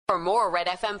For more Red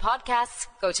FM podcasts,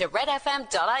 go to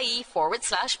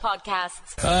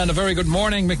redfm.ie/podcasts. And a very good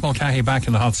morning. Mick Mulcahy back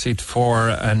in the hot seat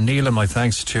for Neil, and my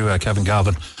thanks to Kevin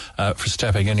Galvin for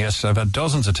stepping in yesterday. I've had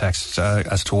dozens of texts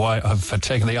as to why I've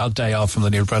taken the odd day off from the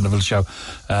Neil Prendeville Show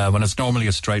when it's normally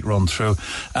a straight run through.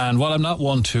 And while I'm not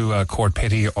one to court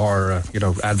pity or,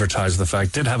 advertise the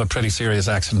fact, did have a pretty serious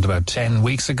accident about 10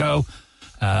 weeks ago.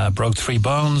 Broke 3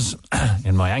 bones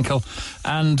in my ankle,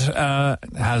 and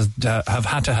have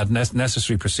had to have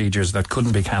necessary procedures that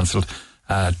couldn't be cancelled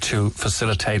to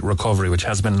facilitate recovery, which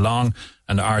has been long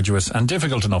and arduous and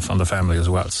difficult enough on the family as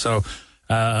well. So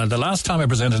the last time I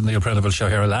presented the Neil Prendeville Show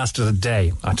here, I lasted a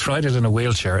day. I tried it in a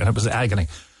wheelchair, and it was agony.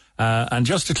 And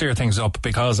just to clear things up,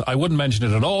 because I wouldn't mention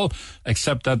it at all,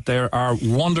 except that there are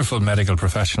wonderful medical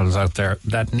professionals out there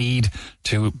that need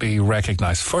to be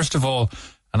recognised. First of all,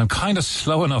 and I'm kind of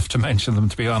slow enough to mention them,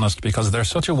 to be honest, because they're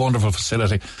such a wonderful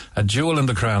facility. A jewel in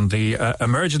the crown, the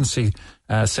emergency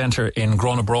centre in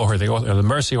Grona-Broher, the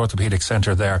Mercy Orthopaedic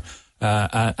Centre there,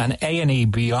 an A&E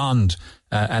beyond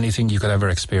anything you could ever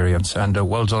experience. And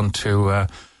well done to, I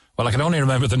can only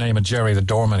remember the name of Jerry the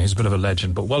doorman. He's a bit of a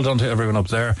legend, but well done to everyone up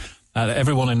there.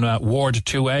 Everyone in Ward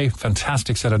 2A,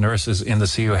 fantastic set of nurses in the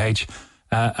CUH.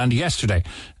 And yesterday,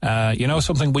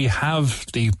 something, we have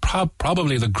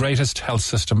probably the greatest health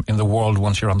system in the world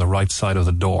once you're on the right side of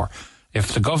the door.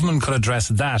 If the government could address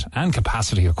that, and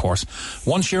capacity, of course,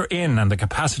 once you're in and the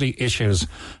capacity issues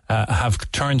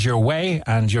have turned your way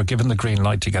and you're given the green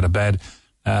light to get a bed,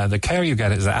 the care you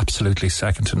get is absolutely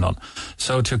second to none.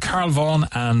 So to Carl Vaughan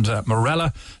and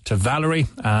Morella, to Valerie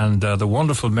and the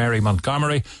wonderful Mary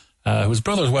Montgomery, whose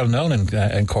brother is well known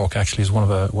in Cork, actually, is one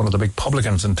of the big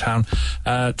publicans in town,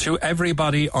 to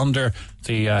everybody under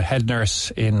the head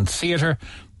nurse in theatre.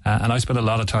 And I spent a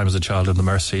lot of time as a child in the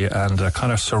Mercy, and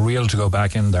kind of surreal to go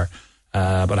back in there.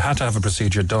 But I had to have a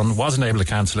procedure done, wasn't able to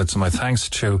cancel it, so my thanks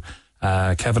to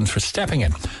Kevin for stepping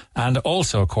in. And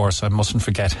also, of course, I mustn't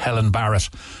forget Helen Barrett.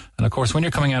 And of course, when you're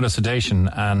coming out of sedation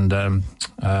and a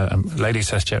lady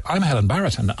says to you, "I'm Helen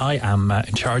Barrett and I am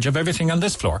in charge of everything on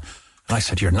this floor." And I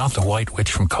said, "You're not the White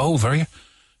Witch from Cove, are you?"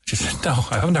 She said, "No,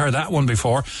 I haven't heard that one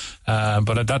before."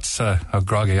 But that's how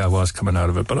groggy I was coming out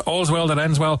of it. But all's well that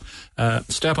ends well.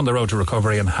 Step on the road to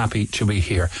recovery, and happy to be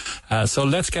here. So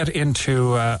let's get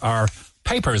into our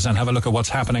papers and have a look at what's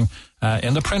happening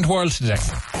in the print world today.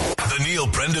 The Neil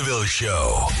Prendeville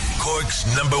Show, Cork's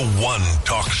 #1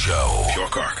 talk show. Pure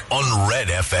Cork on Red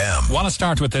FM. I want to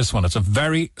start with this one. It's a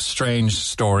very strange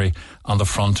story on the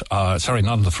front, not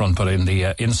on the front, but in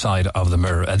the inside of the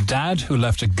Mirror. A dad who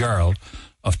left a girl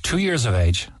of 2 years of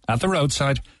age at the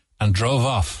roadside and drove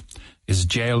off is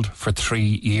jailed for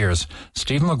 3 years.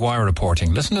 Stephen Maguire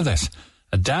reporting. Listen to this.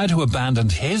 A dad who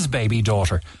abandoned his baby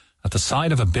daughter at the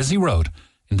side of a busy road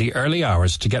in the early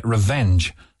hours to get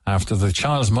revenge after the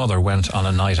child's mother went on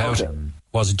a night out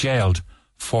was jailed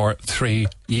for 3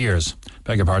 years.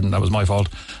 Beg your pardon, that was my fault.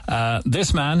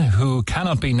 This man, who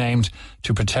cannot be named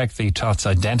to protect the tot's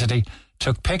identity,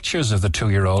 took pictures of the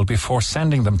 2-year-old before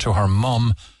sending them to her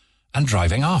mum and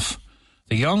driving off.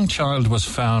 The young child was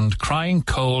found crying,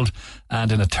 cold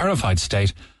and in a terrified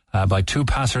state by 2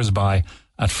 passers-by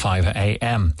at 5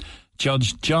 a.m.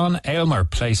 Judge John Aylmer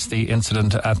placed the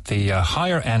incident at the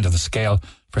higher end of the scale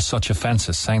for such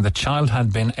offences, saying the child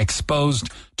had been exposed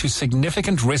to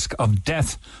significant risk of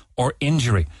death or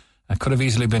injury and could have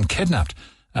easily been kidnapped.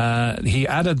 He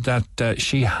added that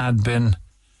she had been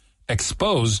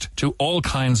exposed to all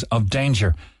kinds of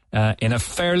danger in a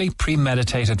fairly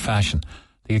premeditated fashion.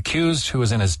 The accused, who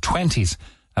was in his 20s,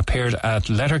 appeared at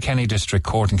Letterkenny District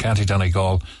Court in County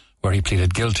Donegal, where he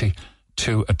pleaded guilty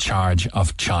to a charge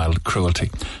of child cruelty.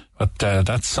 But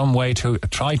that's some way to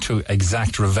try to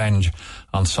exact revenge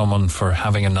on someone for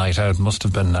having a night out. Must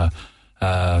have been,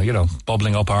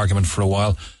 bubbling up argument for a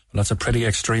while. But that's a pretty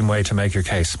extreme way to make your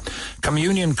case.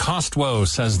 Communion cost woe,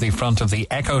 says the front of the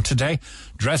Echo today.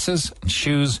 Dresses and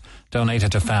shoes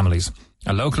donated to families.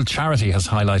 A local charity has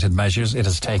highlighted measures it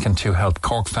has taken to help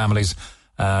Cork families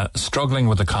struggling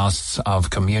with the costs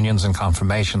of communions and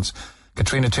confirmations.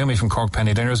 Katrina Toomey from Cork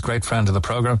Penny Dinners, great friend of the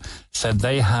programme, said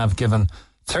they have given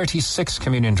 36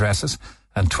 communion dresses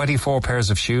and 24 pairs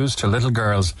of shoes to little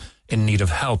girls in need of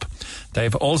help.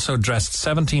 They've also dressed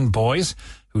 17 boys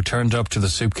who turned up to the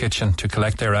soup kitchen to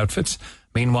collect their outfits.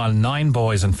 Meanwhile, 9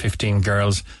 boys and 15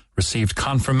 girls received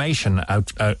confirmation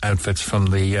outfits from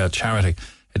the charity.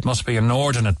 It must be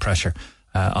inordinate pressure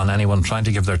on anyone trying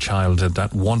to give their child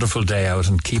that wonderful day out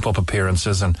and keep up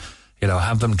appearances and,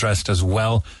 have them dressed as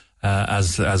well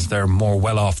as their more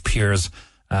well-off peers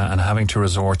and having to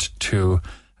resort to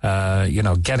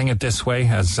getting it this way,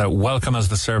 as welcome as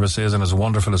the service is and as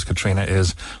wonderful as Katrina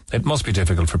is, it must be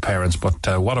difficult for parents,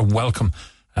 but what a welcome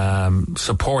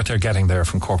support they're getting there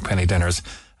from Cork Penny Dinners.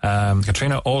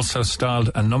 Katrina also styled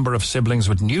a number of siblings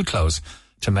with new clothes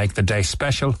to make the day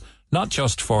special, not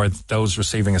just for those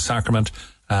receiving a sacrament,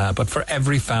 but for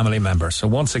every family member. So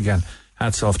once again,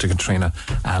 hats off to Katrina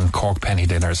and Cork Penny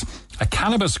Dinners. A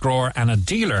cannabis grower and a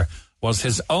dealer was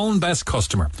his own best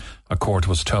customer, a court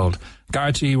was told.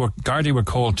 Gardaí were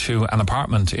called to an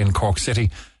apartment in Cork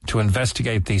City to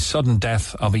investigate the sudden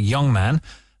death of a young man,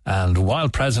 and while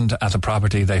present at the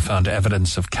property they found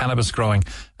evidence of cannabis growing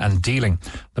and dealing.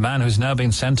 The man, who's now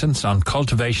been sentenced on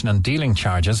cultivation and dealing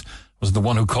charges, was the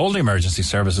one who called the emergency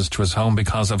services to his home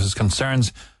because of his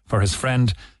concerns for his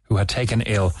friend who had taken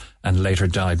ill and later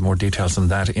died. More details on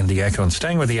that in the Echo. And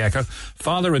staying with the Echo,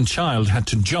 father and child had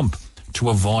to jump to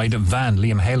avoid a van.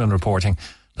 Liam Halen reporting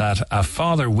that a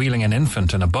father wheeling an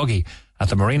infant in a buggy at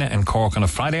the marina in Cork on a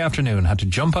Friday afternoon had to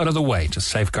jump out of the way to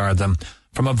safeguard them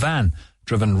from a van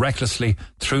driven recklessly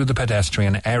through the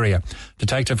pedestrian area.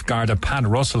 Detective Garda Pat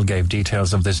Russell gave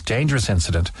details of this dangerous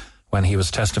incident when he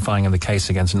was testifying in the case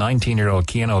against 19-year-old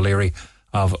Cian O'Leary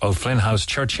of O'Flynn House,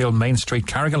 Churchill, Main Street,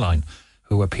 Carrigaline,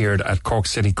 who appeared at Cork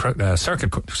City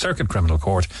Circuit Criminal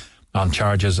Court on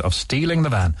charges of stealing the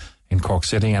van in Cork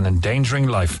City and endangering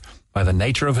life by the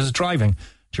nature of his driving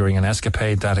during an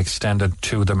escapade that extended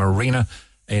to the marina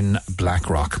in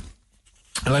Blackrock.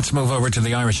 Let's move over to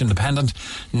the Irish Independent.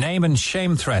 Name and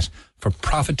shame threat for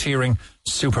profiteering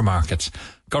supermarkets.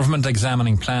 Government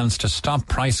examining plans to stop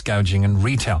price gouging in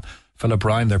retail. Philip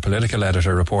Ryan, their political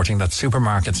editor, reporting that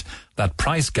supermarkets that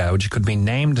price gouge could be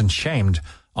named and shamed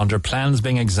under plans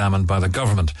being examined by the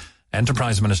government.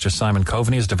 Enterprise Minister Simon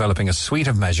Coveney is developing a suite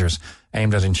of measures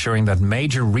aimed at ensuring that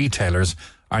major retailers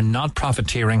are not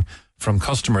profiteering from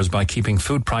customers by keeping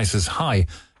food prices high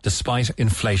despite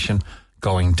inflation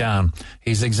going down.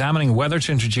 He's examining whether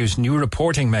to introduce new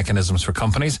reporting mechanisms for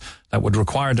companies that would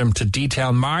require them to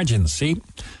detail margins. See,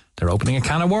 they're opening a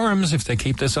can of worms if they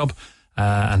keep this up.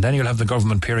 And then you'll have the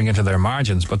government peering into their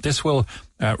margins. But this will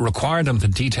require them to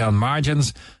detail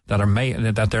margins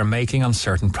that they're making on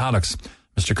certain products.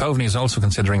 Mr. Coveney is also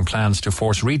considering plans to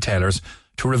force retailers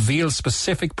to reveal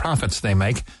specific profits they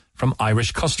make from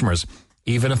Irish customers,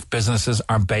 even if businesses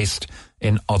are based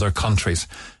in other countries.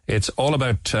 It's all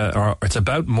about, it's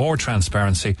about more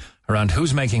transparency around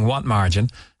who's making what margin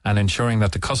and ensuring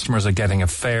that the customers are getting a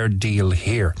fair deal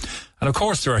here. And of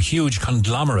course, there are huge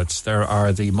conglomerates. There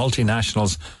are the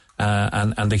multinationals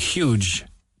and the huge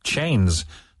chains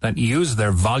that use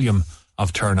their volume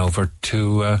of turnover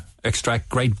to extract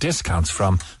great discounts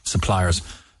from suppliers.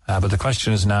 But the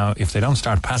question is now, if they don't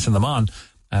start passing them on,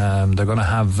 they're going to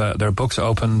have their books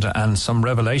opened and some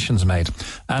revelations made.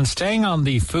 And staying on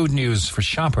the food news for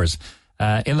shoppers,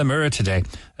 in the Mirror today,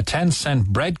 a 10-cent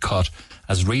bread cut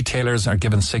as retailers are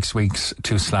given 6 weeks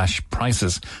to slash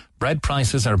prices. Bread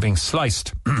prices are being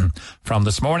sliced from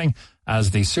this morning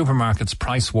as the supermarket's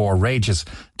price war rages.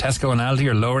 Tesco and Aldi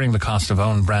are lowering the cost of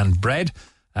own brand bread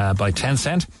by 10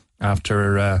 cent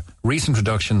after recent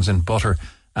reductions in butter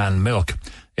and milk.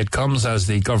 It comes as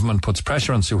the government puts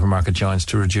pressure on supermarket giants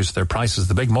to reduce their prices.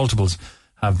 The big multiples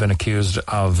have been accused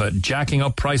of jacking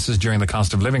up prices during the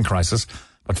cost of living crisis,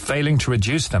 but failing to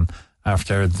reduce them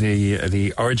after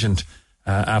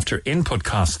after input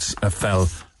costs fell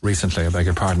recently. I beg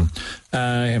your pardon.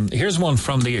 Here's one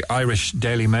from the Irish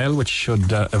Daily Mail, which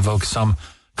should evoke some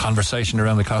conversation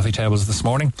around the coffee tables this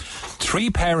morning.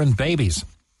 3-parent babies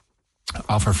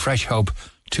offer fresh hope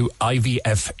to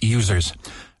IVF users.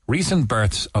 Recent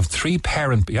births of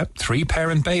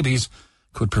 3-parent babies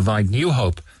could provide new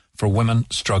hope for women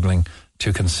struggling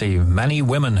to conceive. Many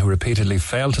women who repeatedly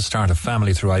fail to start a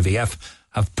family through IVF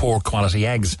have poor quality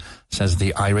eggs, says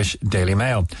the Irish Daily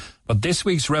Mail. But this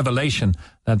week's revelation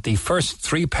that the first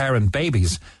 3-parent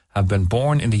babies have been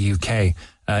born in the UK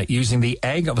using the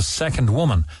egg of a second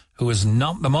woman who is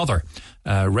not the mother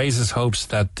raises hopes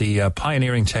that the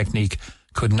pioneering technique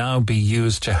could now be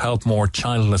used to help more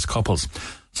childless couples.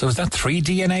 So is that 3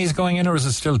 DNAs going in, or is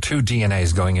it still 2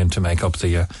 DNAs going in to make up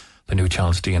the new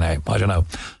child's DNA? I don't know.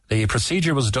 The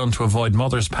procedure was done to avoid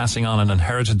mothers passing on an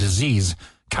inherited disease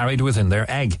carried within their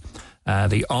egg.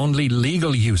 The only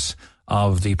legal use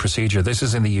of the procedure. This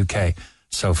is in the UK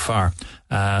so far.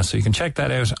 So you can check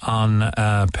that out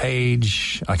on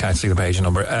page... I can't see the page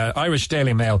number. Irish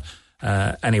Daily Mail.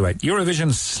 Anyway,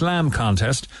 Eurovision Slam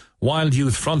Contest. Wild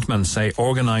Youth frontmen say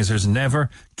organisers never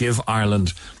give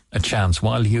Ireland a chance.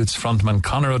 Wild Youth's frontman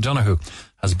Conor O'Donoghue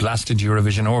has blasted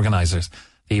Eurovision organisers.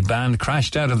 The band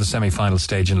crashed out of the semi-final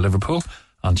stage in Liverpool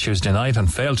on Tuesday night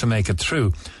and failed to make it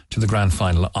through to the grand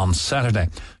final on Saturday.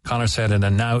 Connor said in a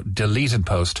now deleted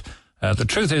post, the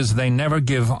truth is they never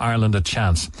give Ireland a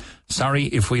chance. Sorry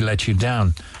if we let you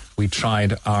down. We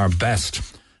tried our best.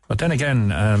 But then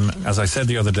again, as I said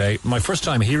the other day, my first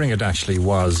time hearing it actually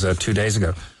was 2 days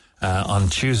ago on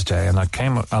Tuesday, and I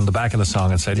came on the back of the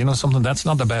song and said, you know something, that's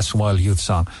not the best Wild Youth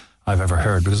song I've ever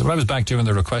heard. Because when I was back doing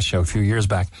the request show a few years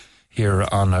back here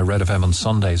on Red FM on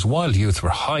Sundays, Wild Youth were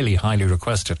highly, highly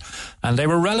requested. And they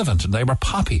were relevant, and they were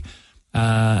poppy.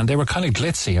 And they were kind of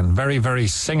glitzy and very, very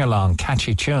sing-along,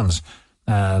 catchy tunes.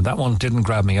 That one didn't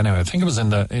grab me anyway. I think it was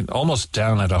almost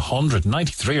down at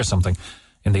 193 or something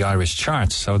in the Irish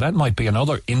charts. So that might be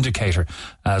another indicator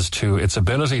as to its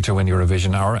ability to win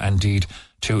Eurovision, or indeed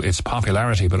to its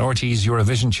popularity. But RTÉ's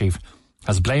Eurovision chief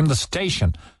has blamed the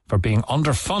station for being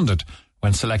underfunded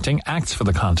when selecting acts for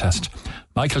the contest.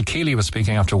 Michael Keeley was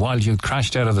speaking after Wild Youth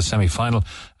crashed out of the semi-final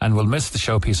and will miss the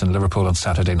showpiece in Liverpool on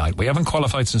Saturday night. We haven't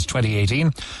qualified since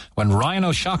 2018 when Ryan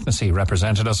O'Shaughnessy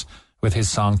represented us with his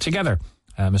song Together.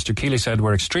 Mr. Keeley said,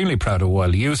 we're extremely proud of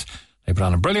Wild Youth. They put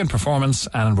on a brilliant performance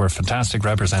and were fantastic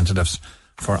representatives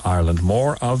for Ireland.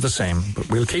 More of the same, but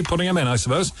we'll keep putting them in, I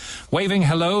suppose. Waving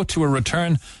hello to a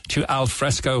return to al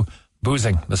fresco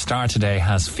boozing. The Star today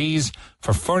has fees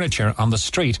for furniture on the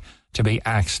street to be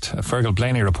axed. Fergal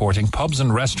Blaney reporting, pubs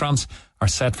and restaurants are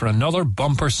set for another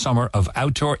bumper summer of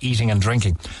outdoor eating and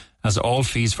drinking, as all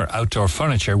fees for outdoor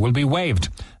furniture will be waived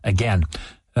again.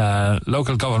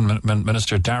 Local Government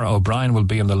Minister Darragh O'Brien will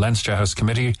be in the Leinster House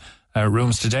Committee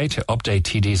rooms today to update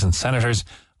TDs and senators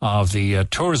of the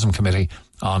Tourism Committee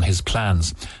on his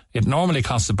plans. It normally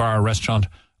costs a bar or restaurant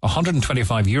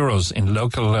 €125 in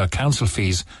local council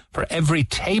fees for every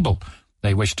table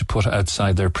they wish to put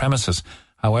outside their premises.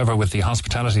 However, with the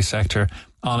hospitality sector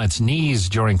on its knees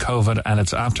during COVID and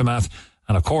its aftermath,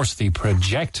 and of course the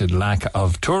projected lack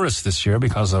of tourists this year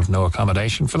because of no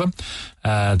accommodation for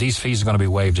them, these fees are going to be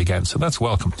waived again. So that's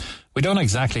welcome. We don't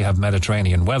exactly have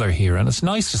Mediterranean weather here, and it's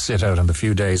nice to sit out in the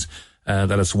few days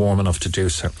that it's warm enough to do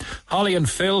so. Holly and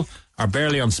Phil are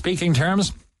barely on speaking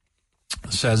terms,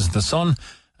 says the Sun.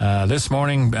 This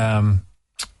morning,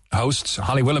 hosts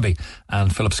Holly Willoughby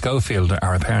and Philip Schofield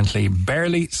are apparently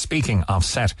barely speaking off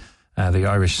set, the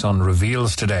Irish Sun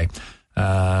reveals today.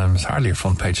 It's hardly a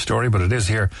front page story, but it is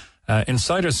here.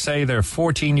 Insiders say their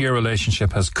 14-year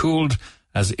relationship has cooled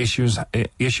as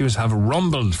issues have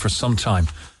rumbled for some time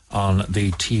on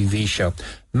the TV show.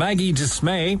 Maggie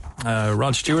Dismay,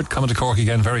 Rod Stewart coming to Cork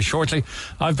again very shortly.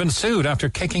 I've been sued after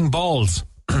kicking balls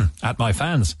at my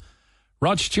fans.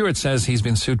 Rod Stewart says he's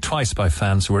been sued twice by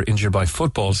fans who were injured by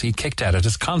footballs he kicked at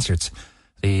his concerts.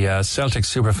 The Celtic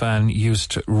superfan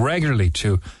used regularly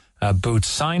to boot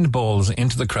signed balls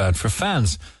into the crowd for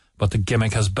fans, but the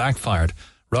gimmick has backfired.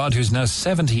 Rod, who's now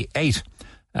 78,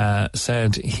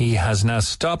 said he has now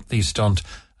stopped the stunt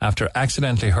after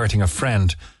accidentally hurting a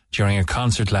friend during a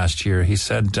concert last year. He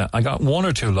said, I got one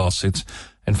or two lawsuits.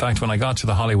 In fact, when I got to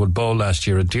the Hollywood Bowl last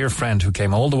year, a dear friend who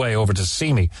came all the way over to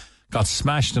see me got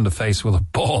smashed in the face with a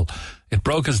ball. It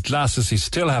broke his glasses. He's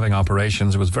still having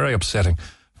operations. It was very upsetting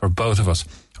for both of us.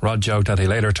 Rod joked that he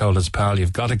later told his pal,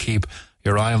 you've got to keep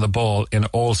your eye on the ball in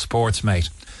all sports, mate.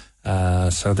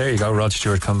 So there you go. Rod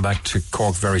Stewart coming back to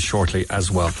Cork very shortly as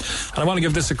well. And I want to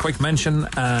give this a quick mention.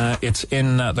 It's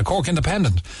in the Cork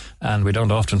Independent, and we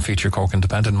don't often feature Cork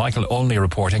Independent. Michael Olney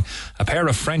reporting, a pair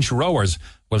of French rowers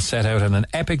will set out on an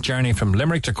epic journey from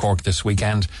Limerick to Cork this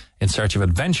weekend in search of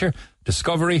adventure,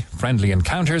 discovery, friendly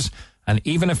encounters, and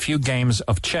even a few games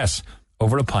of chess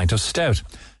over a pint of stout.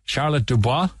 Charlotte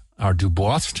Dubois, or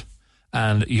Duboist,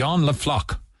 and Jan Le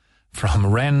Floch from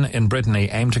Rennes in Brittany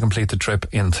aim to complete the trip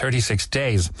in 36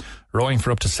 days, rowing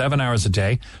for up to 7 hours a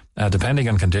day, depending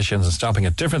on conditions, and stopping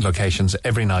at different locations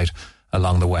every night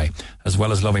along the way. As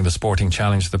well as loving the sporting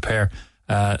challenge, the pair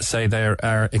say they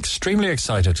are extremely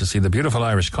excited to see the beautiful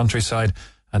Irish countryside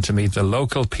and to meet the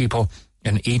local people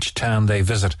in each town they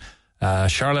visit.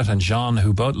 Charlotte and Jean,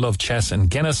 who both love chess and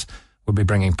Guinness, will be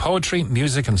bringing poetry,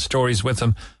 music and stories with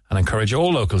them, and encourage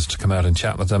all locals to come out and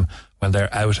chat with them when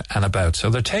they're out and about. So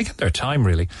they're taking their time,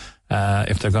 really,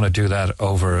 if they're going to do that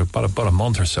over about a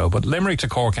month or so. But Limerick to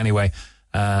Cork anyway,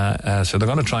 so they're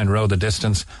going to try and row the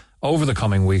distance over the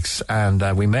coming weeks, and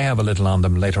we may have a little on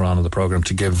them later on in the programme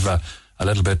to give a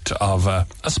little bit of a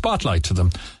spotlight to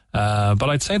them. But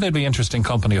I'd say they'd be interesting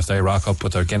company if they rock up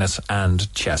with their Guinness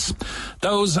and chess.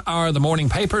 Those are the morning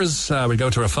papers. We go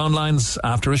to our phone lines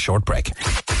after a short break.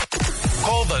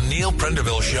 Call the Neil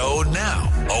Prendeville Show now.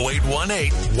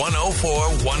 0818 104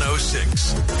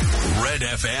 106. Red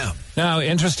FM. Now,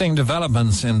 interesting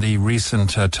developments in the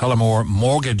recent Tullamore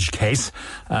mortgage case,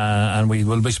 and we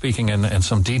will be speaking in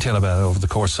some detail about it over the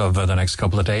course of the next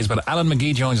couple of days. But Alan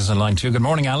McGee joins us on line 2. Good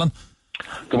morning, Alan.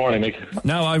 Good morning, Mick.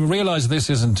 Now, I realise this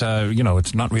isn't,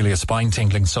 it's not really a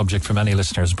spine-tingling subject for many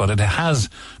listeners, but it has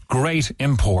great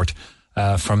import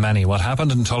for many. What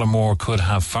happened in Tullamore could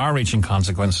have far-reaching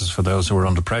consequences for those who are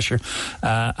under pressure.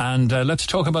 And let's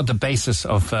talk about the basis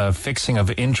of fixing of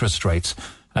interest rates.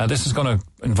 This is going to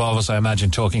involve us, I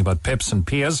imagine, talking about PIPs and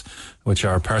PIAs, which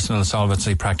are personal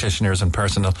insolvency practitioners and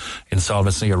personal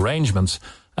insolvency arrangements.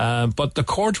 But the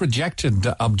court rejected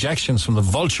objections from the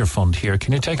Vulture Fund here.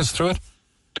 Can you take us through it?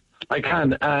 I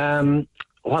can.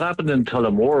 What happened in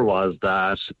Tullamore was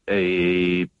that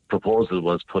a proposal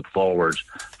was put forward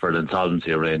for an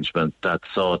insolvency arrangement that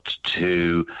sought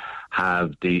to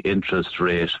have the interest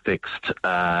rate fixed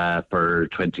for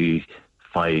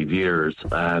 25 years.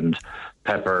 And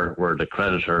Pepper were the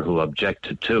creditor who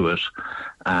objected to it,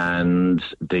 and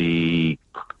they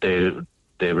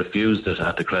refused it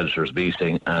at the creditors'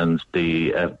 meeting, and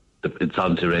the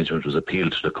insolvency arrangement was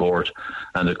appealed to the court,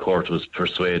 and the court was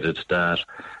persuaded that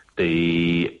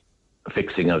the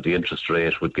fixing of the interest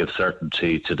rate would give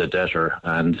certainty to the debtor,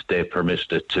 and they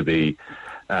permitted it to be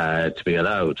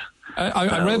allowed.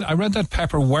 I read that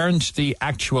Pepper weren't the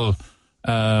actual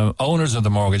owners of the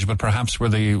mortgage, but perhaps were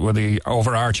the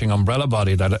overarching umbrella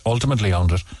body that ultimately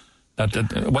owned it.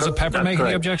 Was it Pepper making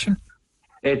the objection?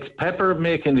 It's Pepper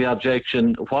making the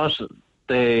objection. What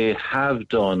they have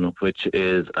done, which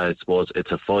is, I suppose,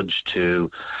 it's a fudge to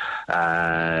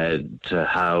how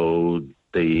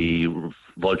the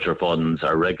Vulture funds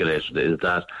are regulated, is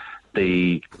that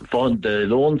the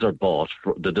loans are bought,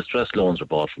 the distressed loans are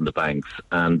bought from the banks,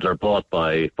 and they're bought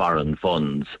by foreign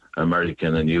funds,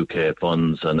 American and UK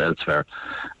funds and elsewhere,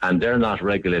 and they're not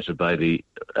regulated by the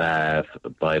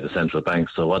central bank.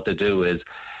 So what they do is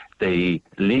the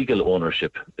legal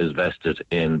ownership is vested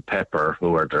in Pepper,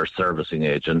 who are their servicing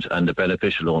agent, and the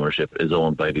beneficial ownership is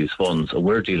owned by these funds. And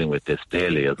we're dealing with this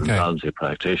daily as insolvency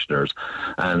practitioners,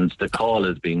 and the call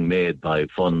is being made by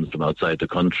funds from outside the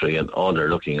country, and all they're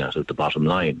looking at is the bottom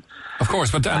line. Of course,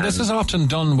 but and this is often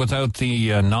done without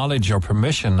the knowledge or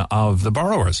permission of the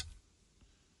borrowers.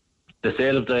 The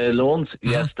sale of the loans,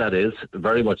 yes, that is,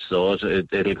 very much so.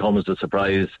 It'll come as a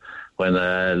surprise when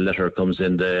a letter comes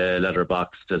in the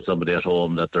letterbox to somebody at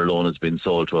home that their loan has been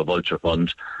sold to a Vulture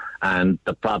fund. And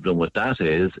the problem with that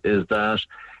is that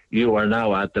you are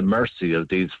now at the mercy of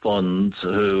these funds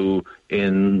who,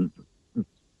 in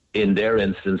their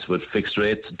instance with fixed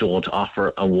rates, don't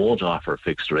offer and won't offer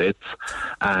fixed rates.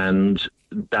 And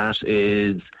that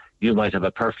is, you might have a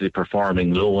perfectly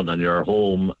performing loan on your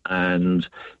home, and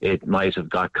it might have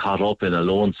got caught up in a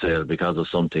loan sale because of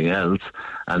something else,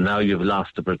 and now you've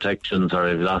lost the protections or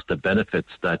you've lost the benefits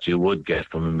that you would get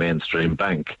from a mainstream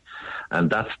bank.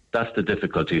 And that's the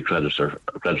difficulty creditors are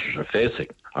facing,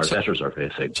 or debtors are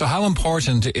facing. So how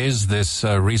important is this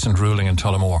recent ruling in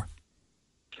Tullamore?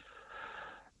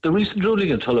 The recent ruling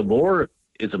in Tullamore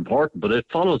is important, but it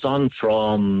follows on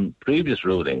from previous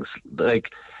rulings.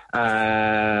 Like,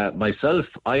 myself,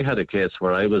 I had a case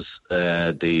where I was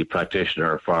the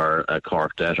practitioner for a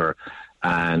Cork debtor,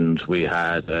 and we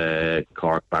had a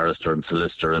Cork barrister and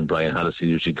solicitor and Brian Hallis and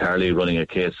Eugene Carley running a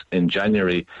case in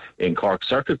January in Cork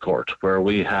Circuit Court, where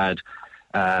we had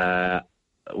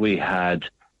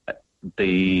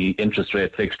the interest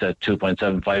rate fixed at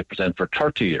 2.75% for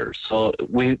 30 years. So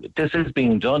this is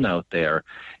being done out there.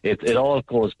 It all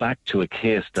goes back to a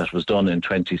case that was done in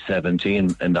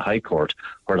 2017 in the High Court,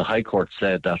 where the High Court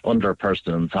said that under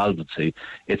personal insolvency,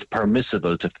 it's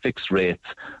permissible to fix rates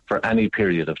for any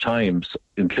period of time,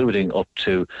 including up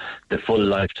to the full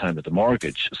lifetime of the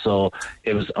mortgage. So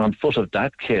it was on foot of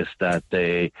that case that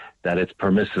it's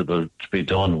permissible to be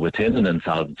done within an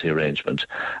insolvency arrangement,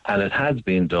 and it has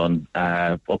been done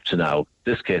up to now.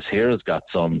 This case here has got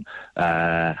some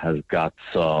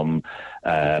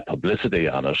publicity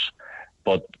on it,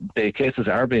 but the cases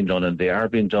are being done, and they are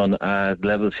being done at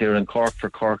levels here in Cork for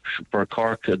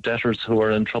Cork debtors who are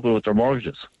in trouble with their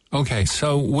mortgages. Okay,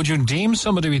 so would you deem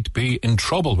somebody to be in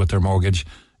trouble with their mortgage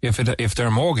if their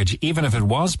mortgage, even if it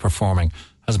was performing,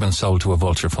 has been sold to a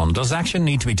Vulture fund? Does action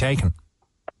need to be taken?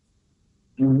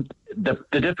 The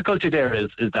difficulty there is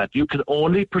that you can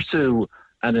only pursue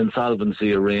an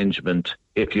insolvency arrangement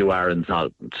if you are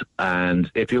insolvent,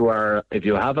 and if you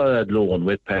have a loan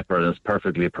with Pepper and it's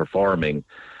perfectly performing,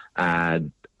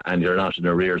 and and you're not in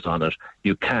arrears on it,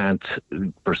 you can't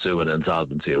pursue an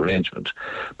insolvency arrangement.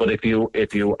 But if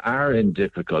you are in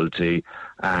difficulty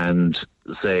and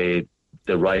say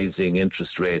the rising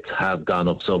interest rates have gone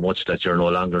up so much that you're no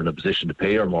longer in a position to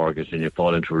pay your mortgage and you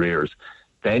fall into arrears,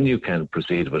 then you can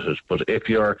proceed with it. But if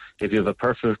you have a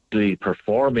perfectly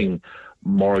performing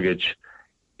mortgage,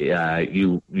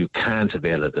 you can't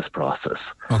avail of this process.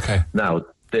 Okay. Now,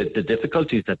 the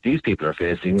difficulties that these people are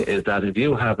facing is that if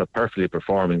you have a perfectly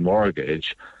performing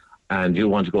mortgage and you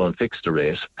want to go and fix the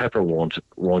rate, Pepper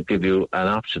won't give you an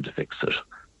option to fix it.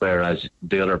 Whereas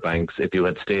the other banks, if you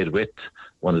had stayed with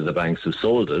one of the banks who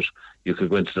sold it, you could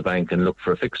go into the bank and look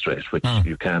for a fixed rate, which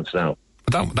you can't now.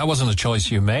 But that wasn't a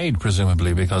choice you made,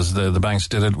 presumably, because the banks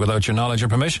did it without your knowledge or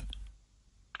permission.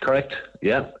 Correct,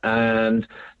 yeah. And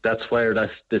that's where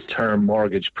this term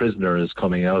mortgage prisoner is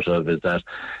coming out of, is that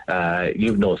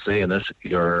you've no say in it,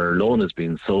 your loan has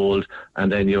been sold,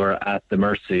 and then you're at the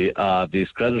mercy of these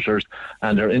creditors,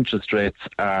 and their interest rates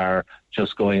are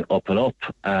just going up and up.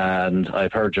 And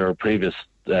I've heard your previous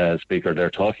speaker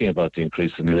there talking about the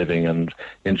increase in living and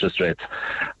interest rates.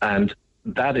 And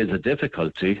that is a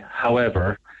difficulty.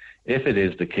 However, if it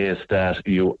is the case that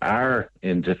you are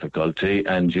in difficulty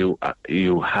and you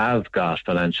have got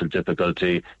financial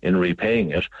difficulty in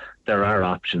repaying it, there are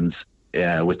options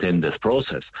within this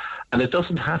process. And it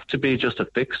doesn't have to be just a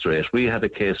fixed rate. We had a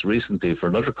case recently for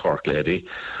another Cork lady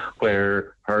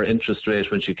where her interest rate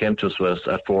when she came to us was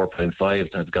at 4.5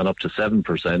 and had gone up to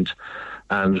 7%,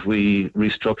 and we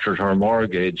restructured her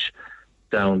mortgage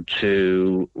down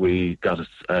to, we got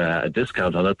a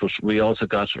discount on it, but we also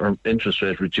got our interest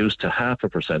rate reduced to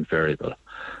 0.5% variable.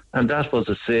 And that was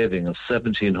a saving of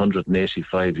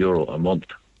 €1,785 a month.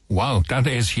 Wow, that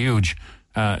is huge,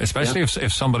 especially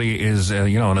if somebody is,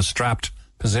 in a strapped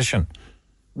position.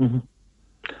 Mm-hmm.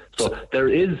 So there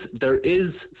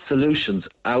is solutions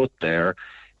out there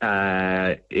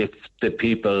if the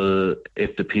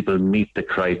people meet the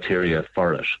criteria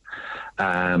for it.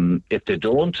 If they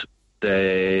don't,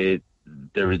 there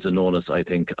is an onus, I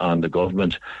think, on the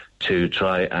government to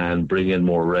try and bring in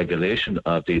more regulation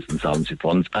of these insolvency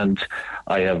funds. And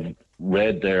I have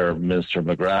read there Minister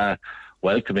McGrath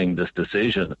welcoming this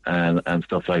decision and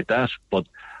stuff like that. But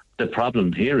the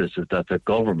problem here is that the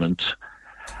government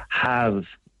have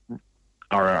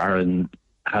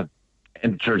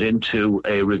entered into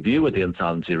a review of the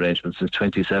insolvency arrangement since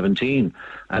 2017,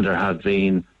 and there have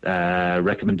been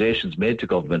recommendations made to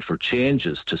government for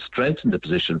changes to strengthen the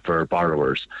position for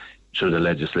borrowers through the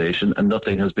legislation, and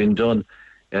nothing has been done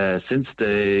since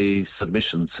the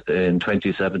submissions in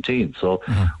 2017. So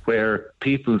where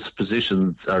people's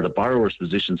positions or the borrowers'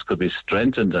 positions could be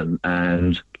strengthened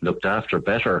and looked after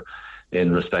better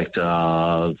in respect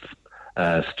of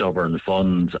stubborn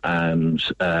funds and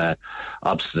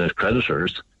obstinate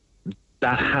creditors,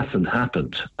 that hasn't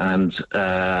happened. And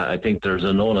I think there's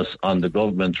an onus on the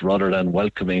government, rather than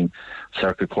welcoming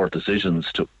circuit court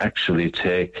decisions, to actually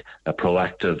take a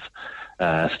proactive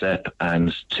step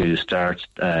and to start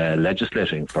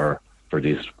legislating for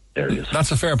these areas.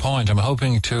 That's a fair point. I'm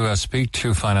hoping to speak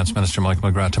to Finance Minister Mike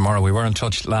McGrath tomorrow. We were in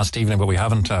touch last evening, but we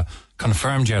haven't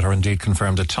confirmed yet, or indeed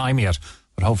confirmed a time yet.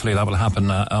 But hopefully that will happen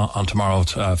on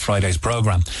tomorrow's Friday's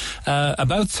programme.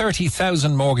 About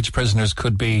 30,000 mortgage prisoners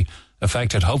could be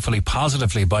affected, hopefully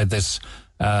positively, by this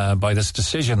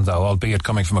decision, though, albeit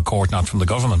coming from a court, not from the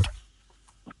government.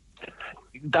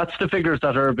 That's the figures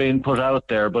that are being put out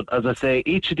there. But as I say,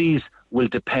 each of these will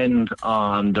depend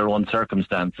on their own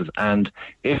circumstances. And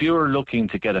if you're looking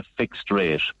to get a fixed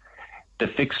rate, the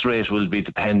fixed rate will be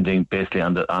depending basically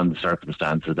on the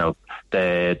circumstances. Now,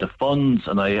 the funds,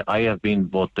 and I have been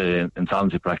both the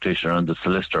insolvency practitioner and the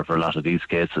solicitor for a lot of these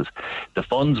cases, the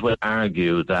funds will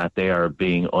argue that they are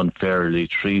being unfairly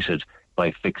treated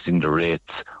by fixing the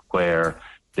rates where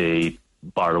the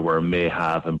borrower may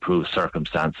have improved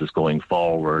circumstances going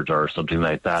forward or something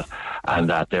like that, and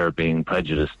that they're being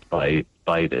prejudiced by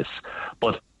this.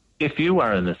 But if you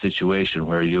are in a situation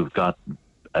where you've got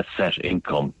a set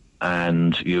income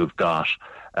and you've got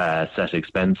set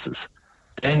expenses,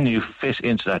 then you fit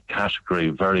into that category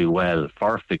very well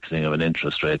for fixing of an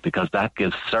interest rate, because that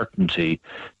gives certainty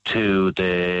to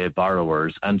the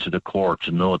borrowers and to the court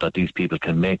to know that these people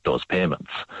can make those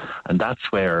payments. And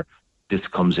that's where this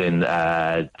comes in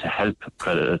to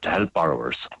help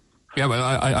borrowers. Yeah, well,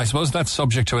 I suppose that's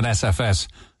subject to an SFS,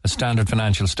 a standard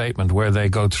financial statement, where they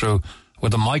go through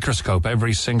with a microscope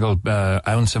every single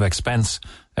ounce of expense,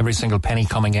 every single penny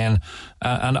coming in,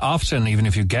 and often, even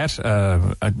if you get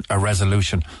a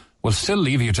resolution, will still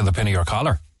leave you to the pin of your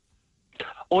collar.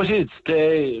 Oh, it is.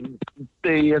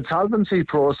 The insolvency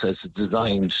process is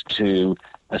designed to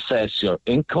assess your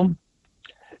income,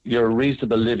 your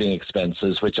reasonable living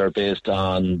expenses, which are based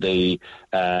on the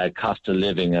cost of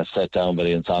living as set down by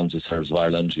the Insolvency Service of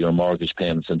Ireland, your mortgage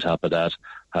payments on top of that,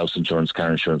 house insurance, car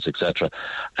insurance, etc.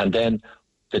 And then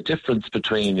the difference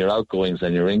between your outgoings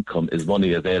and your income is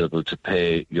money available to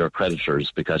pay your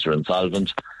creditors because you're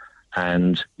insolvent,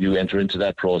 and you enter into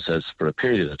that process for a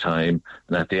period of time,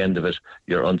 and at the end of it,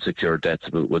 your unsecured debts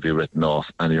would be written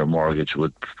off and your mortgage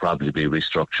would probably be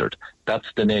restructured. That's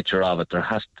the nature of it.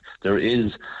 There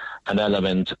is an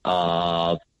element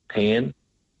of pain,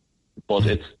 but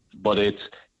it's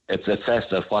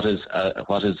assessed at what is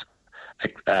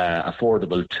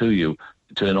affordable to you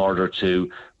in order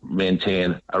to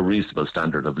maintain a reasonable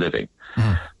standard of living.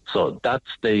 So that's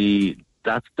the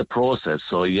process.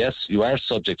 So yes, you are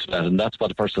subject to that, and that's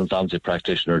what a personal insolvency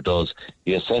practitioner does.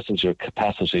 He assesses your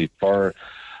capacity for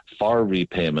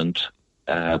repayment,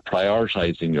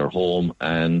 prioritising your home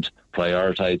and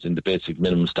prioritising the basic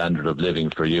minimum standard of living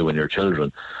for you and your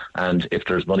children. And if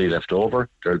there's money left over,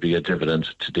 there'll be a dividend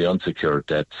to the unsecured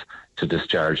debts to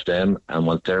discharge them, and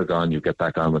once they're gone, you get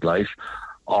back on with life.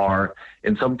 Or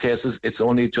in some cases, it's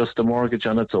only just a mortgage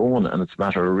on its own, and it's a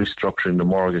matter of restructuring the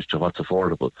mortgage to what's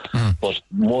affordable. But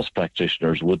most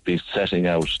practitioners would be setting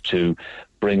out to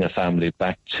bring a family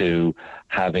back to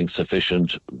having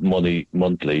sufficient money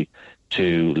monthly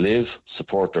to live,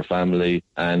 support their family,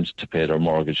 and to pay their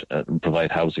mortgage and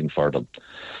provide housing for them.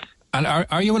 And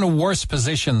are you in a worse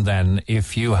position then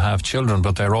if you have children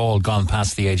but they're all gone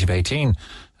past the age of 18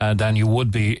 than you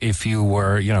would be if you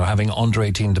were, having under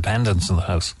 18 dependents in the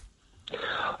house?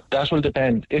 That will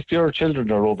depend. If your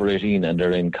children are over 18 and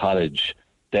they're in college,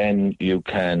 then you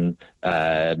can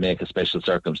make a special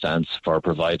circumstance for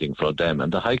providing for them.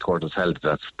 And the High Court has held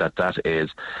that is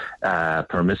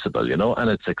permissible, and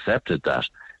it's accepted that.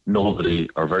 Nobody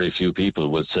or very few people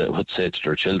would say to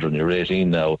their children, you're 18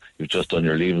 now, you've just done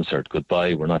your leaving cert,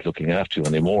 goodbye, we're not looking after you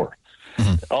anymore.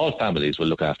 All families will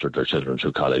look after their children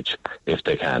through college if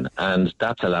they can, and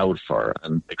that's allowed for.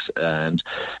 And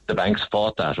the banks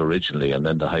fought that originally, and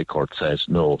then the High Court said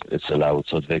no, it's allowed,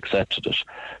 so they accepted it.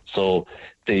 So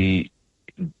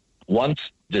once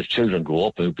the children grow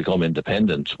up and become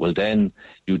independent, well, then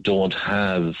you don't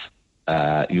have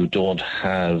that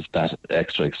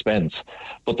extra expense.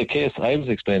 But the case I was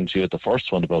explaining to you at the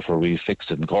first one about where we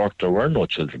fixed it in Cork, there were no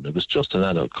children. It was just an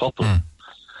adult couple.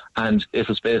 And it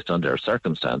was based on their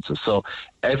circumstances. So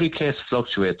every case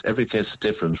fluctuates, every case is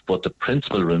different, but the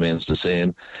principle remains the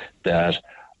same, that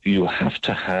you have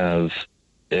to have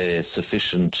a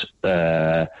sufficient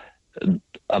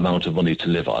amount of money to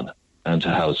live on and to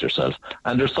house yourself.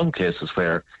 And there's some cases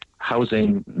where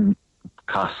housing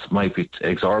costs might be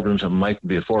exorbitant and might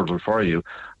be affordable for you,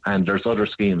 and there's other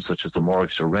schemes such as the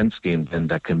mortgage or rent scheme then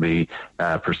that can be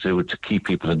pursued to keep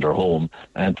people in their home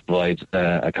and to provide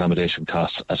accommodation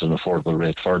costs at an affordable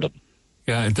rate for them.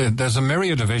 Yeah, there's a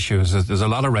myriad of issues. There's a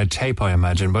lot of red tape, I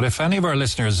imagine, but if any of our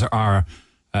listeners are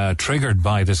triggered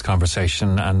by this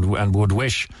conversation and would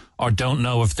wish or don't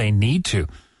know if they need to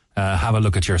have a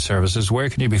look at your services, where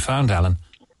can you be found, Alan?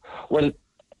 Well,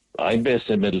 I'm based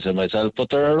in Middleton myself, but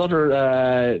there are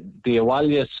other, the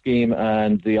Awalia scheme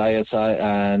and the ISI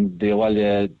and the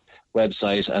Awalia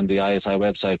website and the ISI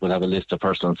website will have a list of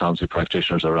personal insolvency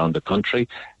practitioners around the country.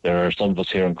 There are some of us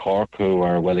here in Cork who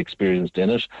are well experienced in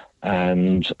it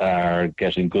and are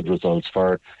getting good results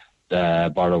for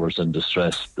borrowers in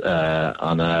distress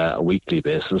on a weekly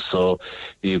basis. So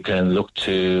you can look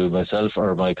to myself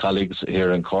or my colleagues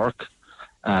here in Cork,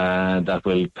 and that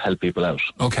will help people out.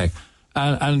 Okay.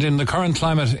 And in the current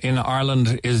climate in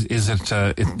Ireland, is it?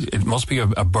 It must be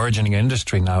a burgeoning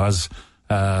industry now, as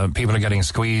people are getting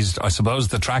squeezed. I suppose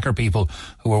the tracker people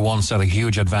who were once at a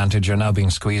huge advantage are now being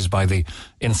squeezed by the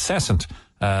incessant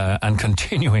and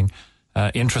continuing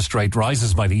interest rate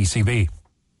rises by the ECB.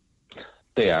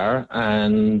 They are,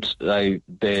 and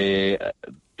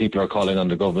people are calling on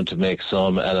the government to make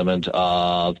some element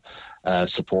of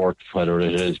support, whether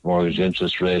it is mortgage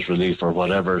interest rate relief or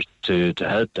whatever, to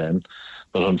help them.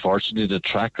 But unfortunately, the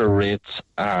tracker rates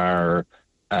are,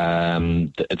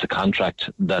 it's a contract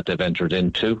that they've entered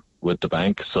into with the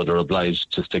bank, so they're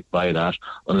obliged to stick by that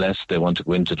unless they want to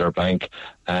go into their bank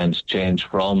and change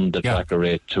from the tracker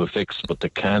rate to a fixed, but they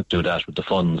can't do that with the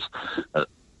funds,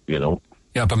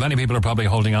 Yeah, but many people are probably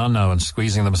holding on now and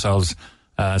squeezing themselves,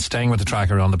 staying with the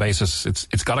tracker on the basis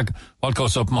it's got to, what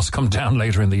goes up must come down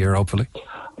later in the year, hopefully.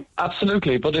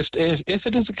 Absolutely, but if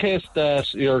it is a case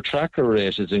that your tracker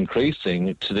rate is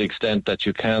increasing to the extent that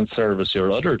you can't service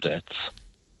your other debts,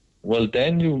 well,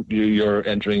 then you're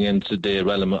entering into the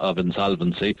realm of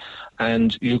insolvency,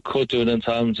 and you could do an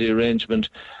insolvency arrangement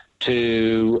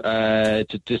to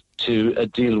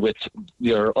deal with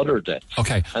your other debts.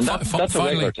 Okay, and that's a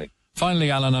regular thing.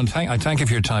 Finally, Alan, and I thank you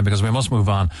for your time, because we must move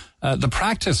on. The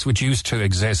practice which used to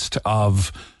exist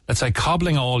of, let's say,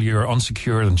 cobbling all your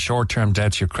unsecured and short-term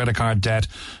debts, your credit card debt,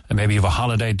 and maybe you have a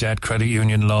holiday debt, credit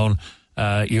union loan.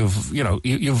 You've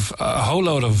a whole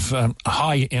load of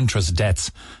high interest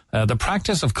debts. The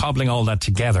practice of cobbling all that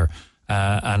together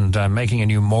and making a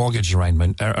new mortgage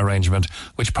arrangement,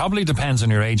 which probably depends on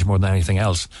your age more than anything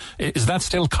else. Is that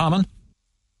still common?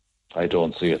 I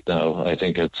don't see it now. I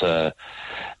think it's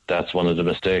that's one of the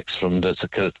mistakes from the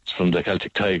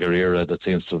Celtic Tiger era that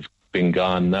seems to have been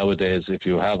gone. Nowadays, if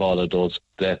you have all of those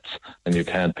debts and you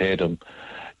can't pay them,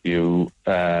 you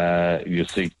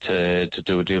seek to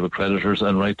do a deal with creditors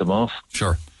and write them off.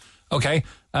 Sure. Okay.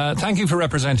 Thank you for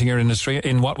representing your industry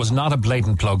in what was not a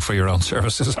blatant plug for your own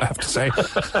services, I have to say.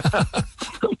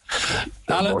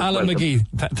 Alan McGee,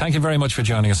 thank you very much for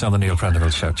joining us on the Neil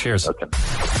Prendeville Show. Cheers. Okay.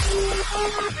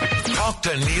 Talk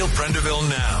to Neil Prendeville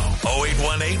now.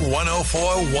 0818 104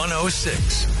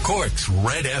 106. Cork's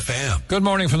Red FM. Good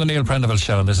morning from the Neil Prendeville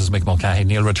Show, and this is Mick Mulcahy.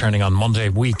 Neil returning on Monday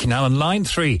week. Now, in line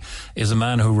 3 is a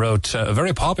man who wrote a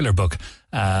very popular book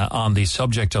on the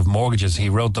subject of mortgages. He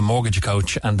wrote The Mortgage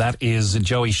Coach, and that is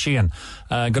Joey Sheehan.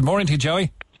 Good morning to you,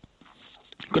 Joey.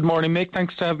 Good morning, Mick.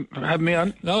 Thanks for having me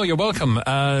on. No, you're welcome.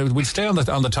 We'll stay on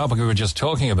the topic we were just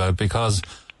talking about, because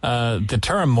the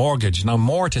term mortgage, now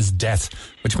mort is death,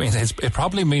 which means it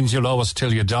probably means you'll owe us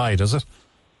till you die, does it?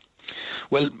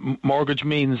 Well, mortgage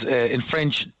means, in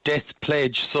French, death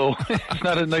pledge, so it's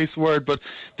not a nice word, but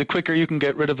the quicker you can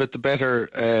get rid of it, the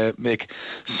better, Mick.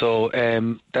 So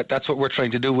that's what we're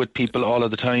trying to do with people all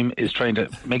of the time, is trying to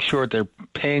make sure they're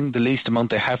paying the least amount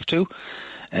they have to.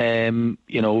 Pay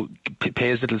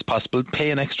as little as possible,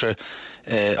 pay an extra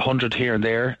 100 here and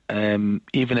there.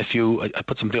 Even if I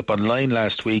put something up online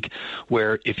last week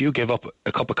where if you give up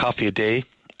a cup of coffee a day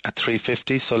at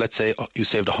 $3.50, so let's say you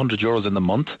saved €100 in the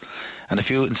month, and if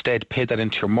you instead paid that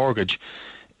into your mortgage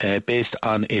based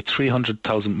on a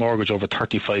 $300,000 mortgage over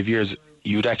 35 years,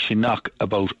 you'd actually knock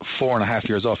about 4.5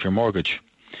 years off your mortgage.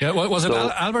 Yeah, was it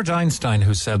Albert Einstein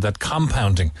who said that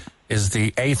compounding is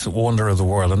the 8th wonder of the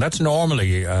world? And that's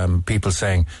normally people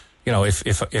saying,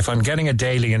 if I'm getting a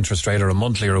daily interest rate or a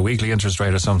monthly or a weekly interest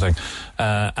rate or something,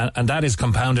 and that is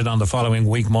compounded on the following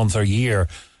week, month or year,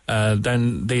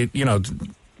 then the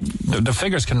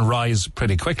figures can rise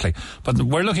pretty quickly. But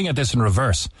we're looking at this in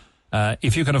reverse.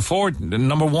 If you can afford,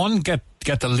 number one, get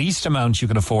the least amount you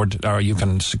can afford or you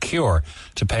can secure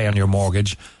to pay on your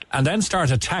mortgage, and then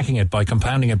start attacking it by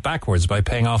compounding it backwards by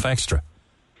paying off extra.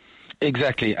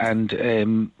 Exactly, and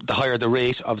the higher the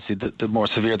rate, obviously, the more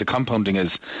severe the compounding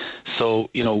is. So,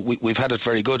 we've had it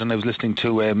very good, and I was listening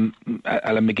to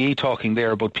Alan McGee talking there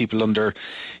about people under,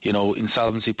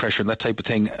 insolvency pressure and that type of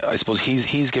thing. I suppose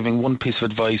he's giving one piece of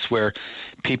advice where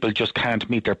people just can't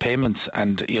meet their payments,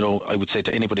 and, I would say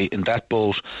to anybody in that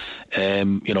boat, go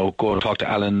and talk to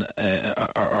Alan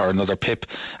or another PIP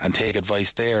and take advice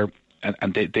there.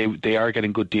 And they are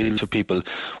getting good deals for people.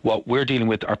 What we're dealing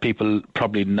with are people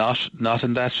probably not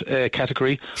in that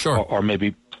category, sure, or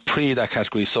maybe pre that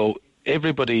category. So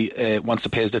everybody wants to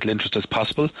pay as little interest as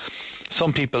possible.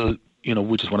 Some people,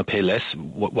 we just want to pay less.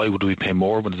 Why would we pay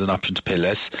more when there's an option to pay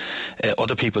less?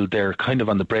 Other people, they're kind of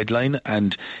on the breadline,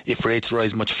 and if rates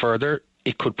rise much further,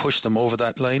 it could push them over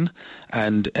that line,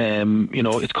 and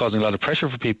it's causing a lot of pressure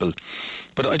for people.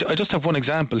 But I just have one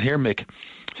example here, Mick.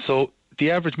 So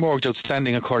the average mortgage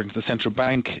outstanding, according to the Central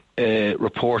Bank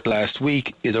report last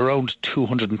week, is around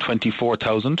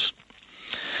 224,000.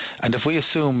 And if we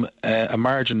assume a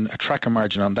tracker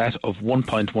margin on that of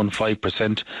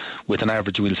 1.15%, with an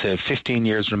average, we'll say, of 15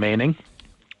 years remaining,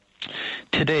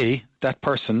 today, that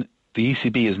person, the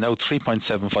ECB is now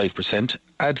 3.75%,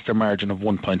 add their margin of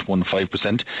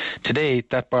 1.15%. Today,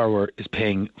 that borrower is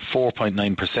paying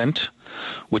 4.9%,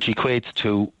 which equates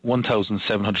to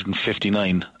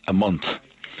 $1,759 a month.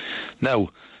 Now,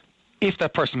 if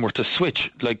that person were to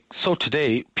switch, so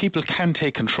today, people can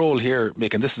take control here,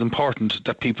 Mick, and this is important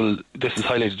that this is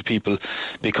highlighted to people,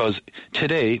 because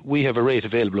today we have a rate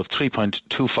available of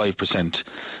 3.25%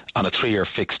 on a 3-year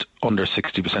fixed under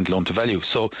 60% loan to value.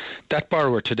 So that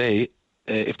borrower today,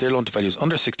 if their loan to value is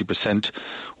under 60%,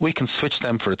 we can switch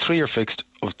them for a 3-year fixed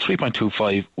of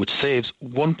 3.25, which saves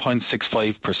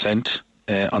 1.65%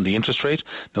 on the interest rate.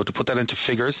 Now, to put that into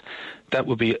figures, that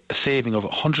would be a saving of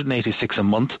 $186 a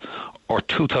month, or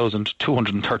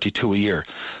 $2,232 a year.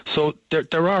 So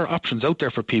there are options out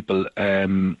there for people,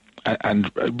 and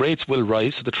rates will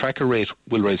rise. So the tracker rate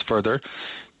will rise further.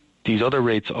 these other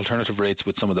rates, alternative rates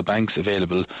with some of the banks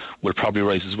available, will probably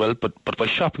rise as well. But by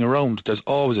shopping around, there's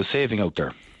always a saving out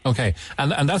there. Okay,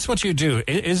 and that's what you do.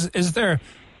 Is there,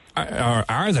 or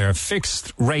are there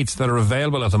fixed rates that are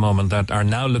available at the moment that are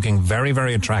now looking very,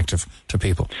 very attractive to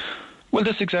people? Well,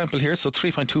 this example here, so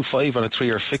 3.25 on a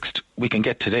 3-year fixed we can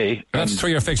get today. That's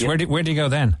 3-year fixed. Yeah. Where do you go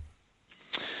then?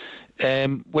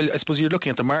 Well, I suppose you're looking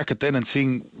at the market then and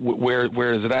seeing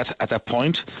where is it at that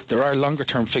point. There are longer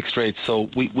term fixed rates, so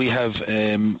we have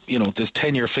there's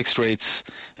 10-year fixed rates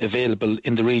available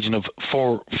in the region of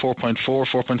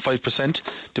 4.5%,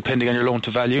 depending on your loan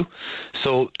to value.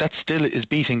 So that still is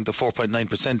beating the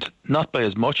 4.9%, not by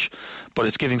as much, but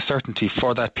it's giving certainty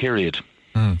for that period.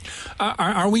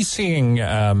 Are we seeing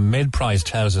mid-priced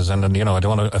houses, and I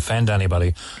don't want to offend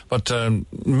anybody, but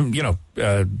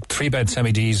 3-bed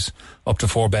semi-Ds up to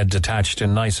 4-bed detached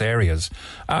in nice areas?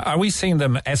 Are we seeing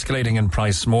them escalating in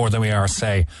price more than we are,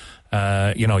 say,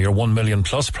 your 1 million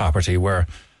plus property, where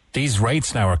these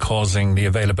rates now are causing the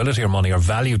availability of money or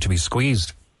value to be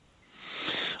squeezed?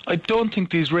 I don't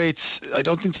think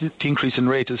the increase in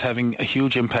rate is having a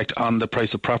huge impact on the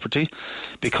price of property,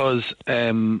 because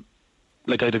I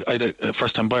had a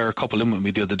first-time buyer couple in with me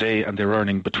the other day, and they're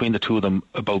earning between the two of them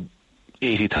about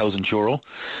 €80,000.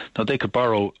 Now, they could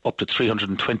borrow up to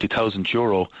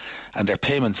 €320,000, and their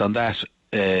payments on that,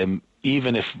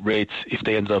 even if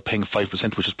they ended up paying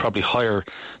 5%, which is probably higher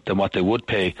than what they would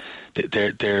pay,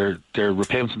 their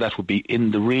repayments on that would be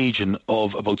in the region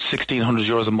of about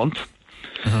 €1,600 a month.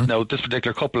 Mm-hmm. Now, this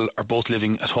particular couple are both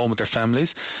living at home with their families,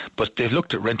 but they've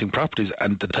looked at renting properties,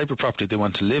 and the type of property they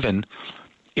want to live in,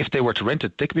 if they were to rent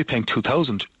it, they could be paying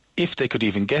 $2,000 if they could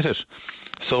even get it.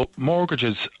 So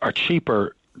mortgages are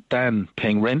cheaper than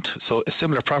paying rent. So a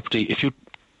similar property, if you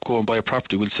go and buy a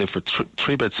property, we'll say for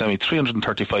 3-bed semi,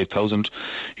 $335,000,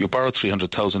 you borrow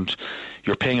 $300,000,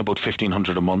 you're paying about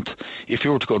 $1,500 a month. If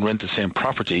you were to go and rent the same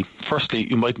property, firstly,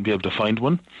 you mightn't be able to find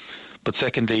one. But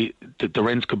secondly, the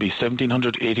rents could be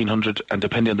 $1,700, $1,800, and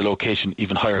depending on the location,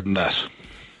 even higher than that.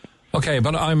 Okay,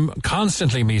 but I'm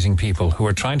constantly meeting people who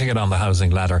are trying to get on the housing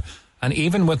ladder, and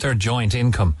even with their joint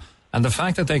income, and the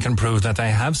fact that they can prove that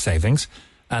they have savings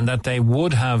and that they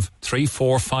would have 300,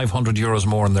 400, 500 euros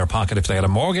more in their pocket if they had a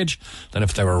mortgage than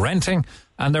if they were renting,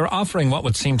 and they're offering what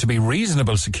would seem to be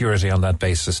reasonable security on that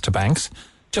basis to banks,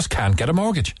 just can't get a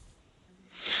mortgage.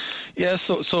 Yeah,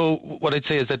 so what I'd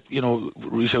say is that,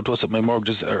 reach out to us at My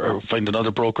Mortgages or find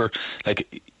another broker.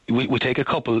 Like, we take a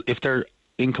couple, if they're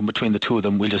income between the two of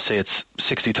them, we'll just say it's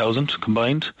 60,000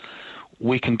 combined.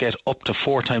 We can get up to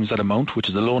 4 times that amount, which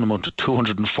is a loan amount of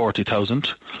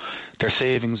 240,000. Their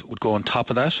savings would go on top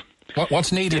of that.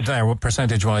 What's needed there,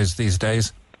 percentage-wise, these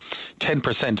days?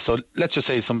 10%. So let's just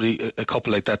say a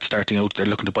couple like that starting out, they're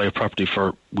looking to buy a property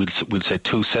for, we'll say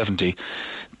 270.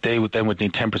 They would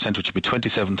need 10%, which would be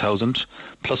 27,000,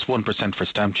 plus 1% for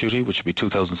stamp duty, which would be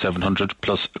 2,700,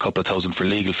 plus a couple of thousand for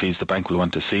legal fees the bank will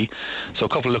want to see. So a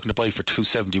couple looking to buy for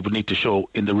 270 would need to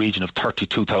show in the region of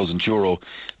 €32,000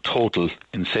 total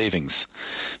in savings.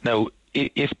 Now,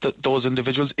 if those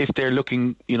individuals, if they're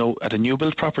looking, at a new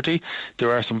build property, there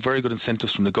are some very good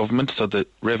incentives from the government. So the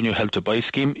Revenue Help to Buy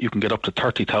scheme, you can get up to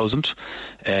 30,000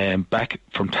 back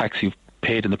from tax you've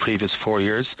paid in the previous 4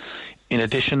 years. In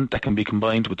addition, that can be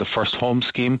combined with the First Home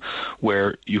scheme,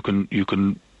 where you can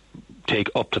take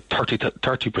up to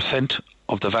 30%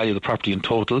 of the value of the property in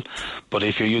total. But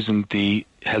if you're using the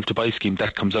Help to Buy scheme,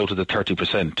 that comes out of the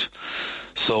 30%.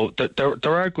 So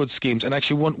there are good schemes, and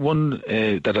actually one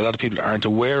that a lot of people aren't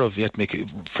aware of yet,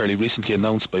 fairly recently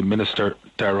announced by Minister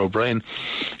Darragh O'Brien,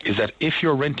 is that if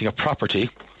you're renting a property,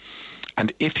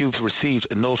 and if you've received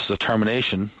a notice of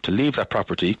termination to leave that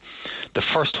property, the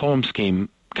First Home scheme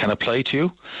can apply to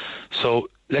you. So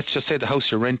let's just say the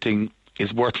house you're renting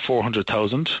is worth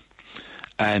 400,000,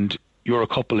 and you're a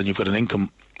couple and you've got an income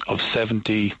of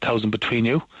 70,000 between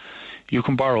you. You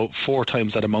can borrow 4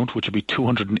 times that amount, which would be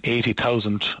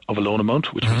 280,000 of a loan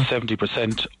amount, which is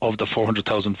 70% of the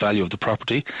 400,000 value of the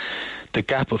property. The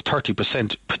gap of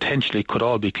 30% potentially could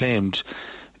all be claimed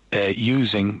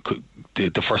using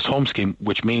the First Home scheme,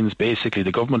 which means basically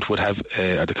the government would have,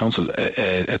 or the council,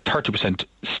 a 30%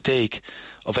 stake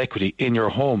of equity in your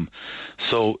home.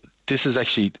 So this is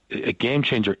actually a game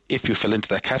changer if you fell into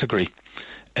that category,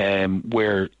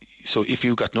 so if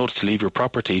you got notice to leave your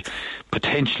property,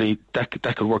 potentially that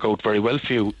could work out very well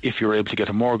for you if you're able to get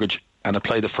a mortgage and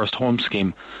apply the First Home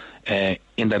scheme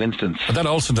in that instance. But that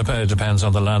also depends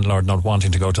on the landlord not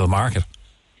wanting to go to the market.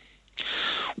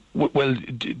 Well,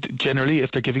 generally,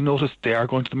 if they're giving notice, they are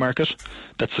going to the market.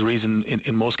 That's the reason,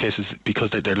 in most cases,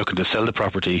 because they're looking to sell the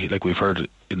property. Like we've heard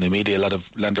in the media, a lot of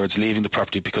landlords leaving the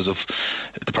property because of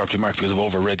the property market, because of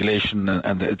over-regulation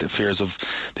and the fears of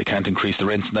they can't increase the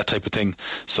rents and that type of thing.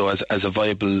 So as a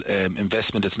viable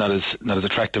investment, it's not as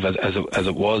attractive as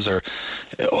it was, or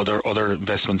other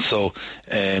investments. So.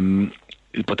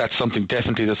 But that's something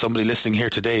definitely that somebody listening here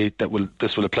today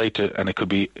this will apply to, and it could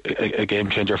be a game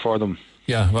changer for them.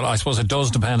 Yeah, well, I suppose it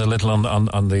does depend a little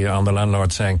on the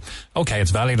landlord saying, okay,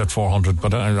 it's valued at 400,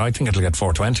 but I think it'll get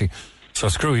 420. So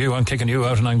screw you, I'm kicking you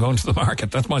out and I'm going to the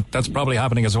market. That's probably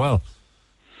happening as well.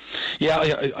 Yeah,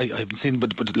 I haven't seen,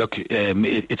 but look,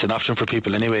 it's an option for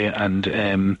people anyway,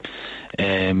 and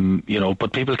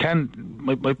but people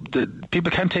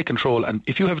can take control. And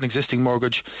if you have an existing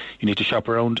mortgage, you need to shop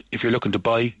around. If you're looking to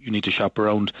buy, you need to shop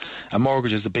around. A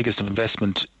mortgage is the biggest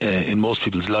investment in most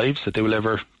people's lives that they will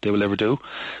ever do.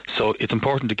 So it's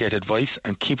important to get advice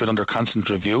and keep it under constant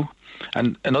review.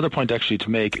 And another point actually to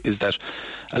make is that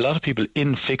a lot of people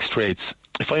in fixed rates,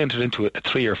 if I entered into a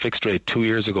 3-year fixed rate 2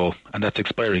 years ago and that's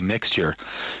expiring next year,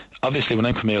 obviously when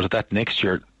I'm coming out of that next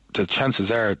year, the chances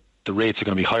are the rates are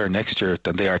going to be higher next year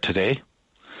than they are today.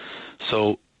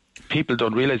 So people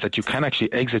don't realise that you can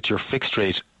actually exit your fixed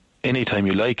rate anytime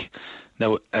you like.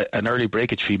 Now, an early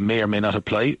breakage fee may or may not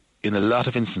apply. In a lot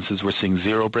of instances, we're seeing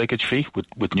zero breakage fee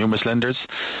with numerous lenders.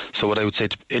 So what I would say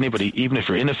to anybody, even if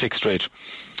you're in a fixed rate,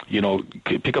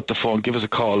 pick up the phone, give us a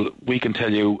call. We can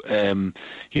tell you,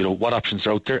 what options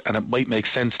are out there, and it might make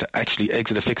sense to actually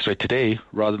exit a fixed rate today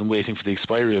rather than waiting for the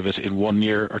expiry of it in 1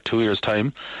 year or 2 years'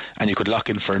 time. And you could lock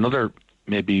in for another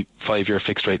maybe 5-year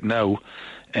fixed rate now.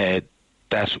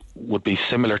 That would be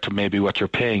similar to maybe what you're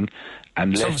paying.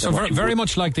 And so very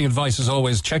much like the advice is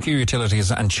always check your utilities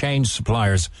and change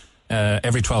suppliers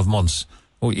every 12 months.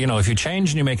 Well, if you change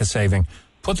and you make a saving,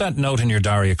 put that note in your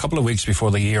diary a couple of weeks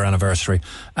before the year anniversary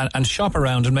and shop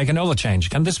around and make another change.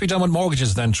 Can this be done with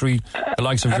mortgages then through the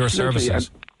likes of your services?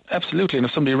 Absolutely. And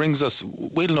if somebody rings us,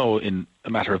 we'll know in a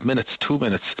matter of minutes, 2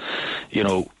 minutes,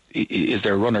 is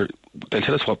there a runner? They'll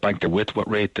tell us what bank they're with, what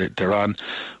rate they're on.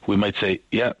 We might say,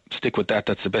 yeah, stick with that.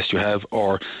 That's the best you have.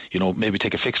 Or, maybe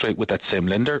take a fixed rate with that same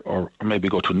lender, or maybe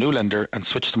go to a new lender and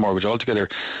switch the mortgage altogether.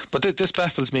 But this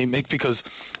baffles me, Mick, because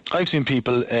I've seen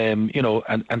people, and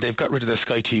they've got rid of their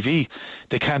Sky TV.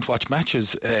 They can't watch matches,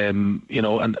 and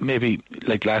maybe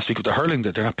like last week with the hurling,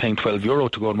 that they're not paying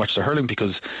 €12 to go and watch the hurling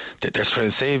because they're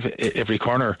trying to save every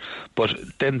corner. But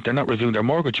then they're not reviewing their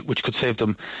mortgage, which could save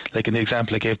them, like in the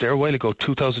example I gave there a while ago,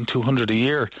 $2,200 a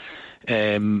year.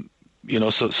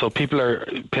 So people are,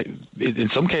 in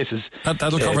some cases...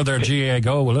 That'll cover their GA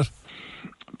Go, will it?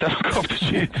 That'll cover the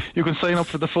GA. You can sign up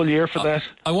for the full year for that.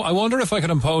 I wonder if I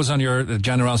could impose on the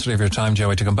generosity of your time,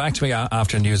 Joey, to come back to me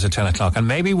after news at 10 o'clock, and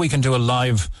maybe we can do a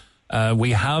live...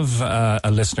 we have a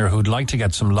listener who'd like to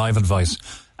get some live advice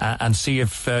and see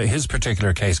if his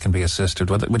particular case can be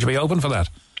assisted. Would you be open for that?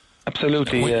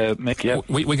 Absolutely, Mick, yeah.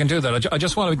 We can do that. I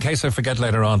just want, in case I forget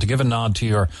later on, to give a nod to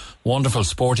your wonderful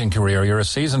sporting career. You're a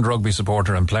seasoned rugby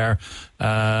supporter and player.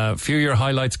 Few of your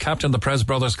highlights: captain the Prez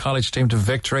Brothers college team to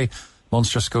victory,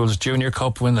 Munster Schools Junior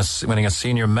Cup, winning a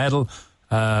senior medal,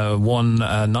 won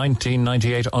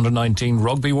 1998 Under-19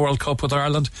 Rugby World Cup with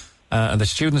Ireland, and the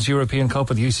Students' European Cup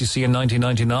with UCC in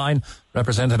 1999,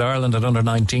 represented Ireland at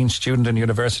under-19 student and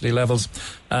university levels.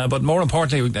 But more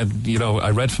importantly, I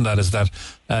read from that is that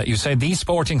you say these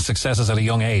sporting successes at a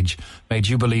young age made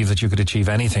you believe that you could achieve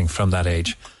anything from that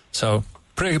age. So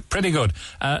pretty good.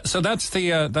 So that's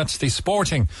the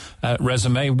sporting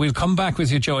resume. We'll come back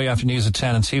with you, Joey, after news at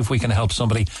 10 and see if we can help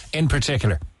somebody in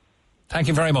particular. Thank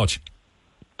you very much.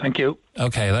 Thank you.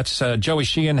 Okay, that's Joey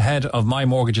Sheehan, head of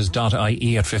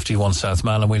mymortgages.ie at 51 South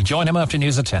Mall, and we'll join him after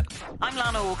news at 10. I'm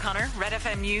Lana O'Connor.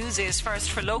 RedFM News is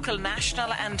first for local,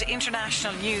 national and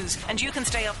international news, and you can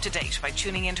stay up to date by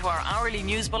tuning into our hourly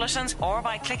news bulletins or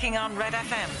by clicking on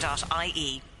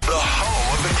redfm.ie. The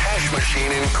home of the cash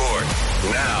machine in Cork.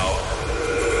 Now,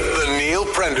 the Neil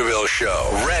Prendeville Show,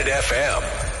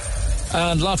 RedFM.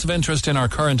 And lots of interest in our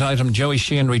current item. Joey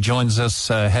Sheehan rejoins us,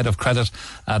 head of credit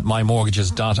at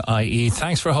mymortgages.ie.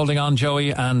 Thanks for holding on,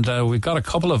 Joey. And we've got a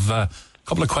couple of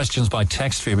questions by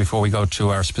text for you before we go to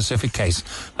our specific case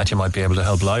that you might be able to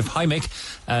help live. Hi, Mick.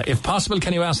 If possible,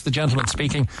 can you ask the gentleman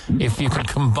speaking if you can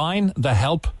combine the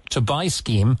Help to Buy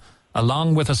scheme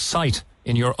along with a site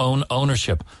in your own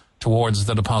ownership towards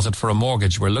the deposit for a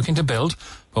mortgage? We're looking to build,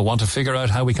 but want to figure out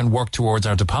how we can work towards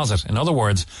our deposit. In other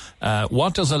words,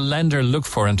 what does a lender look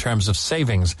for in terms of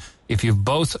savings if you've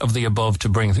both of the above to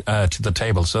bring to the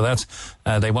table? So that's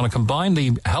they want to combine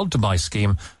the Help to Buy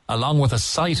scheme along with a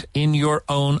site in your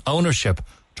own ownership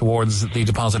towards the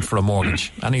deposit for a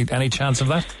mortgage. Any chance of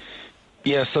that?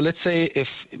 Yeah, so let's say if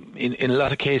in a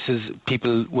lot of cases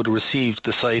people would have received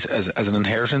the site as an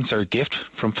inheritance or a gift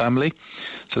from family.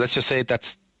 So let's just say that's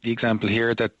the example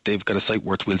here, that they've got a site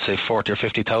worth, we'll say 40 or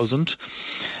 50,000,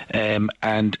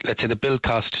 and let's say the build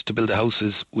cost to build the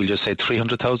houses, we'll just say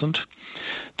 300,000.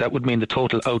 That would mean the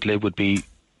total outlay would be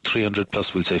 300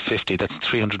 plus, we'll say 50. That's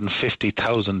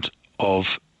 350,000 of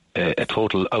a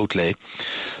total outlay.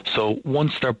 So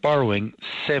once they're borrowing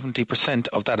 70%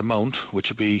 of that amount, which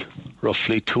would be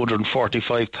roughly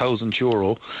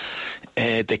 €245,000,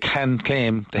 they can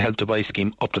claim the Help to Buy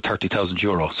scheme up to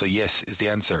 €30,000. So yes is the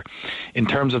answer. In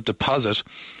terms of deposit,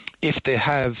 if they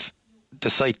have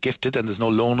the site gifted and there's no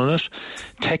loan on it,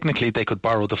 technically they could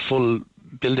borrow the full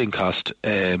building cost,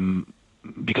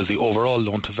 because the overall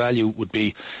loan to value would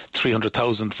be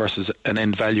 300,000 versus an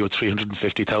end value of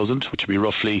 350,000, which would be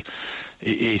roughly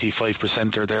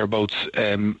 85% or thereabouts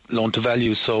loan to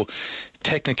value. So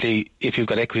technically, if you've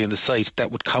got equity in the site,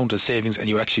 that would count as savings, and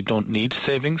you actually don't need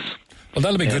savings. Well,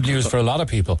 that'll be good news for a lot of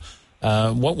people.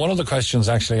 One of the questions,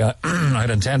 actually,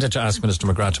 I'd intended to ask Minister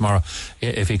McGrath tomorrow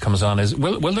if he comes on is,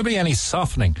 will there be any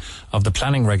softening of the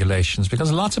planning regulations?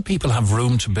 Because lots of people have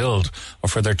room to build, or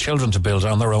for their children to build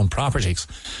on their own properties.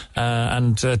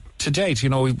 And to date,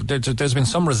 there's been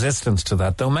some resistance to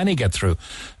that, though many get through.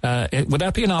 Would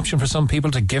that be an option for some people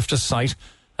to gift a site,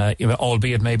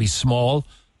 albeit maybe small,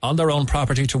 on their own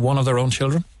property to one of their own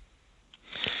children?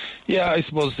 Yeah, I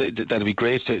suppose that'd be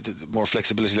great, more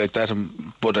flexibility like that.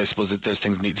 But I suppose that there's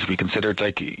things that need to be considered,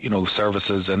 like,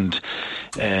 services and,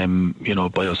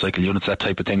 biocycle units, that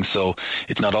type of thing. So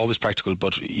it's not always practical,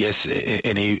 but yes,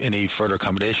 any further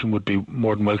accommodation would be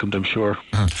more than welcomed, I'm sure.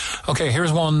 Okay,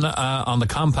 here's one on the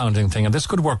compounding thing, and this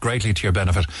could work greatly to your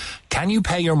benefit. Can you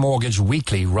pay your mortgage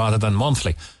weekly rather than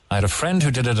monthly? I had a friend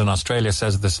who did it in Australia,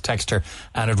 says this texter,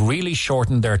 and it really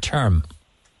shortened their term.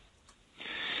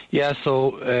 Yeah,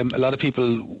 so a lot of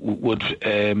people would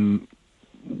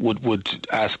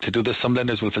ask to do this. Some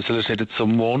lenders will facilitate it,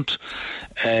 some won't.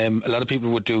 A lot of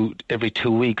people would do every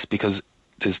 2 weeks, because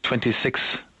there's 26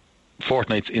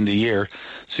 fortnights in the year,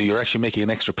 so you're actually making an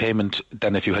extra payment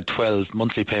than if you had 12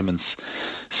 monthly payments.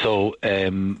 So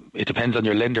it depends on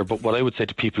your lender, but what I would say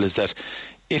to people is that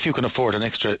if you can afford an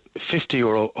extra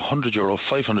 €50, €100,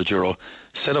 €500,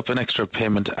 set up an extra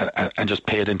payment and just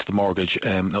pay it into the mortgage.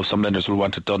 Now, some lenders will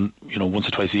want it done, once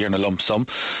or twice a year in a lump sum.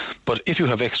 But if you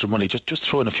have extra money, just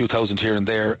throw in a few thousand here and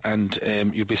there, and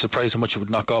you'd be surprised how much it would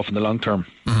knock off in the long term.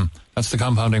 Mm-hmm. That's the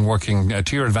compounding working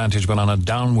to your advantage, but on a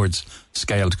downwards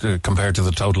scale compared to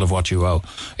the total of what you owe.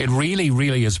 It really,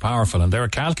 really is powerful, and there are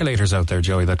calculators out there,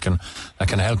 Joey, that can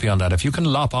help you on that. If you can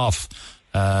lop off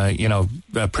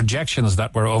projections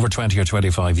that were over 20 or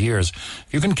 25 years,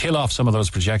 you can kill off some of those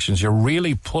projections. You're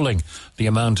really pulling the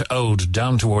amount owed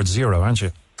down towards zero, aren't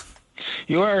you?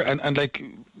 You are, and like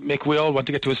Mick, we all want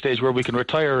to get to a stage where we can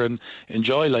retire and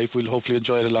enjoy life. We'll hopefully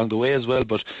enjoy it along the way as well,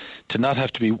 but to not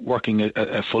have to be working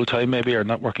a full time maybe, or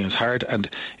not working as hard. And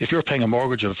if you're paying a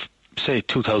mortgage of, say,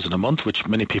 $2,000 a month, which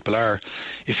many people are,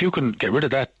 if you can get rid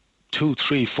of that 2,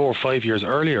 3, 4, 5 years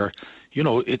earlier,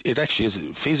 it actually is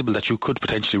feasible that you could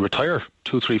potentially retire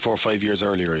 2, 3, 4, 5 years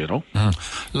earlier,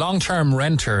 Long-term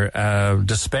renter,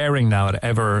 despairing now at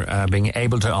ever being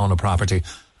able to own a property,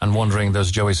 and wondering,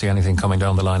 does Joey see anything coming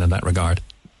down the line in that regard?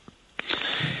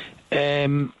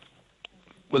 Well,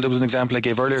 there was an example I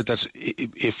gave earlier that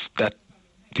if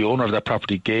the owner of that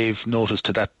property gave notice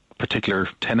to that particular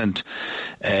tenant,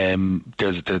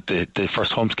 there's the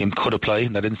first home scheme could apply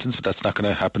in that instance, but that's not going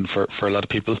to happen for a lot of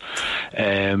people.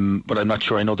 But I'm not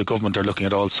sure. I know the government are looking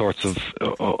at all sorts of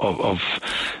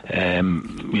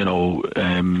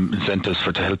incentives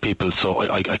to help people, so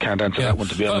I can't answer that one,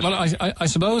 to be honest. Well, I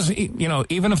suppose,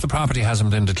 even if the property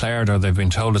hasn't been declared, or they've been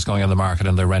told it's going on the market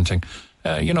and they're renting,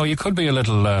 you could be a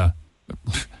little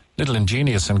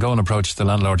ingenious and go and approach the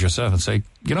landlord yourself and say,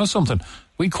 something,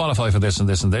 we qualify for this and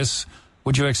this and this.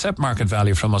 Would you accept market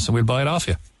value from us and we'll buy it off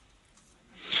you?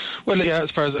 Well, yeah,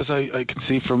 as far as I can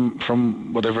see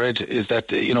from what I've read, is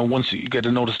that, once you get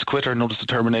a notice to quit or notice to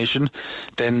termination,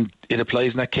 then it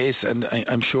applies in that case. And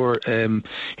I'm sure, I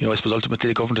suppose ultimately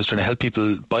the government is trying to help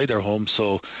people buy their home.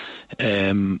 So,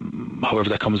 however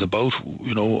that comes about,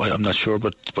 I'm not sure,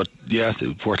 but yeah,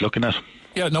 it's worth looking at.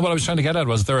 Yeah, no, what I was trying to get at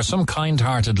was there are some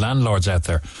kind-hearted landlords out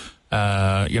there,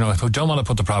 who don't want to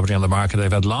put the property on the market.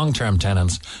 They've had long-term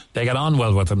tenants. They get on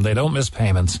well with them. They don't miss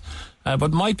payments.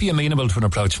 But might be amenable to an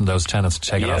approach from those tenants to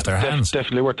take it off their hands.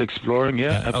 Definitely worth exploring,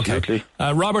 absolutely.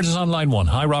 Okay. Robert is on line one.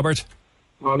 Hi, Robert.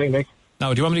 Morning, Nick.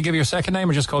 Now, do you want me to give you your second name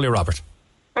or just call you Robert?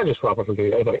 I just Robert will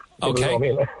do it.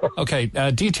 Okay.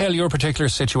 Okay. Detail your particular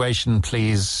situation,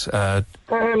 please. Well,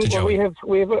 we have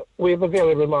a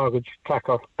variable mortgage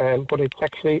tracker, but it's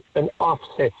actually an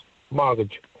offset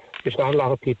mortgage, which not a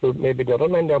lot of people, maybe the other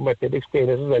men there might be able to explain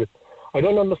it as well. I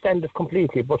don't understand it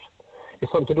completely, but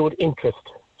it's something to do with interest.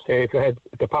 Say if you had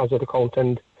a deposit account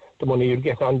and the money you'd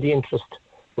get on the interest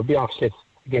would be offset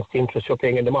against the interest you're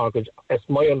paying in the mortgage. That's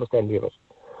my understanding of it.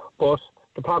 But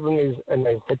the problem is, and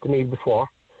I said to me before,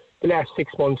 the last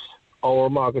 6 months our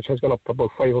mortgage has gone up to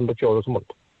about €500 a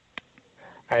month.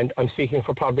 And I'm speaking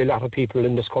for probably a lot of people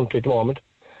in this country at the moment.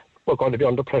 We're going to be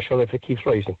under pressure if it keeps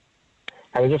rising.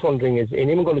 And I'm just wondering, is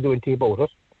anyone going to do anything about it?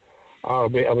 Or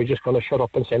are we just going to shut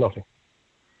up and say nothing?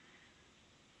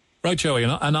 Right, Joey,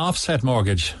 an offset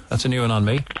mortgage. That's a new one on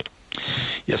me.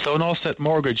 Yeah, so an offset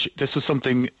mortgage, this was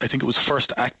something, I think it was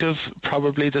first active,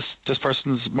 probably this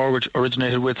person's mortgage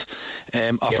originated with,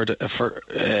 offered for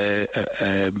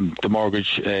the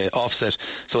mortgage offset.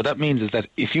 So what that means is that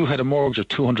if you had a mortgage of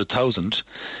 200,000,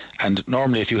 and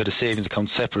normally if you had a savings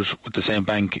account separate with the same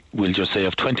bank, we'll just say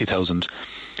of 20,000,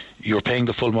 you're paying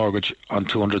the full mortgage on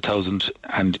 200,000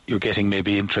 and you're getting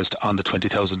maybe interest on the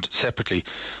 20,000 separately.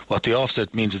 What the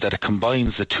offset means is that it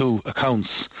combines the two accounts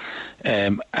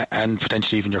and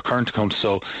potentially even your current account.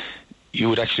 So you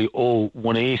would actually owe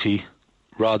 180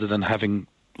 rather than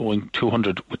owing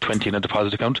 200 with 20 in a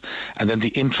deposit account, and then the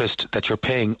interest that you're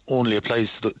paying only applies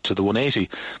to the 180.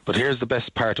 But here's the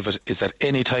best part of it, is that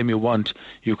any time you want,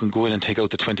 you can go in and take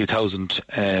out the 20,000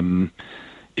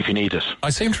 if you need it. I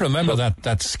seem to remember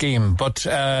that scheme, but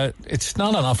it's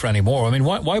not an offer anymore. I mean,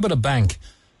 why would a bank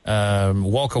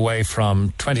walk away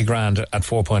from 20 grand at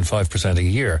 4.5% a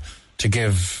year to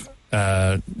give,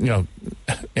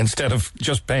 instead of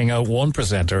just paying out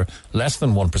 1% or less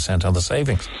than 1% on the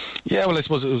savings? Yeah, well, I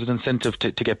suppose it was an incentive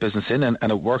to get business in, and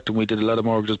it worked, and we did a lot of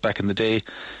mortgages back in the day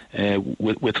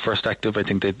with First Active. I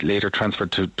think they later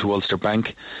transferred to Ulster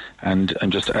Bank, and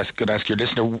I'm just going to ask your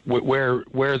listener,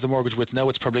 where is the mortgage with now?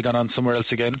 It's probably gone on somewhere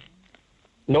else again?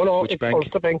 No, Which it's bank?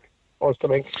 Ulster Bank. Ulster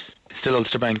Bank. Still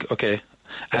Ulster Bank, okay.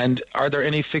 And are there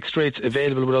any fixed rates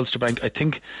available with Ulster Bank? I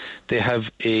think they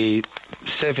have a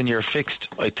 7-year fixed,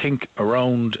 I think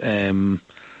around 3.9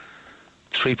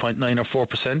 or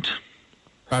 4%.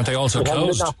 Aren't they also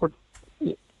closed?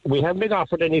 We haven't been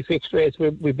offered any fixed rates.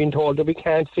 We've been told that we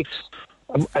can't fix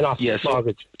an offset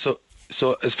mortgage. So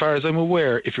as far as I'm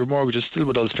aware, if your mortgage is still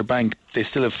with Ulster Bank, they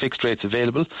still have fixed rates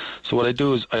available. So what I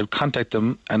do is I'll contact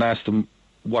them and ask them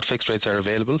what fixed rates are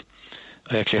available.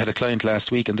 I actually had a client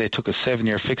last week and they took a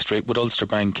 7-year fixed rate with Ulster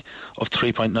Bank of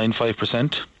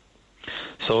 3.95%.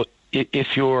 So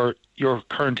if you're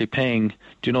currently paying,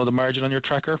 do you know the margin on your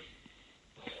tracker?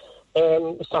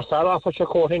 It's not that off what you're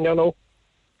quoting now, no?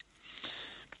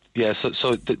 Yeah,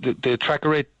 so the tracker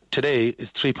rate today is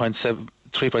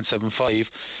 3.75,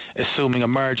 assuming a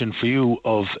margin for you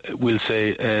of, we'll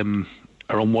say,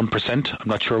 around 1%. I'm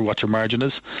not sure what your margin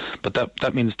is, but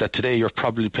that means that today you're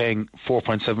probably paying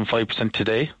 4.75%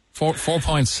 today.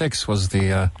 4.6 was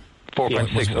the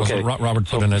 4.6. Okay, Robert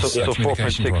put in his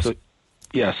communication to us.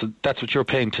 So that's what you're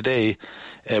paying today,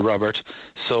 Robert.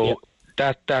 So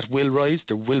that will rise.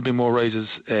 There will be more rises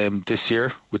this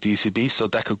year with the ECB. So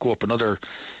that could go up another.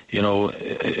 It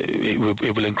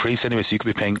will increase anyway. So you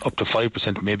could be paying up to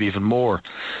 5%, maybe even more.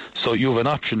 So you have an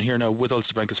option here now with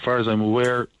Ulster Bank. As far as I'm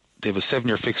aware, they have a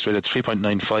 7-year fixed rate at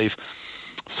 3.95.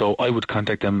 So I would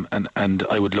contact them and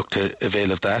I would look to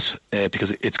avail of that because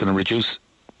it's going to reduce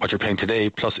what you're paying today.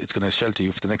 Plus, it's going to shelter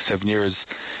you for the next 7 years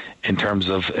in terms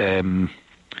of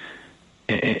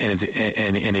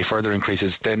any further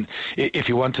increases. Then, if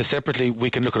you want to separately,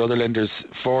 we can look at other lenders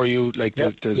for you. Like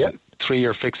there's a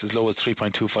 3-year fix as low as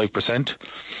 3.25%.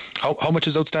 How much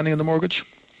is outstanding on the mortgage?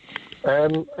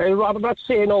 I'd rather not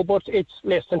say no, but it's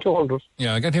less than 200.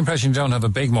 Yeah, I get the impression you don't have a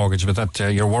big mortgage, but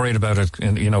that you're worried about it,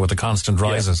 with the constant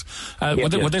rises.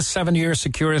 Would this 7-year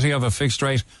security of a fixed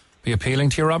rate be appealing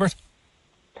to you, Robert?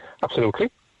 Absolutely,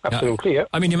 yeah.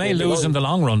 I mean, you may lose in the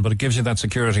long run, but it gives you that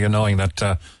security of knowing that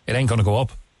it ain't going to go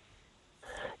up.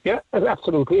 Yeah,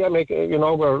 absolutely. I mean,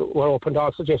 we're open to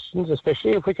all suggestions,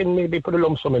 especially if we can maybe put a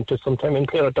lump sum into it sometime and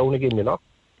clear it down again,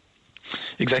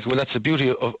 Exactly. Well, that's the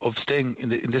beauty of staying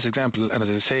in this example. And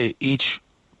as I say, each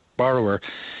borrower,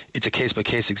 it's a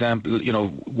case-by-case example.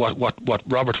 What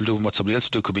Robert will do and what somebody else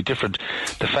will do could be different.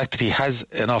 The fact that he has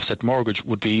an offset mortgage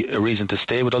would be a reason to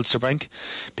stay with Ulster Bank,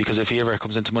 because if he ever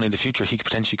comes into money in the future, he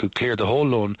potentially could clear the whole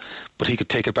loan, but he could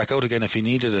take it back out again if he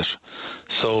needed it.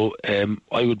 So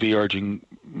I would be urging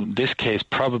this case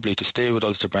probably to stay with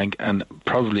Ulster Bank and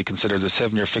probably consider the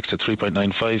 7-year fixed at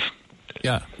 3.95.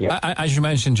 Yeah. As you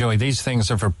mentioned, Joey, these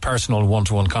things are for personal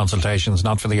one-to-one consultations,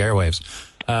 not for the airwaves.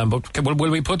 But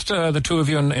will we put the two of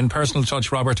you in personal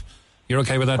touch, Robert? You're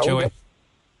okay with that, Joey?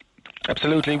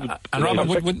 Absolutely. And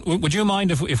Robert, would you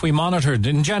mind if we monitored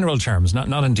in general terms,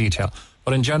 not in detail,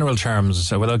 but in general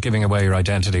terms, without giving away your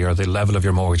identity or the level of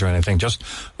your mortgage or anything,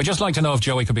 we'd just like to know if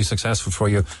Joey could be successful for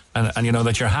you and you know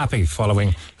that you're happy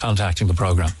following contacting the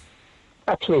programme.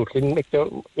 Absolutely, Nick.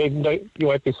 Even though you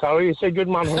might be sorry you said good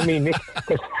man for me, Nick.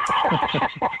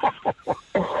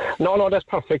 No, that's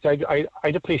perfect.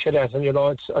 I'd appreciate that, and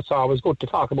it's always good to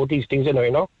talk about these things,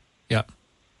 Yeah.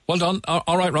 Well done.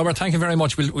 All right, Robert. Thank you very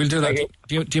much. We'll do that.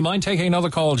 Do you mind taking another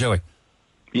call, Joey?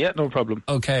 Yeah, no problem.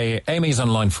 Okay, Amy's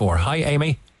on line 4. Hi,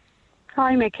 Amy.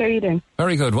 Hi, Mick. How are you doing?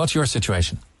 Very good. What's your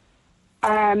situation?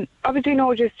 Obviously,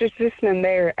 no, just listening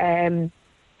there.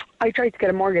 I tried to get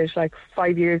a mortgage like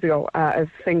 5 years ago as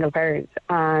a single parent,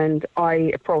 and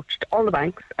I approached all the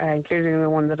banks, including the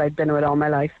one that I'd been with all my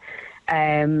life,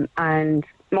 and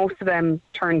most of them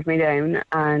turned me down,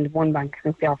 and one bank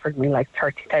simply offered me like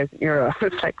 €30,000.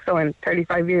 It's like, so in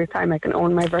 35 years' time I can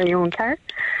own my very own car.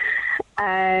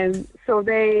 So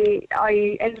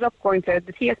I ended up going to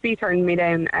the TSB, turned me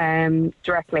down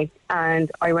directly,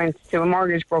 and I went to a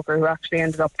mortgage broker who actually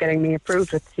ended up getting me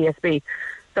approved with the TSB.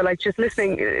 So like just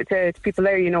listening to people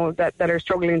there, that are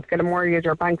struggling to get a mortgage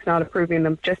or banks not approving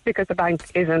them, just because a bank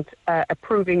isn't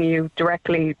approving you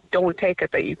directly, don't take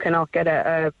it that you cannot get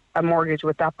a mortgage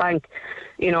with that bank.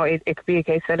 It could be a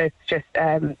case that it's just,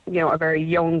 a very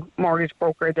young mortgage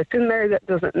broker that's in there that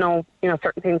doesn't know,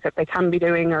 certain things that they can be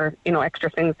doing or, extra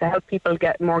things to help people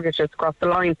get mortgages across the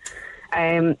line.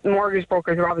 Mortgage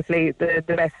brokers are obviously the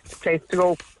best place to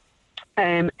go.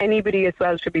 Anybody as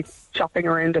well should be shopping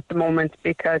around at the moment,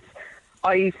 because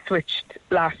I switched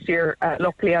last year.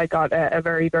 Luckily, I got a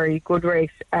very, very good rate.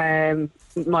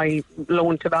 My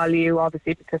loan to value,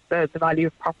 obviously, because the value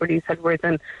of properties had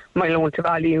risen, my loan to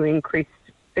value increased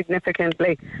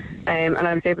significantly, and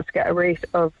I was able to get a rate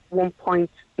of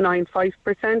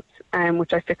 1.95%,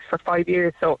 which I fixed for 5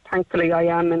 years. So thankfully, I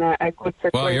am in a good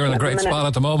situation. Well, you're in a great spot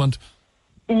at the moment.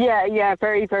 Yeah,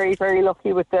 very, very, very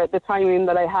lucky with the timing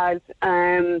that I had.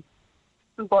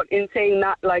 But in saying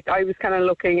that, like, I was kind of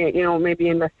looking at, maybe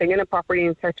investing in a property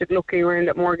and started looking around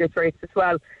at mortgage rates as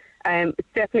well. It's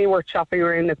definitely worth shopping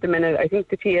around at the minute. I think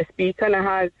the TSB kind of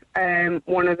has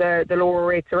one of the lower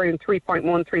rates around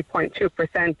 3.1,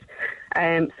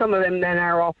 3.2%. Some of them then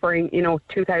are offering,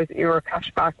 €2,000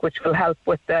 cash back, which will help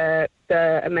with the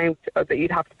amount that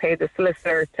you'd have to pay the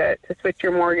solicitor to switch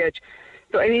your mortgage.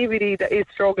 So anybody that is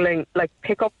struggling, like,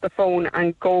 pick up the phone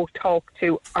and go talk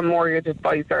to a mortgage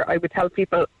advisor. I would tell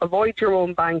people, avoid your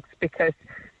own banks, because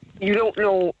you don't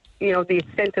know, the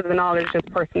extent of the knowledge of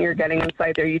the person you're getting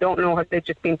inside there. You don't know if they've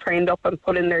just been trained up and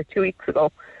put in there 2 weeks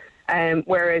ago.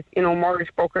 Whereas,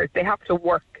 mortgage brokers, they have to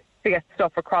work to get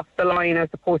stuff across the line, as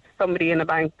opposed to somebody in a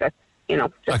bank that's, I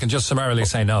can just summarily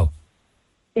say no.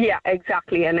 Yeah,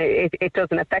 exactly, and it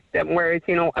doesn't affect them. Whereas,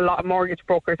 a lot of mortgage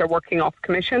brokers are working off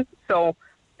commission, so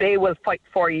they will fight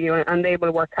for you and they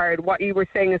will work hard. What you were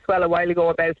saying as well a while ago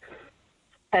about,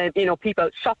 people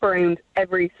shop around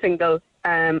every single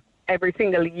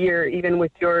year, even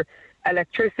with your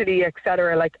electricity,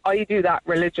 etc. Like, I do that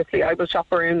religiously. I will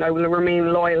shop around. I will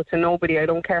remain loyal to nobody. I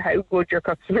don't care how good your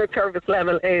customer service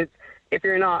level is. If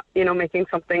you're not, making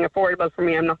something affordable for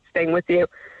me, I'm not staying with you.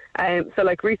 So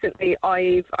like recently,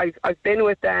 I've been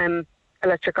with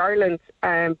Electric Ireland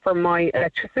for my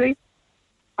electricity,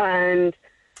 and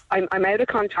I'm out of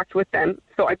contract with them.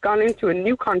 So I've gone into a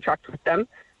new contract with them.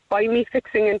 By me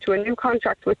fixing into a new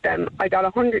contract with them, I got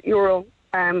 €100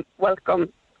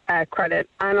 welcome credit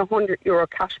and €100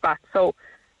 cash back. So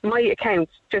my account,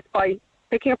 just by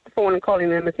picking up the phone and calling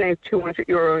them, is now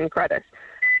 €200 in credit,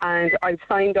 and I've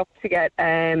signed up to get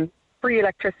free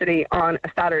electricity on a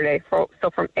Saturday. So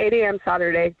from 8 a.m.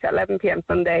 Saturday to 11 p.m.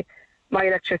 Sunday, my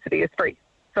electricity is free.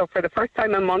 So for the first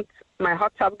time in months, my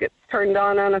hot tub gets turned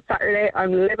on a Saturday.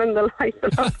 I'm living the life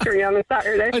of luxury on a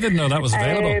Saturday. I didn't know that was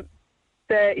available.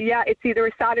 It's either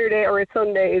a Saturday or a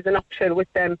Sunday is an option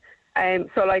with them.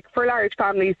 So like for large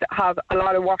families that have a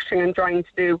lot of washing and drying to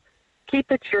do,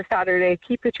 keep it to your Saturday,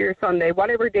 keep it to your Sunday,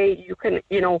 whatever day you can,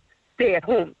 stay at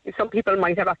home. Some people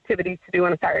might have activities to do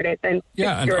on a Saturday, then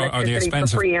are they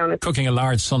expensive? Cooking a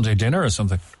large Sunday dinner or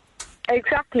something?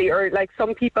 Exactly, or like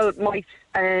some people might,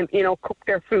 cook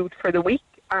their food for the week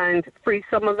and freeze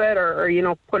some of it,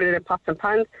 or put it in pots and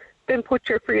pans. Then put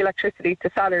your free electricity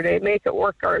to Saturday, make it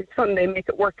work, or Sunday, make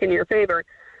it work in your favour.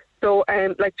 So,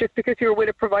 just because you're with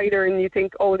a provider and you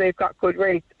think, oh, they've got good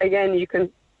rates, again, you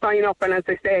can sign up, and as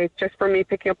I say, just for me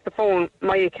picking up the phone,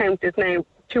 my account is now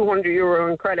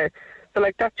 €200 in credit. So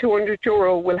like that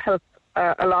 €200 will help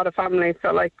a lot of families.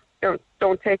 So like,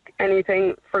 don't take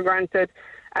anything for granted.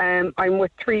 I'm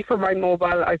with 3 for my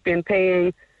mobile. I've been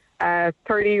paying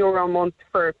 €30 a month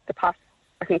for the past,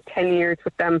 I think, 10 years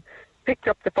with them. Picked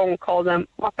up the phone, called them,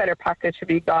 what better package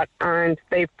have you got? And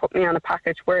they've put me on a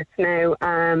package where it's now,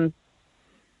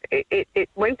 it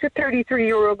went to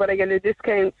 €33, but I get a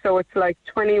discount, so it's like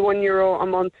 €21 a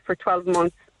month for 12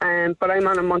 months. But I'm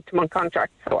on a month-to-month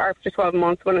contract, so after 12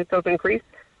 months, when it does increase,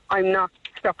 I'm not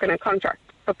stuck in a contract.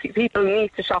 So people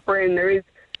need to shop around. There is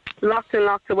lots and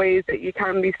lots of ways that you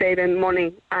can be saving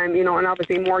money, and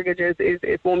obviously mortgages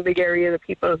is one big area that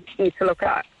people need to look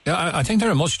at. Yeah, I think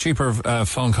there are much cheaper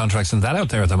phone contracts than that out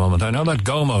there at the moment. I know that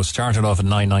Gomo started off at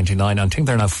 $9.99. I think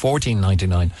they're now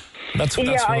 $14.99. That's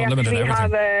I unlimited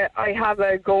everything. I have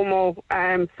a Gomo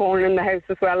phone in the house,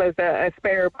 as well as a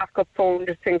spare backup phone,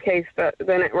 just in case the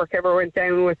network ever went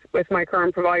down with my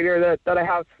current provider, that I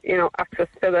have access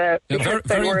to the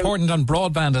very important on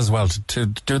broadband as well, to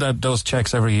do those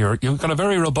checks every year. You've got a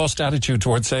very robust attitude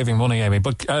towards saving money, Amy.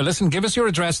 But listen, give us your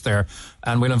address there,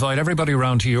 and we'll invite everybody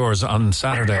round to yours on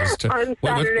Saturdays. On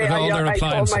Saturday, with all their I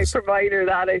told my provider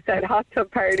that. I said hot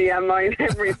tub party on mine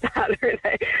every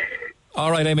Saturday. All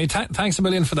right, Amy, thanks a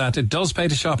million for that. It does pay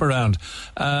to shop around.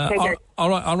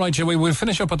 All right, Joey, we'll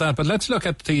finish up with that, but let's look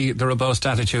at the robust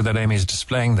attitude that Amy's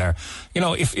displaying there.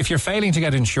 If you're failing to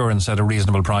get insurance at a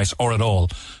reasonable price, or at all,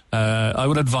 I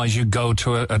would advise you go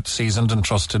to a seasoned and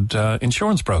trusted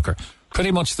insurance broker.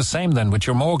 Pretty much the same then with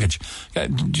your mortgage.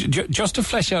 Just to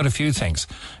flesh out a few things,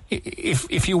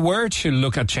 if you were to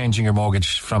look at changing your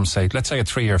mortgage from, let's say a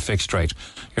 3-year fixed rate,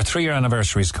 your 3-year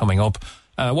anniversary is coming up,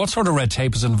 what sort of red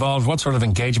tape is involved? What sort of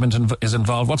engagement is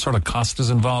involved? What sort of cost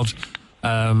is involved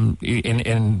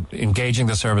in engaging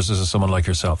the services of someone like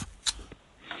yourself?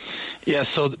 Yeah,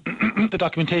 so the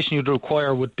documentation you'd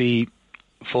require would be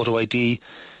photo ID,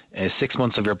 6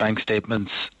 months of your bank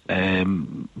statements,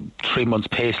 3 months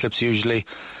pay slips usually,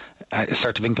 a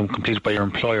cert of income completed by your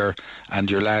employer,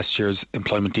 and your last year's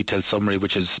employment details summary,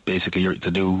 which is basically the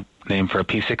new name for a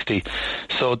P60.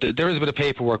 So there is a bit of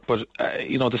paperwork, but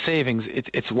the savings,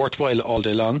 it's worthwhile all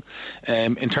day long.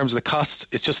 In terms of the cost,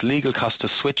 it's just legal cost to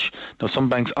switch. Now, some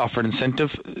banks offer an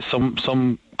incentive.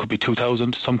 Some could be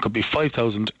 2,000, some could be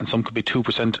 5,000, and some could be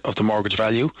 2% of the mortgage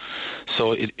value.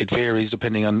 So it varies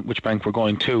depending on which bank we're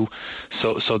going to.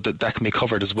 So that can be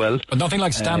covered as well. But nothing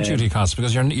like stamp duty costs,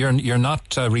 because you're not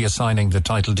reassigning the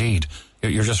title deed.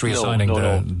 You're just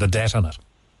reassigning the debt on it.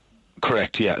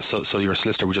 Correct, yeah. So your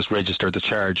solicitor would just register the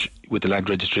charge with the land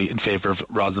registry in favour of,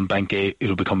 rather than Bank A,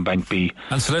 it'll become Bank B.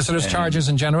 And solicitors' charges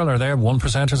in general, are they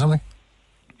 1% or something?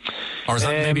 Or is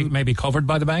that maybe covered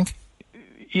by the bank?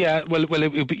 Yeah, well,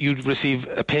 you'd receive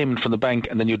a payment from the bank,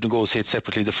 and then you'd negotiate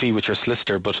separately the fee with your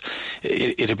solicitor, but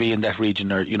it'd be in that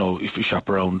region, or, if you shop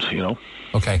around,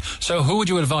 Okay, so who would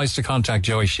you advise to contact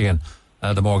Joey Sheehan,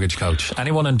 the mortgage coach?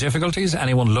 Anyone in difficulties?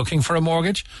 Anyone looking for a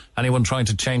mortgage? Anyone trying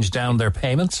to change down their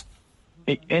payments?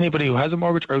 Anybody who has a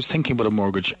mortgage or is thinking about a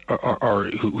mortgage,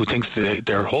 or who thinks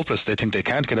they're hopeless, they think they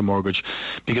can't get a mortgage,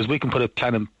 because we can put a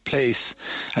plan in place,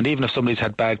 and even if somebody's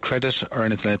had bad credit or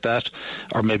anything like that,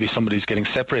 or maybe somebody's getting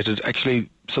separated, actually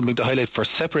something to highlight for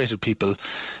separated people,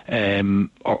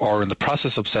 or in the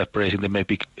process of separating, they may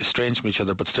be estranged from each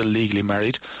other but still legally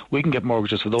married, we can get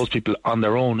mortgages for those people on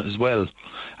their own as well.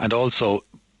 And also,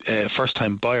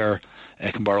 first-time buyer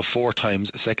can borrow 4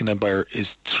 times, a second-time buyer is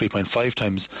 3.5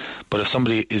 times. But if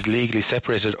somebody is legally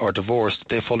separated or divorced,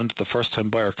 they fall into the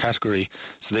first-time buyer category,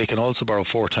 so they can also borrow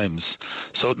 4 times.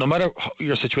 So no matter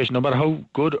your situation, no matter how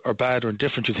good or bad or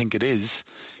indifferent you think it is,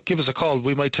 give us a call.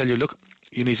 We might tell you, look,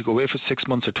 you need to go away for 6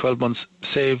 months or 12 months,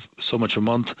 save so much a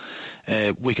month,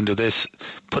 we can do this,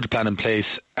 put a plan in place,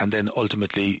 and then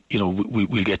ultimately,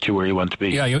 we'll get you where you want to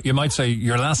be. Yeah, you might say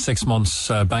your last 6 months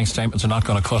bank statements are not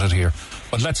going to cut it here,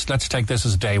 but let's take this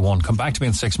as day one. Come back to me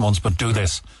in 6 months, but do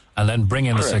this, and then bring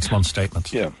in the 6 month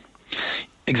statement. Yeah,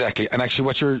 exactly. And actually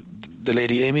what the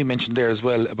lady Amy mentioned there as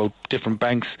well about different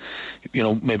banks,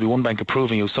 maybe one bank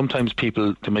approving you. Sometimes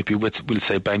people, they might be with, we'll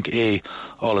say, Bank A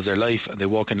all of their life, and they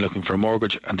walk in looking for a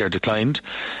mortgage and they're declined,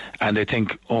 and they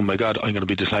think, oh my God, I'm going to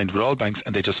be declined with all banks,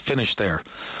 and they just finish there.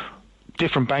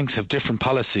 Different banks have different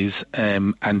policies,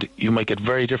 and you might get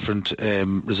very different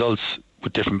results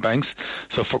with different banks.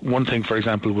 So for one thing, for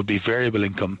example, would be variable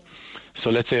income. So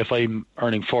let's say if I'm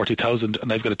earning 40,000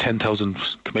 and I've got a 10,000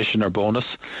 commission or bonus,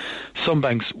 some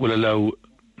banks will allow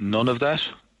none of that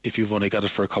if you've only got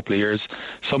it for a couple of years.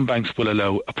 Some banks will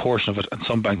allow a portion of it, and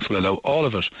some banks will allow all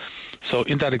of it. So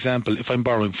in that example, if I'm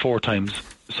borrowing 4 times,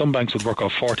 some banks would work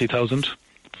off 40,000.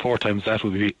 4 times that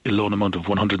would be a loan amount of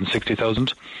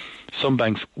 160,000. Some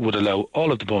banks would allow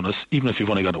all of the bonus, even if you've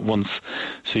only got it once.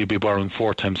 So you'd be borrowing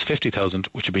 4 times 50,000,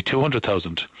 which would be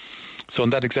 200,000. So in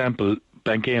that example,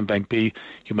 Bank A and Bank B,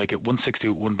 you might get 160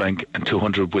 with one bank and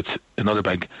 200 with another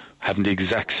bank, having the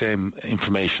exact same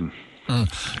information.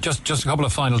 Just a couple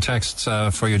of final texts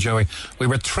for you, Joey. We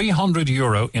were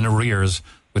 €300 in arrears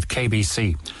with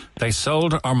KBC. They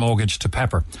sold our mortgage to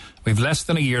Pepper. We've less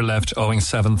than a year left, owing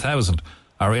 7,000.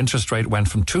 Our interest rate went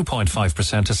from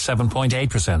 2.5% to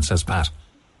 7.8%, says Pat.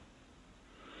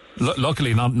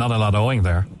 Luckily, not a lot owing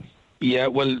there. Yeah,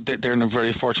 well, they're in a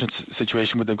very fortunate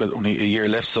situation where they've got only a year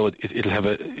left, so it'll have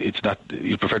it's not.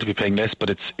 You'd prefer to be paying less,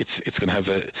 but it's going to have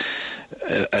a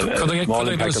could they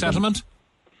do a settlement?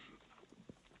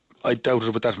 I doubt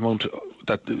it with that amount,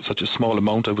 such a small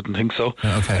amount. I wouldn't think so.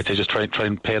 Okay. I'd say just try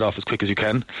and pay it off as quick as you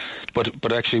can.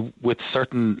 But actually, with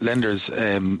certain lenders,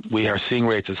 we are seeing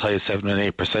rates as high as 7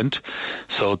 and 8%.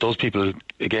 So those people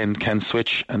again can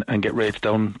switch and get rates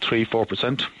down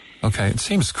 3-4%. Okay, it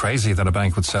seems crazy that a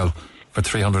bank would sell for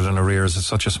 300 in arrears. It's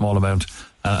such a small amount.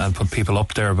 And put people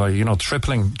up there by,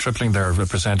 tripling their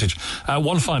percentage.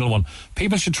 One final one.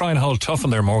 People should try and hold tough on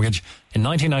their mortgage. In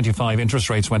 1995, interest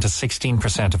rates went to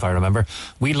 16%, if I remember.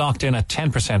 We locked in at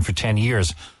 10% for 10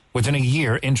 years. Within a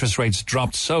year, interest rates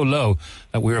dropped so low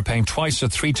that we were paying twice or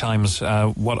 3 times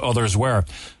what others were.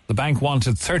 The bank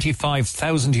wanted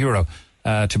 €35,000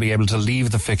 to be able to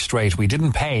leave the fixed rate. We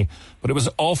didn't pay, but it was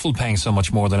awful paying so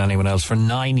much more than anyone else for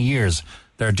 9 years.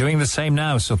 They're doing the same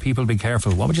now, so people be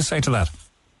careful. What would you say to that?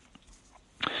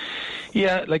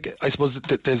 Yeah, I suppose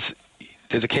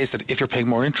there's a case that if you're paying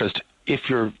more interest, if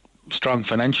you're strong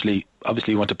financially,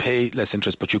 obviously you want to pay less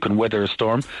interest, but you can weather a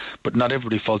storm. But not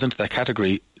everybody falls into that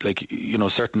category.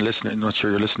 Certain listener, I'm not sure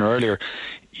your listener earlier,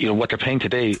 what they're paying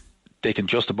today, they can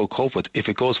just about cope with. If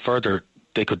it goes further,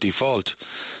 they could default.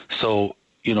 So,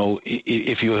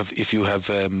 if you're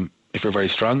very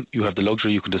strong, you have the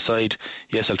luxury, you can decide,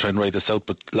 yes, I'll try and ride this out,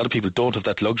 but a lot of people don't have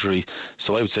that luxury.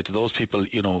 So I would say to those people,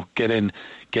 get in,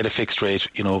 get a fixed rate,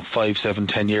 5, 7,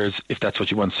 10 years, if that's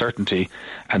what you want, certainty,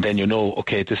 and then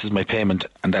okay, this is my payment,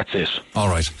 and that's it. All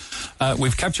right.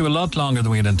 We've kept you a lot longer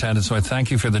than we had intended, so I thank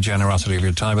you for the generosity of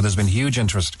your time, but there's been huge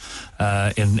interest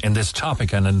in this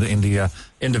topic and in the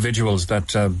individuals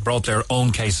that brought their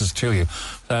own cases to you.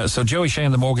 So Joey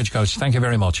Shane, the mortgage coach, thank you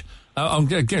very much.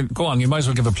 Go on, you might as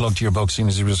well give a plug to your book, seeing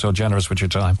as you were so generous with your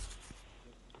time.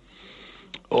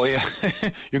 Oh yeah,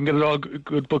 you can get it all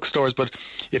good bookstores, but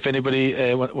if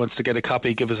anybody wants to get a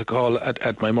copy, give us a call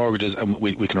at my mortgages and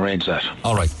we can arrange that.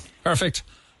 All right, perfect.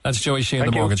 That's Joey Sheehan,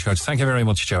 the mortgage coach. Thank you very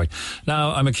much, Joey.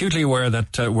 Now, I'm acutely aware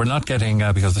that we're not getting,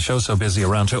 because the show's so busy,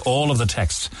 around to all of the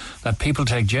texts, that people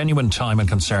take genuine time and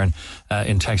concern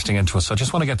in texting into us. So I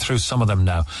just want to get through some of them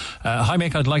now. Hi,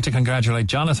 Mick, I'd like to congratulate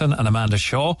Jonathan and Amanda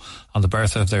Shaw on the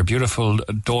birth of their beautiful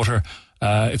daughter.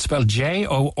 It's spelled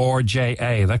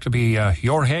Jorja. That could be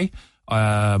Jorge.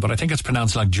 But I think it's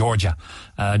pronounced like Georgia.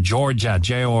 Georgia,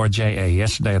 Jorja,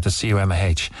 yesterday at the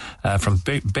CUMH, from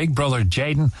Big Brother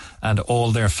Jaden and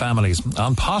all their families.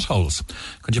 On potholes,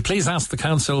 could you please ask the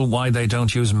council why they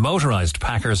don't use motorised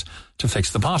packers to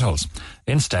fix the potholes?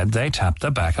 Instead, they tap the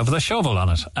back of the shovel on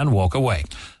it and walk away.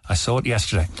 I saw it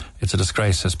yesterday. It's a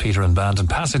disgrace, says Peter and Band. And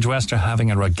Passage West are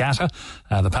having a regatta.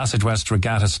 The Passage West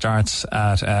regatta starts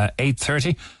at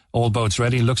 8:30. All boats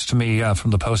ready. Looks to me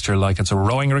from the poster like it's a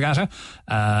rowing regatta,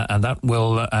 and that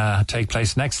will take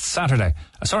place next Sunday,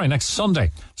 the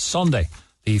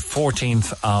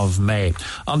 14th of May.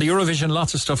 On the Eurovision,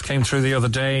 lots of stuff came through the other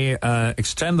day.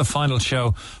 Extend the final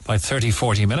show by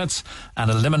 30-40 minutes and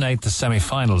eliminate the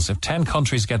semi-finals. If 10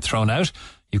 countries get thrown out,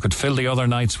 you could fill the other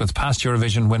nights with past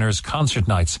Eurovision winners' concert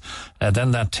nights.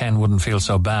 Then that 10 wouldn't feel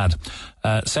so bad.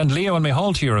 Send Leo and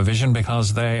Micheál to Eurovision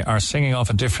because they are singing off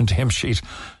a different hymn sheet.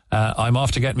 I'm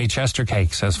off to get me Chester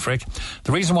cake, says Frick.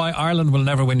 The reason why Ireland will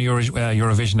never win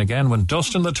Eurovision again, when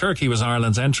Dustin the Turkey was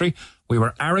Ireland's entry, we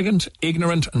were arrogant,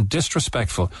 ignorant and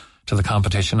disrespectful to the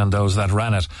competition and those that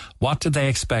ran it. What did they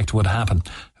expect would happen?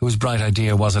 Whose bright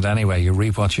idea was it anyway? You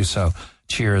reap what you sow.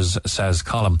 Cheers, says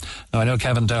Colin. Now, I know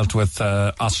Kevin dealt with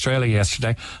Australia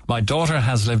yesterday. My daughter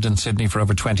has lived in Sydney for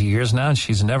over 20 years now, and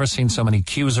she's never seen so many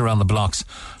queues around the blocks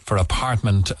for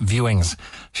apartment viewings.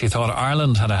 She thought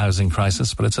Ireland had a housing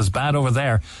crisis, but it's as bad over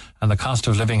there, and the cost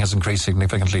of living has increased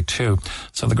significantly too.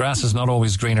 So the grass is not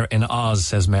always greener in Oz,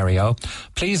 says Mary O.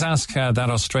 Please ask that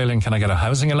Australian, can I get a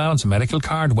housing allowance, a medical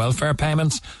card, welfare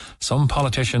payments? Some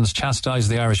politicians chastise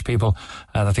the Irish people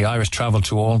that the Irish travel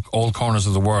to all corners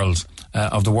of the world.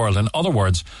 In other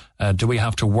words, do we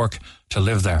have to work to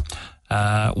live there?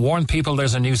 Warn people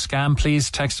there's a new scam, please.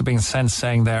 Texts are being sent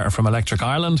saying they are from Electric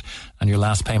Ireland and your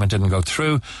last payment didn't go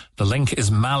through. The link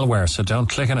is malware, so don't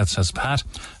click on it, says Pat.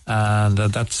 And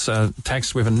that's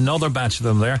text. We have another batch of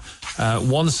them there.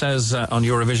 One says on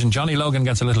Eurovision, Johnny Logan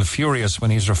gets a little furious when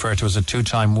he's referred to as a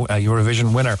 2-time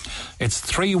Eurovision winner. It's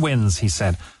 3 wins, he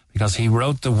said, because he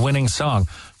wrote the winning song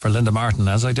for Linda Martin,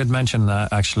 as I did mention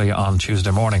actually on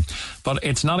Tuesday morning. But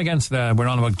it's not against we're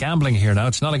on about gambling here now.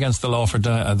 It's not against the law for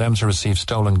them to receive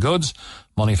stolen goods,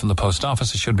 money from the post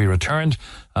office. It should be returned.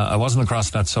 I wasn't across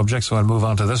that subject, so I'll move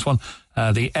on to this one.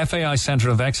 The FAI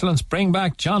Centre of Excellence, bring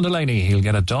back John Delaney. He'll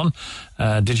get it done.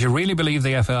 Did you really believe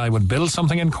the FAI would build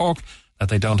something in Cork that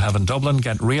they don't have in Dublin?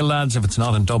 Get real, lads. If it's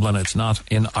not in Dublin, it's not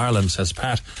in Ireland, says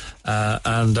Pat.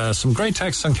 And some great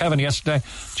texts on Kevin yesterday,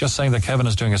 just saying that Kevin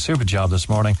is doing a super job this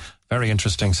morning. Very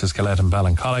interesting, says Colette and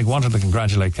Ballincollig. Wanted to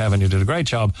congratulate Kevin. You did a great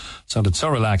job. Sounded so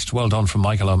relaxed. Well done from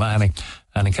Michael O'Mahony.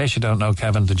 And in case you don't know,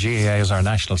 Kevin, the GAA is our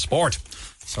national sport.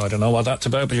 So I don't know what that's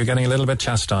about, but you're getting a little bit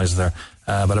chastised there.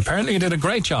 But apparently you did a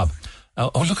great job. Oh,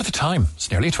 look at the time.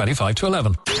 It's nearly 25 to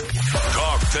 11.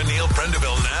 Talk to Neil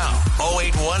Prendeville now.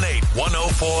 0818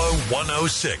 104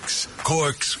 106.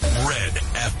 Cork's Red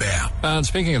FM. And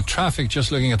speaking of traffic,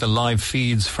 just looking at the live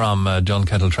feeds from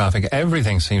Dunkettle traffic,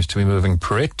 everything seems to be moving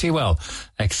pretty well,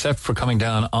 except for coming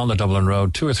down on the Dublin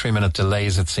Road. 2 or 3 minute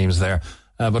delays, it seems there.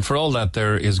 But for all that,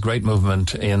 there is great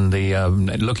movement in the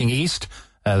looking east.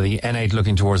 The N8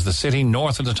 looking towards the city,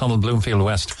 north of the tunnel, Bloomfield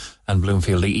West and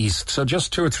Bloomfield East. So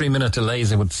just 2 or 3 minute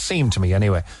delays, it would seem to me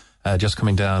anyway, just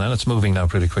coming down. And it's moving now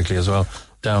pretty quickly as well,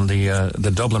 down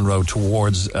the Dublin Road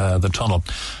towards the tunnel.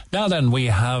 Now then, we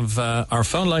have our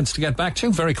phone lines to get back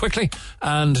to very quickly.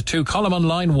 And to Colm on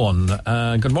line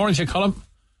 1. Good morning to you, Colm.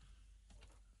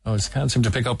 Oh, I just can't seem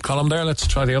to pick up Colm there. Let's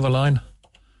try the other line.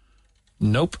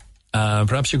 Nope.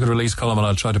 Perhaps you could release Colm and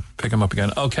I'll try to pick him up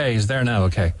again. Okay, he's there now,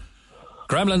 okay.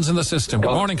 Gremlins in the system.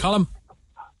 Good morning, Colm.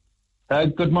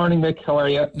 Good morning, Mick. How are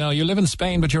you? Now, you live in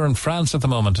Spain, but you're in France at the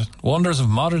moment. Wonders of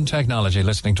modern technology,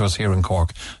 listening to us here in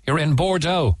Cork. You're in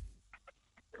Bordeaux.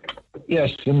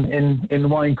 Yes, in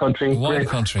wine country. Wine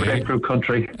country. Grapefruit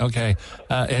country. Okay.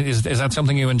 Is that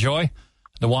something you enjoy?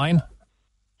 The wine?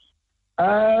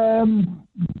 I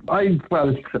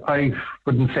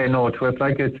wouldn't say no to it.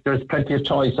 There's plenty of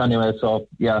choice anyway. So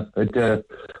yeah, I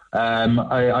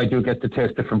do get to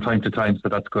taste it from time to time, so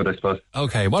that's good, I suppose.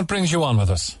 Okay, what brings you on with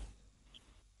us?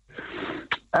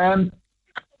 I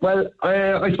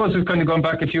suppose we've kind of gone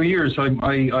back a few years.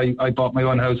 I bought my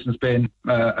own house in Spain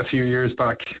a few years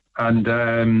back,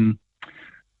 and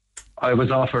I was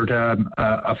offered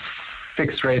a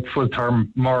fixed rate full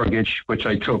term mortgage, which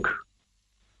I took.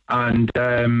 And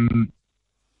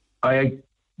I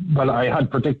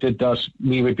had predicted that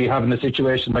we would be having a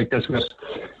situation like this with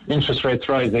interest rates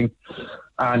rising,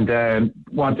 and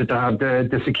wanted to have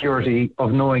the security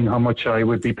of knowing how much I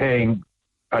would be paying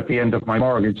at the end of my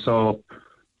mortgage. So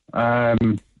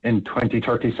in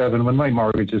 2037, when my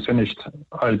mortgage is finished,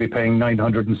 I'll be paying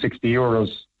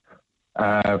 €960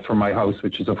 for my house,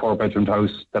 which is a 4-bedroom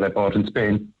house that I bought in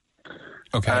Spain.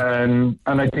 Okay. And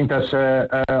I think that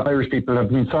Irish people have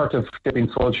been sort of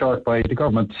getting sold short by the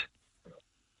government,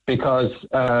 because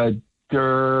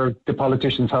the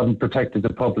politicians haven't protected the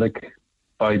public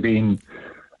by making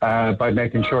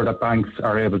sure that banks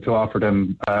are able to offer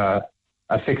them a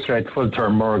fixed rate full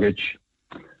term mortgage.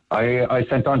 I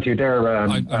sent on to you there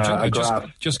a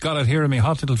graph. Just got it here in my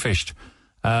hot little fish,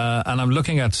 and I'm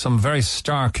looking at some very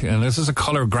stark, and this is a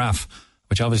colour graph,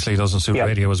 which obviously doesn't suit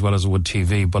radio as well as it would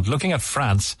TV. But looking at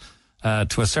France,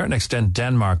 to a certain extent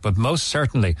Denmark, but most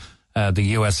certainly the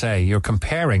USA, you're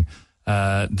comparing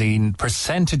the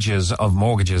percentages of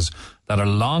mortgages that are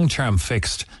long-term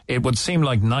fixed. It would seem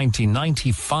like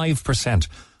 95%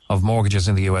 of mortgages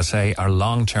in the USA are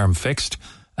long-term fixed,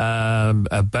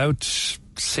 about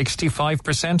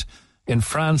 65% in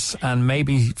France, and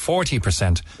maybe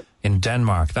 40% in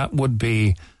Denmark. That would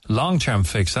be long-term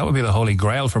fixed. That would be the holy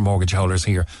grail for mortgage holders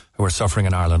here who are suffering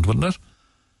in Ireland, wouldn't it?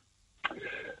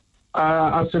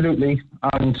 Absolutely.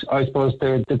 And I suppose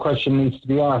the question needs to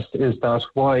be asked is that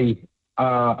why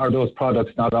are those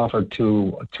products not offered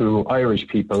to Irish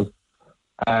people?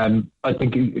 I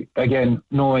think, again,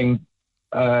 knowing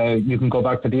you can go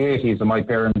back to the 80s, and my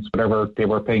parents, whatever, they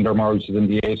were paying their mortgages in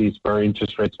the 80s where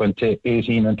interest rates went to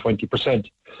 18 and 20%.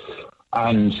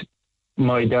 And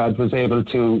my dad was able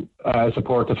to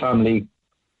support the family,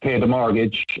 pay the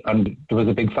mortgage, and there was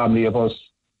a big family of us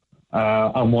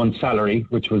on one salary,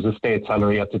 which was a state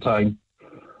salary at the time.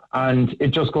 And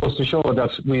it just goes to show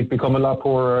that we've become a lot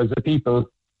poorer as a people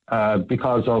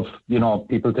because of,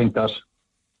 people think that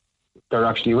they're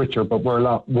actually richer, but we're a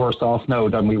lot worse off now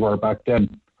than we were back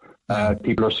then.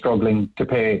 People are struggling to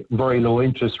pay very low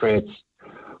interest rates.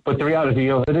 But the reality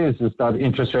of it is that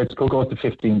interest rates could go to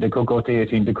 15, they could go to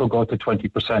 18, they could go to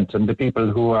 20%. And the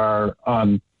people who are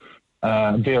on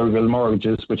variable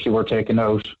mortgages, which they were taking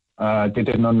out, they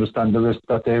didn't understand the risk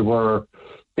that they were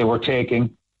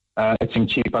taking. It seemed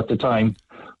cheap at the time.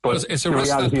 But it's a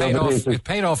risk that paid off. It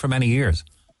paid off for many years.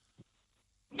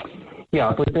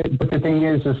 Yeah, but the thing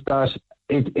is that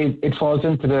it falls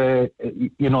into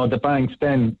the banks.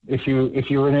 Then if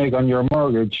you renege on your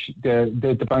mortgage,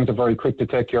 the banks are very quick to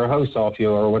take your house off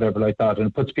you or whatever like that, and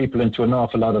it puts people into an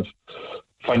awful lot of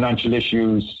financial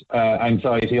issues,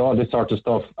 anxiety, all this sort of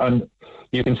stuff. And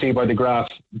you can see by the graph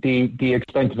the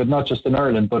extent of it, not just in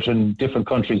Ireland but in different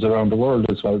countries around the world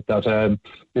as well, that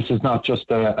this is not just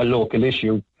a local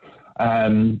issue.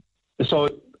 So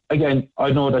again,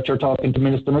 I know that you're talking to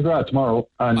Minister McGrath tomorrow,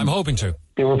 and I'm hoping to.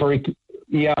 They were very,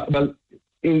 well,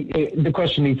 the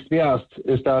question needs to be asked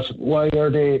is that why are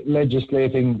they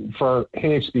legislating for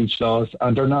hate speech laws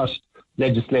and they're not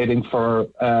legislating for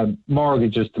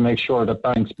mortgages to make sure that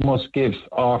banks must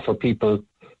offer people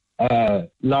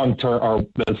long-term or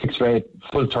fixed rate,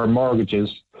 full-term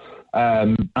mortgages,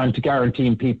 and to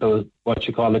guarantee people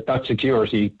that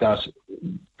security that,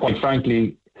 quite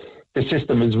frankly, the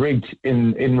system is rigged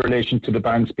in relation to the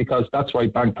banks, because that's why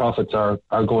bank profits are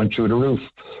going through the roof.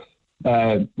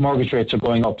 Mortgage rates are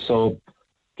going up, so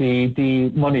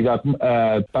the money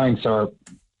that banks are,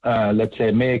 let's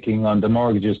say, making on the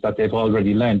mortgages that they've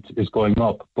already lent is going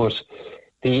up. But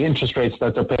the interest rates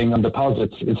that they're paying on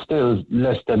deposits is still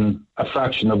less than a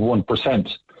fraction of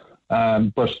 1%.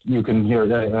 But you can hear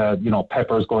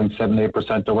Pepper's going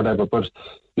 7-8% or whatever. But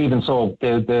even so,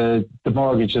 the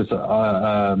mortgages,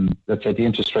 let's say the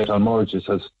interest rate on mortgages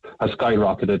has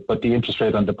skyrocketed, but the interest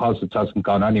rate on deposits hasn't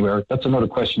gone anywhere. That's another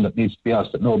question that needs to be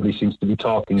asked that nobody seems to be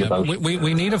talking about.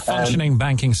 We need a functioning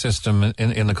banking system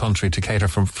in the country to cater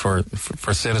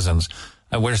for citizens.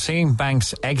 We're seeing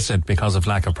banks exit because of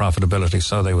lack of profitability,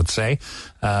 so they would say,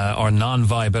 or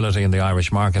non-viability in the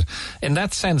Irish market. In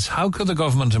that sense, how could the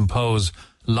government impose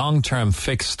long-term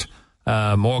fixed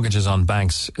mortgages on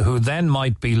banks who then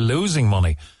might be losing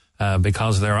money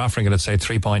because they're offering it at, say,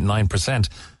 3.9%,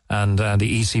 and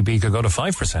the ECB could go to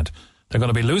 5%? They're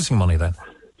going to be losing money then.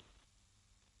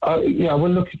 Yeah,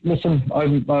 well, look, listen,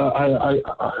 I'm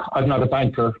not a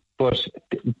banker, but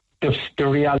the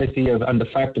reality and the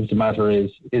fact of the matter is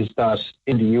that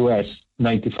in the US,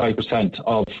 95%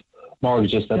 of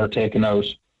mortgages that are taken out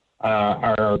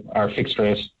are fixed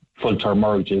rate, full-term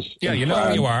mortgages. Yeah, you know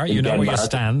who you are. You know where you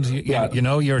stand. You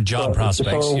know your job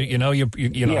prospects. So, you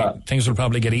know things will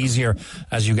probably get easier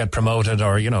as you get promoted,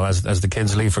 or as the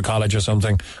kids leave for college or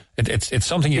something. It's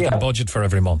something you can budget for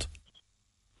every month.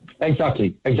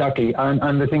 Exactly.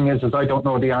 And the thing is I don't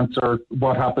know the answer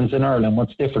what happens in Ireland,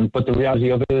 what's different, but the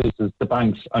reality of it is the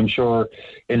banks, I'm sure,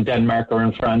 in Denmark or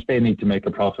in France, they need to make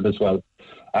a profit as well.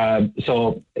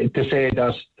 So to say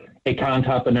that it can't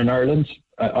happen in Ireland,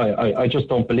 I just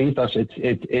don't believe that.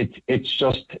 It's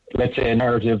just, let's say, a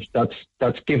narrative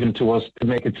that's given to us to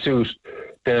make it suit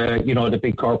the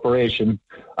big corporation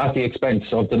at the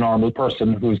expense of the normal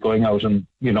person who's going out and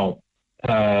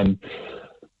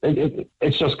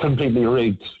it's just completely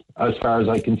rigged, as far as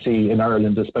I can see in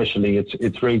Ireland, especially.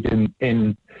 It's rigged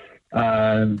in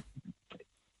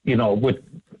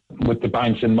with the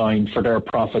banks in mind, for their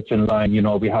profits in line.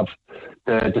 We have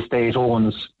the state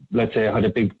owns, let's say, had a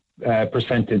big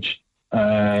percentage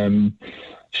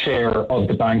share of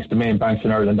the banks, the main banks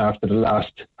in Ireland after the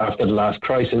last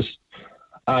crisis,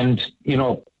 and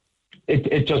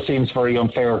it just seems very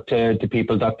unfair to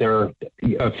people that they're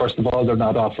first of all, they're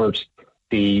not offered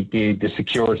the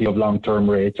security of long-term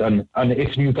rates. And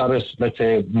if you got it, let's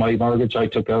say my mortgage, I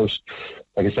took out,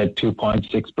 like I said,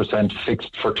 2.6%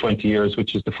 fixed for 20 years,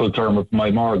 which is the full term of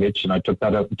my mortgage. And I took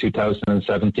that out in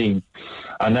 2017.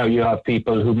 And now you have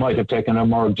people who might have taken their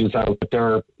mortgages out, but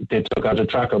they took out a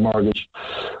tracker mortgage.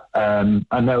 And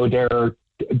now they're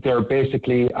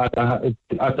basically at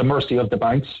the mercy of the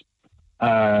banks.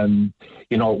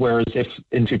 Whereas if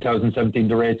in 2017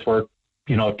 the rates were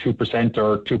 2%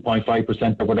 or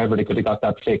 2.5% or whatever, they could have got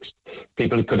that fixed.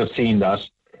 People could have seen that.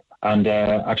 And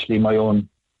actually my own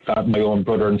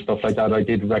brother and stuff like that, I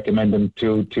did recommend him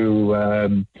to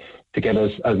get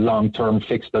as long-term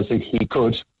fixed as he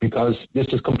could, because this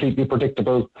is completely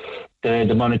predictable.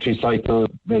 The monetary cycle,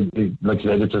 like I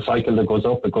said, it's a cycle that goes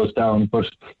up, it goes down, but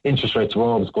interest rates are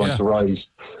always going to rise.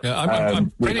 Yeah,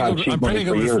 I'm pretty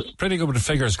good with the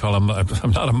figures, Colin.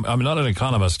 I'm not an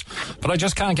economist, but I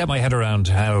just can't get my head around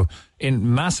how,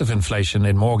 in massive inflation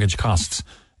in mortgage costs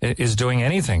is doing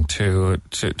anything to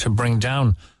bring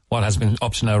down what has been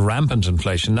up to now rampant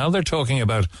inflation. Now they're talking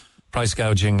about price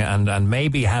gouging and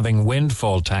maybe having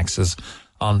windfall taxes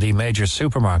on the major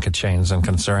supermarket chains and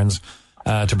concerns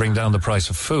to bring down the price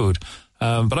of food.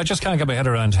 But I just can't get my head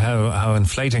around how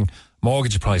inflating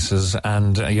mortgage prices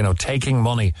and, taking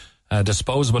money,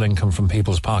 disposable income from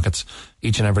people's pockets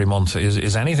each and every month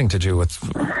is anything to do with...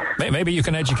 Maybe you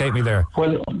can educate me there.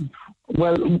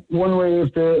 Well, one way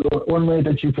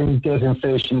that you can get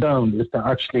inflation down is to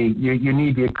actually you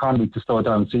need the economy to slow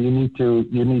down. So you need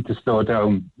to slow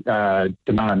down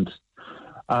demand.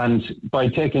 And by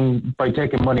taking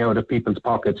money out of people's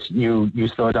pockets, you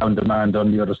slow down demand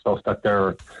on the other stuff that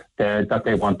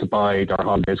they want to buy, their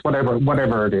holidays,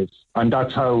 whatever it is. And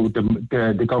that's how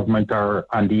the government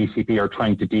and the ECB are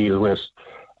trying to deal with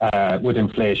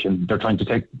inflation. They're trying to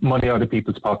take money out of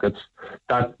people's pockets.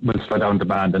 That will slow down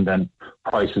demand, and then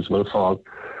prices will fall.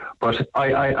 But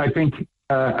I think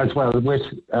as well with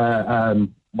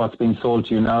what's being sold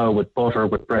to you now, with butter,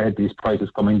 with bread, these prices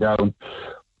coming down.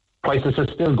 Prices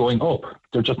are still going up.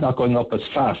 They're just not going up as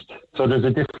fast. So there's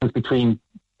a difference between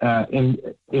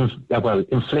inflation.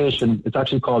 It's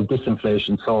actually called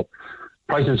disinflation. So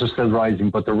prices are still rising,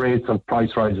 but the rates of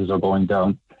price rises are going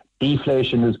down.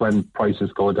 Deflation is when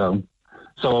prices go down.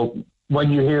 So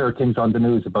when you hear things on the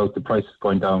news about the prices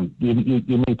going down, you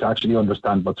need to actually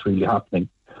understand what's really happening.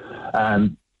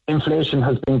 Inflation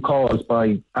has been caused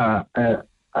by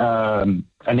an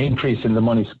increase in the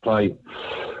money supply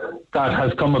that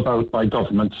has come about by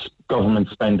government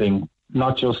spending,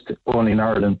 not just only in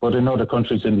Ireland, but in other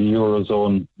countries in the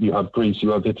Eurozone. You have Greece,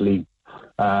 you have Italy.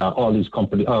 All these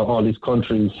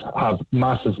countries have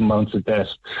massive amounts of debt,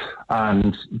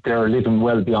 and they're living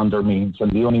well beyond their means. And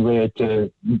the only way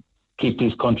to keep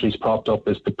these countries propped up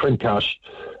is to print cash,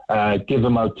 give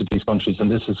them out to these countries, and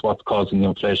this is what's causing the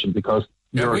inflation. Because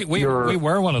we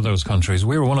were one of those countries.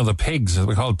 We were one of the pigs.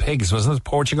 We called pigs, wasn't it?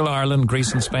 Portugal, Ireland,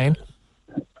 Greece, and Spain.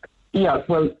 Yeah,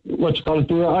 well, what you call it,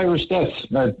 the Irish debt.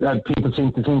 People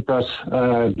seem to think that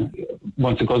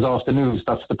once it goes off the news,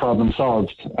 that's the problem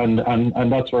solved, and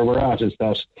that's where we're at. Is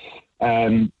that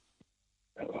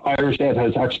Irish debt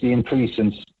has actually increased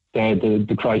since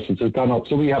the crisis has gone up,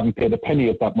 so we haven't paid a penny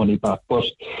of that money back. But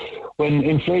when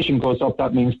inflation goes up,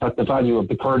 that means that the value of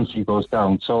the currency goes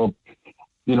down. So,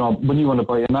 when you want to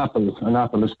buy an apple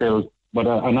is still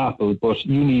an apple, but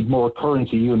you need more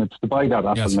currency units to buy that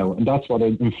apple now, and that's what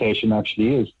inflation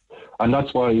actually is. And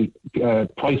that's why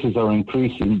prices are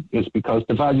increasing, is because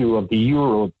the value of the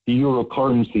euro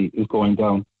currency is going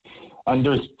down. And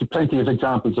there's plenty of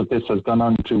examples of this has gone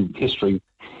on through history.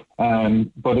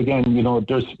 But again,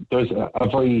 there's a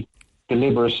very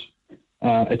deliberate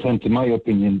attempt, in my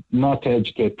opinion, not to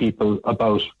educate people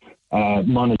about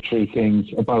monetary things,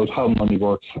 about how money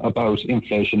works, about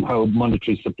inflation, how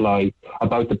monetary supply,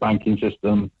 about the banking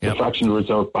system, the fractional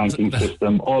reserve banking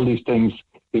system, all these things.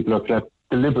 People are kept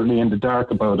deliberately in the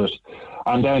dark about it.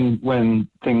 And then when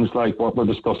things like what we're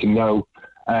discussing now,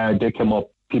 they come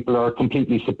up, people are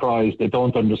completely surprised. They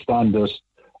don't understand it.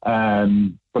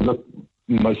 But look,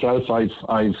 myself,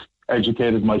 I've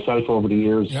educated myself over the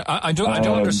years. Yeah, I do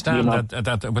understand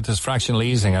that with this fractional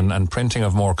easing and printing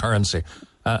of more currency,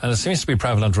 and it seems to be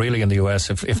prevalent really in the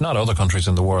US, if not other countries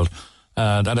in the world,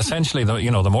 that essentially,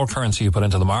 the more currency you put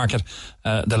into the market,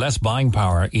 the less buying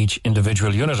power each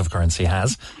individual unit of currency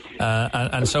has.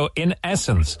 And so, in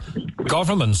essence,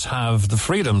 governments have the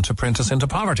freedom to print us into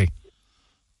poverty.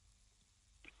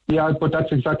 Yeah, but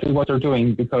that's exactly what they're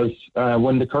doing, because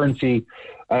when the currency,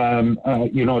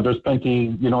 there's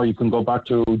plenty, you can go back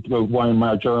to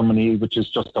Weimar Germany, which is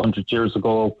just 100 years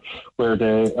ago, where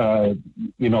the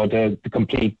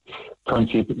complete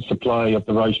currency supply of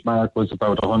the Reichsmark was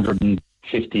about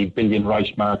 150 billion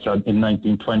Reichsmarks in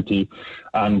 1920.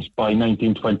 And by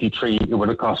 1923, it would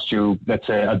have cost you, let's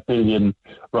say, 1 billion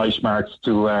Reichsmarks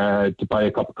to buy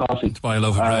a cup of coffee. To buy a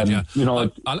loaf of bread, yeah.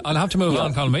 I'll have to move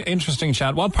on, Colin. Interesting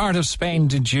chat. What part of Spain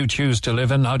did you choose to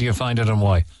live in? How do you find it and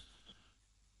why?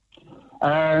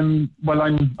 Well,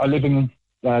 I'm living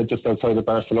just outside of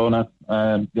Barcelona.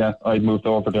 I moved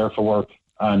over there for work,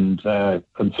 and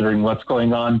considering what's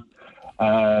going on,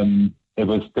 it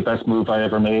was the best move I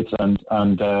ever made, and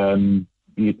I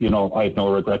have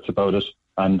no regrets about it.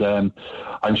 And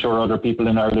I'm sure other people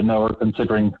in Ireland now are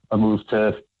considering a move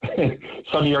to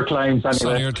sunnier climes anyway.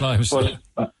 Sunnier climes. But,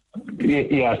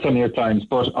 sunnier climes.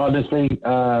 But honestly,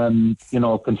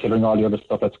 considering all the other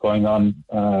stuff that's going on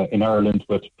in Ireland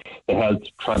with the health,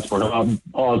 transport,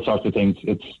 all sorts of things,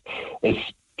 it's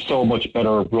so much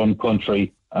better run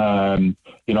country. I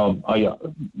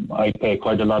pay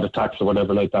quite a lot of tax or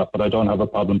whatever like that, but I don't have a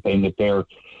problem paying it there.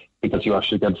 because you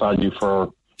actually get value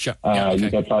for Sure. you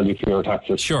get value for your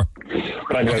taxes. Sure.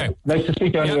 But anyway, nice to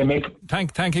speak to you anyway, mate.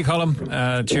 Thank you, Colin.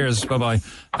 Cheers. Bye-bye.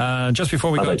 Just before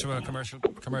we go to a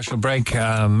commercial break,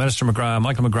 Minister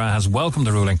Michael McGrath has welcomed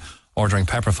the ruling ordering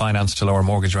Pepper Finance to lower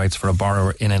mortgage rates for a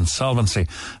borrower in insolvency.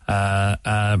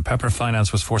 Pepper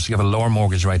Finance was forced to give a lower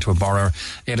mortgage rate to a borrower.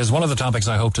 It is one of the topics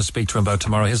I hope to speak to him about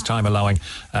tomorrow, his time allowing.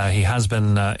 He has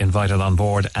been invited on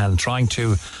board and trying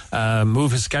to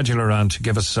move his schedule around to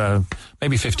give us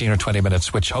maybe 15 or 20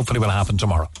 minutes, which hopefully will happen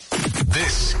tomorrow.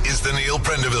 This is the Neil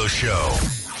Prendeville Show.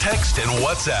 Text and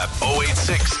WhatsApp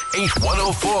 086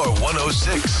 8104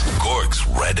 106. Cork's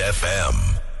Red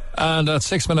FM. And at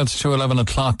 6 minutes to 11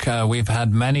 o'clock, we've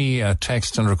had many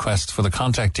texts and requests for the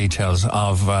contact details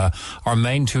of our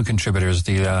main two contributors,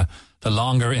 the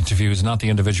longer interviews, not the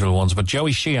individual ones. But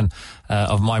Joey Sheehan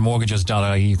of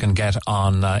mymortgages.ie, you can get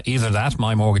on either that,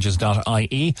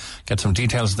 mymortgages.ie, get some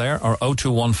details there, or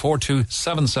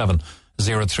 0214277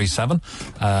 037.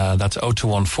 That's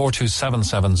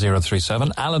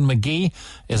 0214277 Alan McGee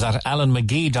is at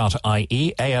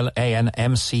alanmcgee.ie,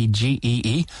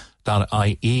 ALANMCGEE.ie,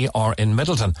 or in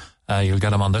Middleton, you'll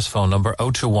get him on this phone number,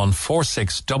 021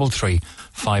 4633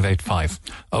 585.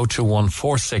 021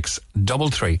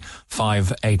 4633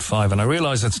 585. And I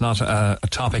realise it's not a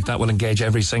topic that will engage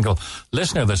every single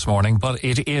listener this morning, but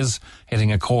it is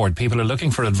hitting a chord. People are looking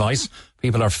for advice.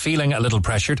 People are feeling a little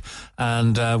pressured.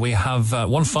 And we have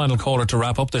one final caller to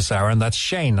wrap up this hour, and that's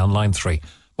Shane on line 3.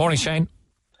 Morning, Shane.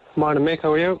 Morning, Mick.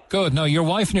 How are you? Good. Now, your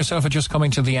wife and yourself are just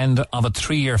coming to the end of a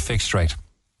 3-year fixed rate.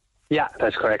 Yeah,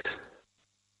 that's correct.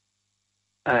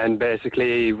 And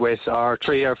basically, with our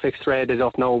 3-year fixed rate is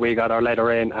up now, we got our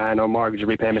letter in, and our mortgage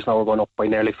repayments now are going up by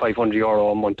nearly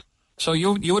 €500 a month. So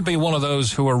you would be one of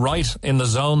those who are right in the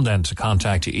zone then to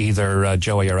contact either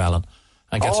Joey or Alan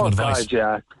and get some advice.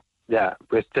 God, yeah.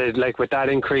 With that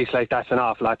increase, that's an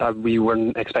awful lot. That we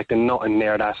weren't expecting nothing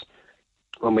near that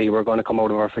when we were going to come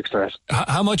out of our fixed rate.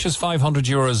 How much is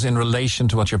 €500 in relation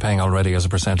to what you're paying already as a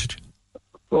percentage?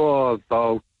 Oh,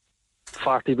 about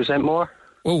 40% more.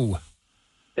 Oh.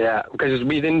 Yeah, because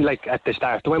we didn't, at the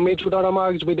start, when we took out our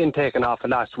mortgage, we didn't take an awful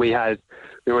lot. We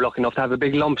were lucky enough to have a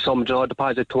big lump sum,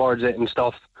 deposit towards it and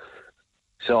stuff.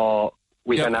 So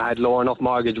we kind of had low enough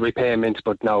mortgage repayments,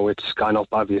 but now it's gone up,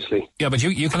 obviously. Yeah, but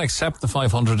you can accept the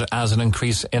 500 as an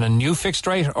increase in a new fixed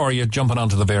rate, or are you jumping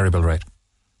onto the variable rate?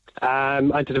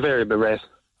 Onto the variable rate.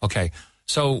 Okay,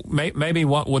 so maybe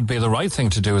what would be the right thing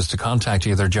to do is to contact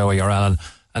either Joey or Alan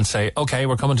and say, okay,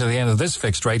 we're coming to the end of this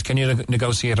fixed rate. Can you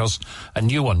negotiate us a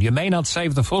new one? You may not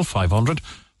save the full 500,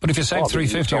 but if you save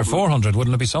 350 or 400,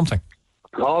 wouldn't it be something?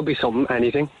 Oh, it'd be something,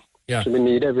 anything. Yeah. So we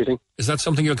need everything. Is that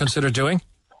something you'll consider doing?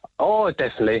 Oh,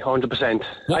 definitely, 100%.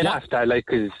 I'd have to,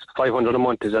 because 500 a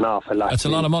month is an awful lot. That's a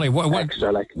lot of money.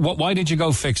 Extra, why did you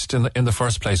go fixed in the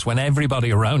first place when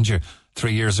everybody around you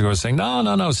 3 years ago was saying,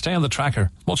 no, stay on the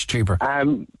tracker, much cheaper?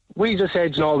 We just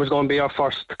said, it was going to be our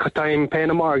first time paying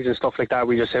a mortgage and stuff like that.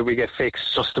 We just said we get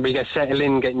fixed, just so we get settled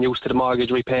in, getting used to the mortgage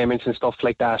repayments and stuff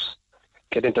like that,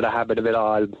 get into the habit of it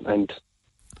all, and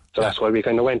so that's why we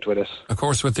kind of went with it. Of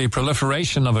course, with the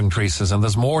proliferation of increases, and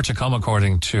there's more to come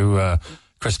according to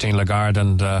Christine Lagarde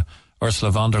and Ursula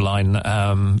von der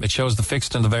Leyen, it shows the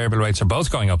fixed and the variable rates are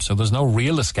both going up, so there's no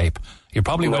real escape. You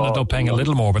probably will end up paying a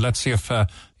little more, but let's see if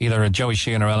either Joey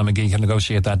Sheehan or Alan McGee can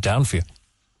negotiate that down for you.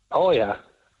 Oh, yeah.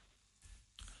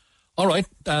 All right.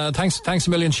 Thanks a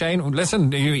million, Shane.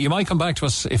 Listen, you might come back to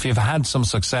us if you've had some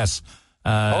success.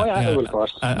 I will, of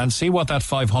course. And see what that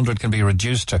 500 can be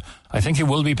reduced to. I think you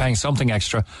will be paying something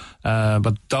extra,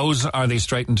 but those are the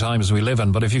straitened times we live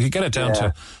in. But if you could get it down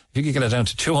to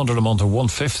 200 a month or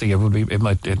 150,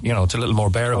 it's a little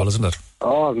more bearable, isn't it?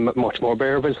 Oh, much more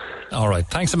bearable. All right.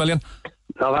 Thanks a million.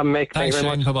 No, that makes Thanks, very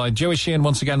Shane. much. Bye-bye. Joey Sheehan,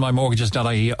 once again,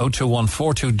 mymortgages.ie, 021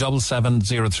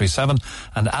 4277 037.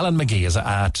 And Alan McGee is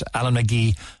at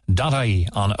alanmcgee.ie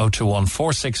on 021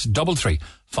 4633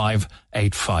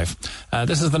 585.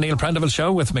 This is the Neil Prendeville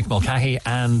Show with Mick Mulcahy,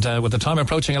 and with the time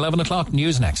approaching 11 o'clock,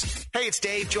 news next. Hey, it's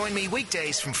Dave. Join me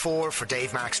weekdays from 4 for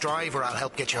Dave Max Drive, where I'll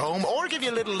help get you home or give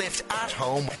you a little lift at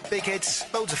home. Big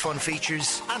hits, loads of fun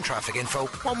features and traffic info.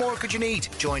 What more could you need?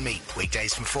 Join me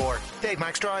weekdays from 4. Dave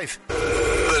Max Drive.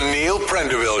 The Neil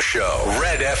Prendeville Show,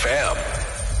 Red FM.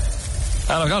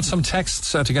 And I've got some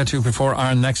texts to get to before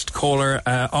our next caller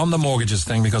on the mortgages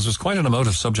thing, because it was quite an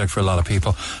emotive subject for a lot of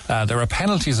people. There are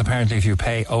penalties apparently if you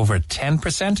pay over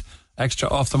 10% extra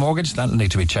off the mortgage. That'll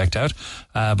need to be checked out.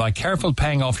 By careful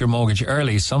paying off your mortgage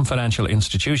early, some financial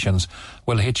institutions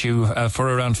will hit you for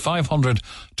around 500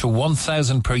 to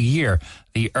 1,000 per year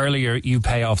the earlier you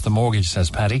pay off the mortgage, says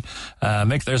Paddy.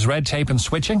 Mick, there's red tape and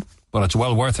switching. but it's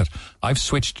well worth it. I've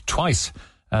switched twice.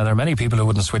 There are many people who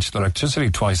wouldn't switch their electricity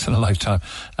twice in a lifetime.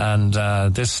 And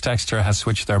this texter has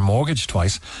switched their mortgage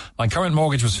twice. My current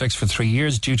mortgage was fixed for 3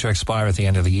 years, due to expire at the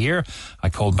end of the year. I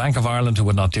called Bank of Ireland, who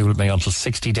would not deal with me until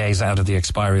 60 days out of the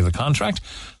expiry of the contract.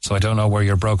 So I don't know where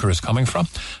your broker is coming from.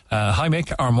 Hi,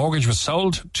 Mick. Our mortgage was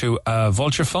sold to a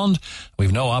vulture fund.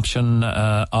 We've no option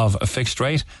of a fixed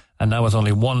rate. And now with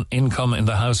only one income in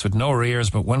the house with no arrears,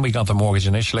 but when we got the mortgage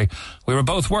initially, we were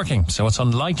both working, so it's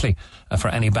unlikely for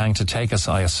any bank to take us,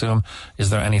 I assume. Is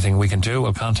there anything we can do?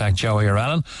 We'll contact Joey or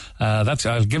Alan.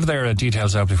 I'll give their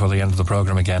details out before the end of the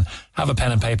programme again. Have a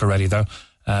pen and paper ready, though.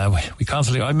 We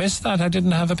constantly, I missed that, I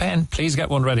didn't have a pen. Please get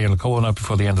one ready, I'll call one up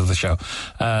before the end of the show.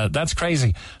 That's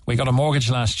crazy. We got a mortgage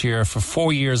last year for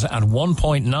 4 years at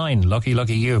 1.9.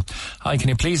 Lucky you. Hi, can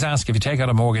you please ask, if you take out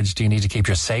a mortgage, do you need to keep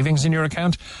your savings in your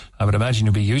account? I would imagine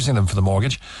you'll be using them for the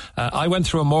mortgage. I went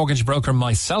through a mortgage broker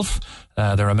myself.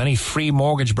 There are many free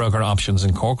mortgage broker options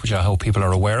in Cork, which I hope people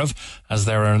are aware of, as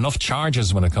there are enough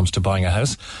charges when it comes to buying a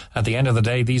house. At the end of the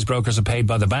day, these brokers are paid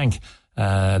by the bank.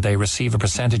 They receive a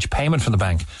percentage payment from the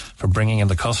bank for bringing in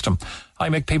the custom. I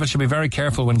make people should be very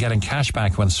careful when getting cash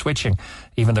back when switching,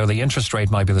 even though the interest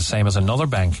rate might be the same as another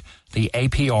bank. The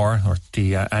APR, or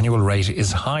the annual rate,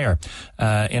 is higher.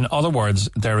 In other words,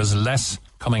 there is less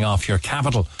coming off your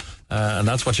capital, and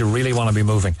that's what you really want to be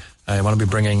moving. You want to be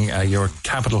bringing your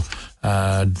capital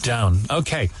down.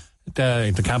 Okay,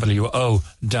 the capital you owe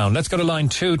down. Let's go to line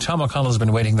 2. Tom O'Connell's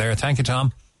been waiting there. Thank you,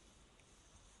 Tom.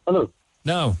 Hello.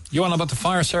 No, you want about the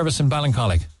fire service in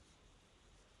Ballincollig?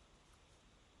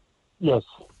 Yes.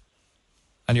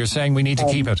 And you're saying we need to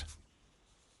keep it?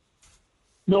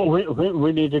 No,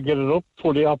 we need to get it up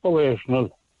fully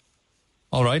operational.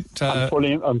 All right.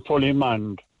 And fully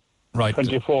manned. Right.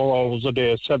 24 hours a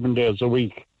day, 7 days a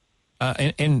week.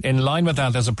 In line with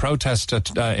that, there's a protest in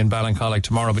Ballincollig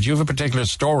tomorrow, but you have a particular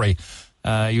story.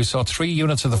 You saw 3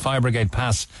 units of the fire brigade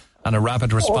pass and a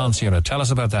rapid response unit. Tell us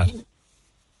about that.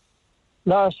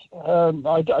 Last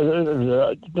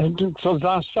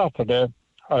Saturday,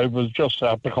 I was just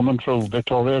after coming through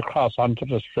Victoria Cross onto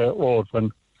the straight road when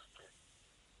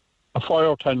a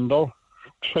fire tender,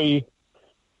 3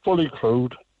 fully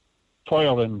crewed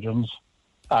fire engines,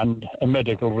 and a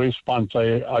medical response,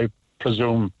 I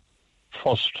presume,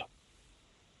 first,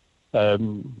 a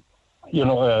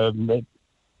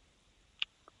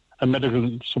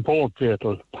medical support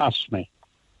vehicle passed me.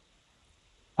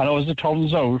 And as it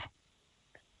turns out,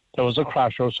 there was a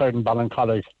crash outside in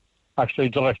Ballincollig, actually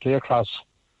directly across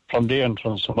from the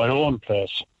entrance of my own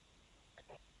place,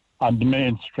 on the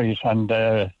main street and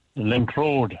Link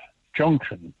Road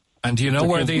junction. And do you know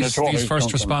where these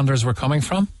first responders were coming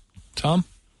from, Tom?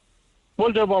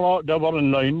 Well, they were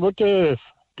in line with the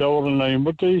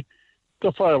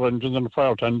fire engines and the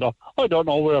fire tender. I don't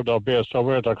know where they're based or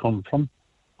where they come from.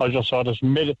 I just saw this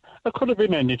it could have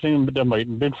been anything, but they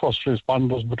mightn't have been first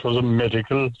responders, but it was a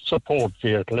medical support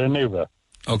vehicle anyway.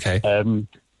 Okay.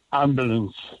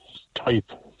 Ambulance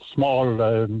type, small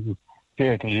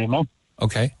vehicle, you know.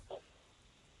 Okay.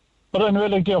 But anyway,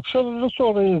 like the upshot of the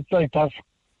story is like that.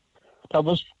 There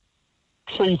was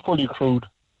 3 fully crewed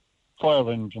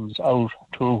fire engines out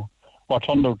to what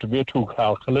turned out to be a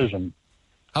 2-car collision.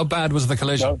 How bad was the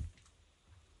collision?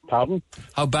 Pardon?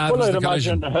 How bad was the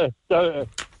collision?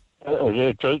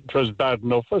 It was bad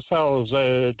enough as far as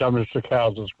damage to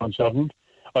cars is concerned.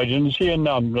 I didn't see an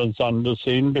ambulance on the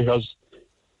scene because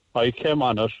I came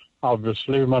on it,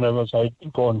 obviously, when I was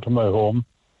going to my home.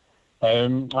 I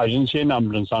didn't see an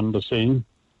ambulance on the scene.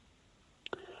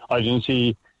 I didn't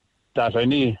see that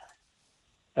any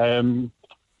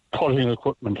cutting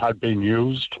equipment had been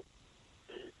used.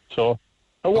 So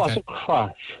it was a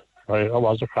crash, right? It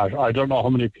was a crash. I don't know how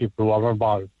many people were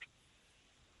involved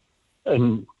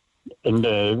in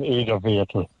the either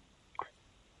vehicle.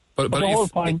 But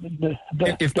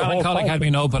if Ballincollig had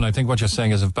been open, I think what you're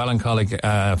saying is if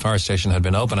Ballincollig fire station had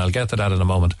been open, I'll get to that in a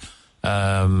moment,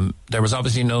 there was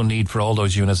obviously no need for all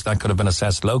those units. That could have been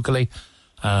assessed locally,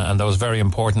 and those very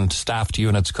important staffed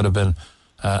units could have been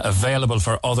available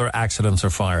for other accidents or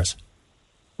fires.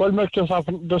 Well, Mick,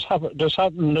 this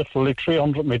happened literally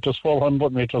 300 metres,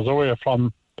 400 metres away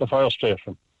from the fire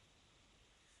station.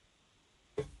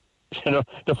 You know,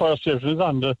 the fire station is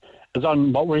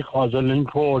on what we call the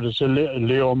Link Road. It's a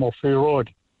Leo Murphy Road.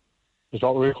 It's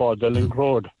what we call the Link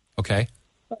Road. Okay.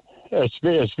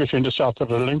 It's between the start of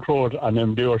the Link Road and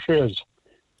MD O'Shea's.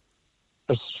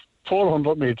 It's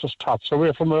 400 metres tops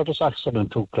away from where this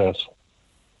accident took place.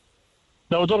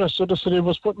 Now, the rest of the city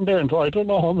was put in danger. I don't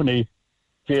know how many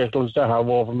vehicles they have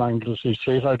over on Anglesey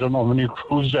Street. I don't know how many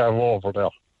crews they have over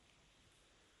there.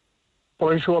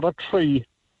 But I'm sure that 3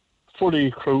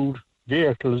 fully crewed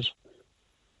vehicles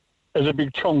is a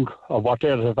big chunk of what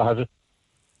they'd have had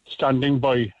standing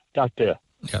by that day.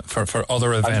 Yeah, for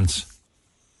other events.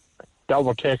 That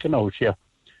were taken out, yeah.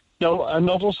 Now,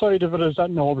 another side of it is that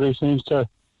nobody seems to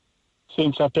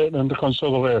take it into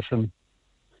consideration.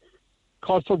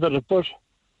 God forbid it, but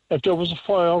if there was a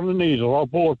fire in either or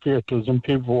both vehicles and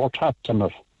people were trapped in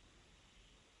it,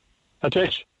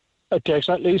 it takes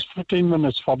at least 15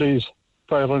 minutes for these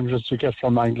fire engines to get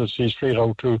from Anglesey Street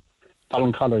out to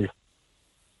Ballincollig.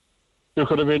 You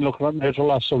could have been looking at major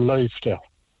loss of life there.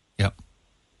 Yeah.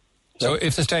 So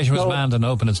if the station was manned and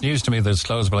open, it's news to me that it's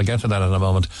closed, but I'll get to that in a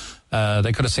moment.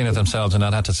 They could have seen it themselves and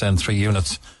not had to send 3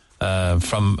 units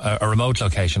from a remote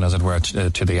location, as it were,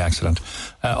 to the accident.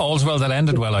 All's well that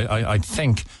ended well. I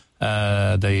think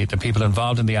the people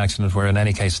involved in the accident were in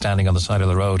any case standing on the side of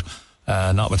the road,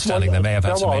 notwithstanding they may have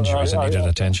had some injuries and needed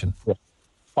attention. Yeah.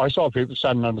 I saw people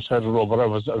standing on the side of the road, but I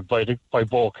was by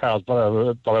both cars,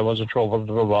 but I wasn't sure whether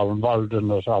they were involved in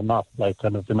it or not, like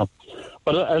kind of, you know.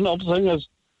 But another thing is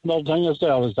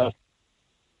that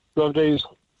you have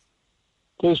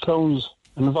these towns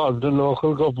involved in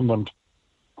local government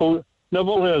who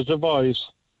never raised a voice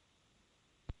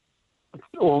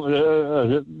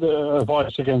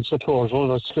against the total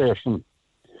legislation.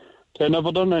 They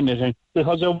never done anything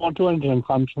because they won't do anything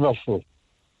controversial.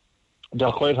 They're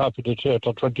quite happy to take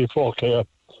their 24k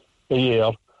a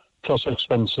year plus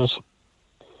expenses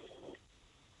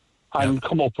and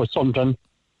come up with something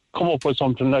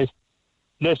like,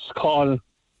 let's call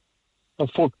a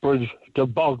footbridge the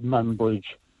Bogman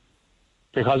Bridge,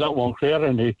 because that won't create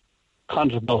any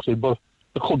controversy, but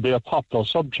it could be a popular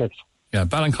subject. Yeah,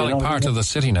 Ballincollig part of the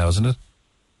city now, isn't it?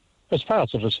 It's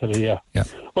part of the city, yeah.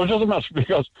 Well, it doesn't matter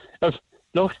because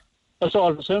it's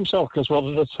all the same circus,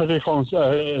 whether it's city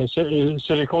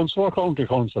council or county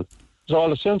council. It's all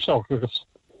the same circus,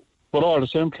 but all the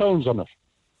same clowns on it.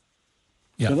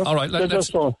 Yeah, you know? All right.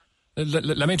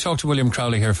 Let me talk to William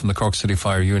Crowley here from the Cork City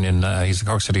Fire Union. He's the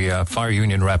Cork City Fire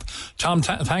Union rep. Tom,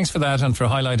 thanks for that and for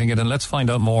highlighting it, and let's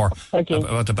find out more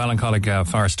about the Ballincollig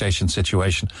fire station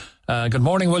situation. Good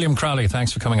morning, William Crowley.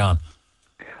 Thanks for coming on.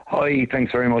 Hi,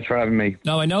 thanks very much for having me.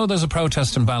 Now, I know there's a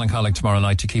protest in Ballincollig tomorrow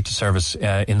night to keep the service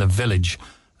in the village.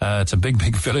 It's a big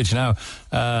village now.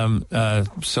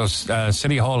 So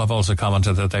City Hall have also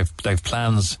commented that they've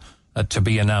plans to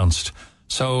be announced.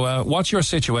 So what's your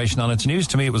situation on it? It's news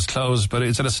to me it was closed, but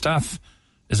is it a staff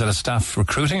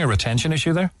recruiting or retention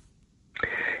issue there?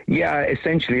 Yeah,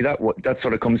 essentially that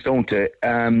sort of comes down to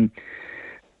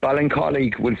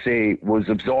Ballincollig, we'll say, was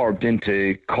absorbed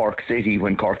into Cork City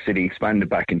when Cork City expanded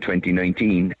back in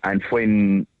 2019, and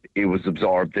when it was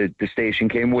absorbed, the station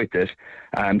came with it.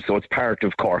 So it's part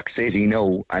of Cork City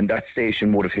now, and that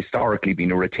station would have historically been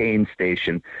a retained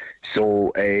station.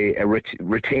 So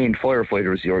retained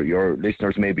firefighters, your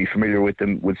listeners may be familiar with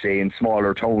them, would say in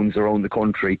smaller towns around the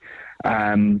country,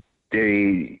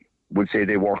 they would say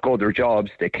they work other jobs,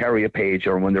 they carry a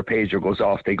pager, and when their pager goes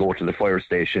off, they go to the fire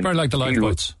station. Very like the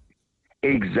lifeboats.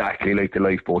 Exactly like the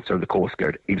lifeboats or the Coast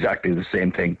Guard, exactly the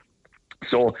same thing.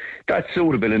 So that's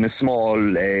suitable in a small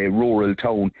rural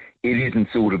town. It isn't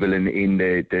suitable in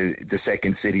the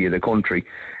second city of the country.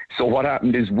 So what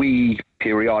happened is we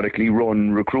periodically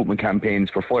run recruitment campaigns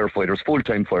for firefighters,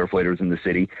 full-time firefighters in the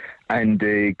city, and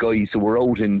the guys who were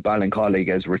out in Ballincollig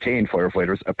as retained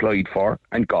firefighters applied for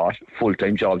and got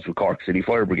full-time jobs with Cork City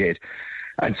Fire Brigade.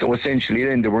 And so essentially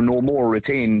then there were no more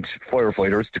retained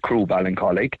firefighters to crew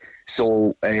Ballincollig.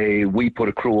 So we put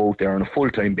a crew out there on a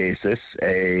full-time basis,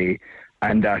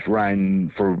 and that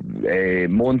ran for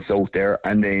months out there,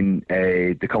 and then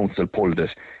the council pulled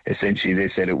it. Essentially, they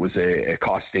said it was a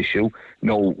cost issue.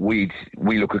 No, we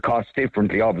look at costs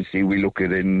differently. Obviously, we look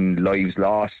at in lives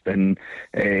lost and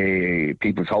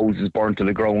people's houses burnt to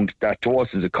the ground. That to us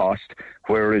is a cost,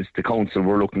 whereas the council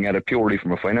were looking at it purely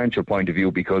from a financial point of view,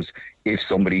 because if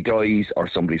somebody dies or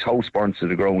somebody's house burns to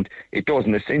the ground, it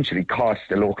doesn't essentially cost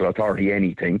the local authority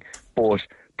anything, but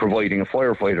providing a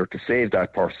firefighter to save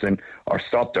that person or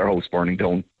stop their house burning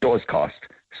down does cost.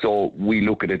 So we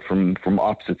look at it from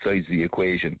opposite sides of the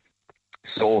equation.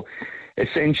 So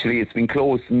essentially it's been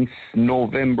closed since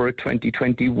November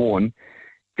 2021.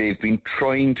 They've been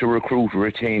trying to recruit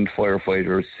retained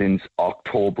firefighters since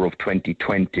October of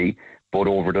 2020, but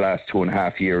over the last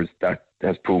 2.5 years that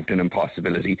has proved an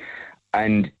impossibility.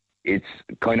 And it's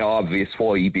kind of obvious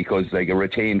why, because like a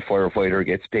retained firefighter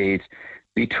gets paid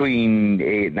between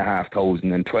 8,500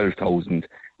 and 12,000,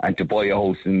 and to buy a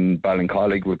house in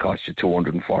Ballincollig will cost you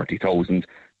 240,000.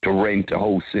 To rent a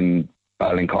house in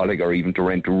Ballincollig, or even to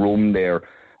rent a room there,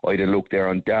 I'd have looked there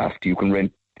on Daft. You can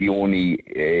rent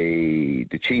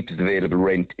the cheapest available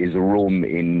rent is a room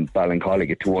in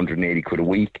Ballincollig at 280 quid a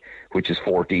week, which is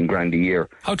 14 grand a year.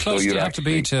 How close do you have to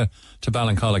be to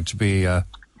Ballincollig to be a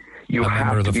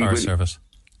member of the fire service?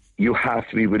 You have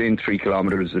to be within 3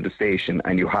 kilometres of the station,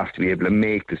 and you have to be able to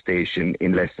make the station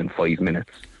in less than 5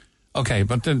 minutes. Okay,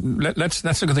 but let's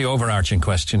look at the overarching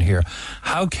question here.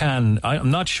 I'm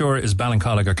not sure is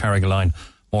Ballincollig or Carrigaline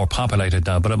more populated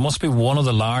now, but it must be one of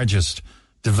the largest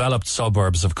developed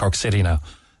suburbs of Cork City now.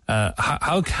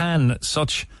 How can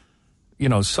such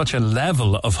a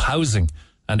level of housing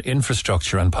and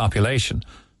infrastructure and population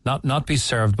not be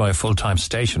served by a full-time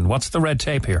station? What's the red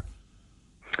tape here?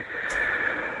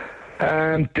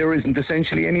 There isn't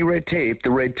essentially any red tape.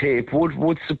 The red tape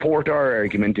would support our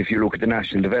argument if you look at the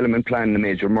National Development Plan, the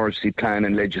Major Emergency Plan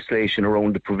and legislation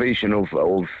around the provision of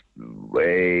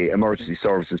emergency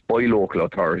services by local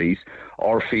authorities.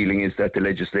 Our feeling is that the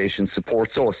legislation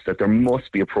supports us, that there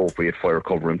must be appropriate fire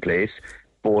cover in place,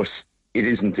 but it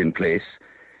isn't in place.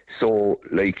 So,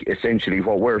 essentially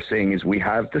what we're saying is we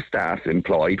have the staff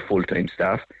employed, full-time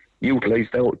staff, utilise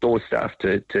those staff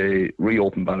to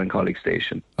reopen Ballincollig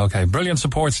Station. Okay, brilliant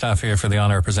support staff here for the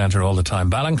on-air presenter all the time.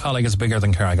 Ballincollig is bigger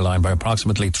than Carrigaline by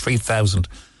approximately 3,000,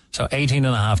 so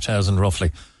 18,500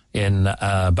 roughly in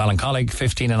Ballincollig,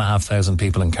 15,500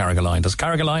 people in Carrigaline. Does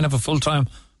Carrigaline have a full-time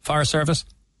fire service?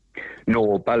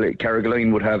 No,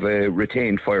 Carrigaline would have a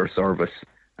retained fire service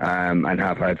and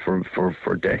have had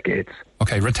for decades.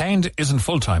 Okay, retained isn't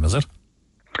full-time, is it?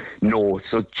 No,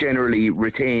 so generally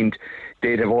retained,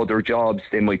 they'd have other jobs.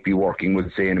 They might be working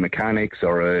with, say, in a mechanics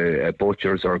or a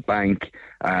butcher's or a bank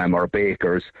or a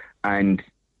baker's, and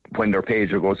when their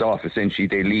pager goes off, essentially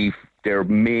they leave their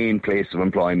main place of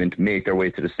employment, make their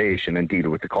way to the station and deal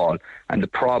with the call. And the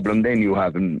problem then you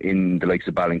have in the likes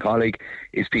of Ballincollig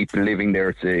is people living there.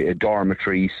 It's a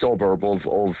dormitory suburb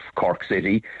of Cork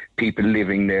City. People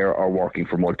living there are working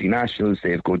for multinationals.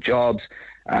 They have good jobs.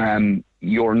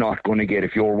 You're not going to get,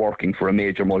 if you're working for a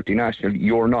major multinational,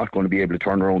 you're not going to be able to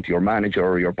turn around to your manager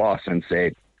or your boss and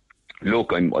say,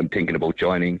 look, I'm thinking about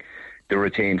joining the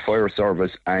retained fire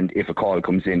service, and if a call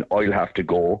comes in, I'll have to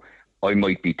go. I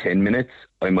might be 10 minutes,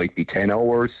 I might be 10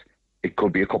 hours, it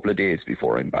could be a couple of days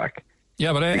before I'm back.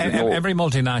 Yeah, but every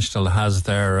multinational has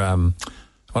their, the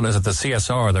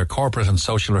CSR, their Corporate and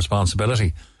Social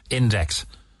Responsibility Index.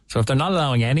 So if they're not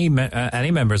allowing any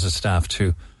members of staff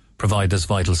to provide this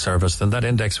vital service, then that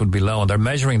index would be low. And they're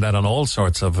measuring that on all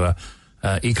sorts of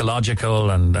ecological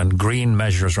and green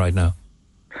measures right now.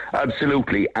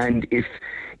 Absolutely. And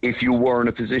if you were in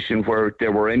a position where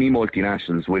there were any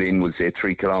multinationals within, we'll say,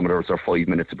 3 kilometres or 5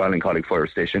 minutes of Ballincollig Fire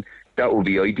Station, that would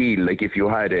be ideal. Like if you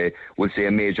had a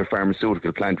major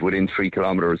pharmaceutical plant within 3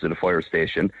 kilometres of the fire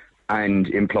station, and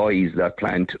employees of that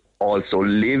plant also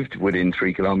lived within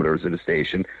 3 kilometres of the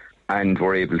station and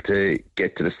were able to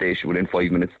get to the station within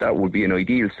 5 minutes, that would be an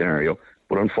ideal scenario.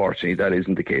 But unfortunately, that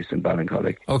isn't the case in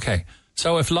Ballincollig. Okay.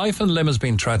 So if life and limb has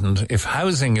been threatened, if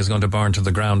housing is going to burn to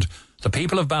the ground, the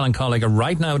people of Ballincollig are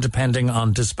right now depending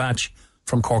on dispatch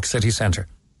from Cork City Centre?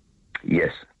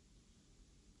 Yes.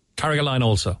 Carrigaline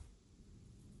also?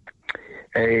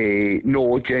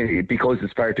 No, because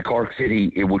it's part of Cork City,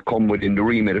 it would come within the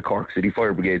remit of Cork City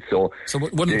Fire Brigade. So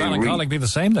wouldn't Ballincollig be the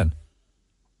same then?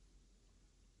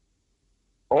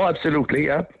 Oh, absolutely,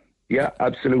 yeah. Yeah,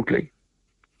 absolutely.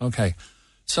 Okay.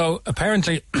 So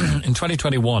apparently in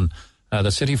 2021,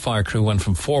 the city fire crew went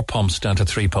from 4 pumps down to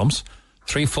 3 pumps,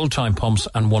 3 full-time pumps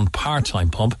and 1 part-time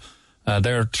pump.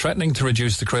 They're threatening to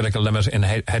reduce the critical limit in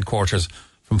headquarters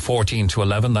from 14 to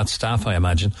 11. That's staff, I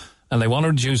imagine. And they want to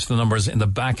reduce the numbers in the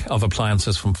back of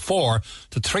appliances from 4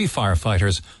 to 3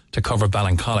 firefighters to cover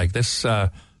Ballincollig. This,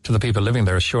 to the people living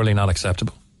there, is surely not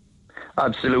acceptable.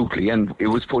 Absolutely, and it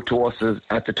was put to us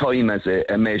at the time as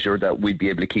a measure that we'd be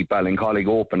able to keep Ballincollig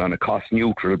open on a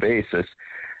cost-neutral basis.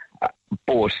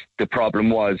 But the problem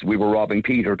was we were robbing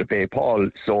Peter to pay Paul,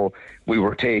 so we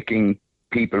were taking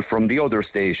people from the other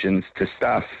stations to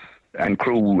staff and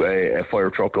crew a fire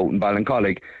truck out in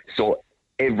Ballincollig. So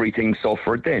everything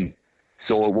suffered then.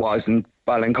 So it wasn't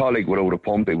Ballincollig without a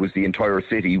pump, it was the entire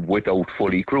city without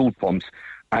fully crewed pumps.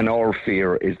 And our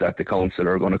fear is that the council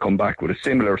are going to come back with a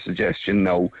similar suggestion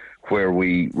now where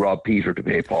we rob Peter to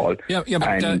pay Paul. Yeah,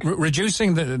 but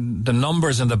reducing the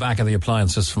numbers in the back of the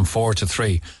appliances from 4 to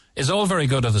 3 is all very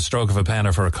good at the stroke of a pen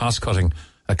or for a cost-cutting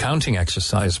accounting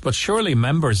exercise. But surely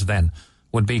members then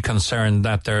would be concerned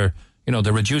that the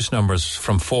reduced numbers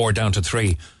from 4 down to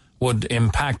 3 would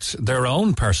impact their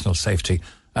own personal safety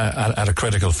at a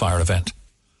critical fire event.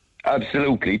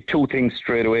 Absolutely. 2 things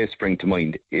straight away spring to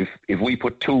mind. If we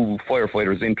put 2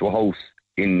 firefighters into a house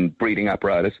in breathing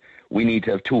apparatus, we need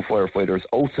to have 2 firefighters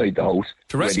outside the house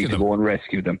ready to go and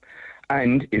rescue them.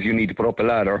 And if you need to put up a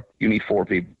ladder, you need 4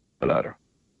 people up a ladder.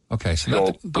 Okay, so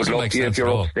that good luck to you if you're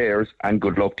upstairs, and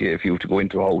good luck to you if you have to go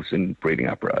into a house in breathing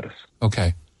apparatus.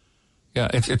 Okay. Yeah,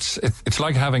 it's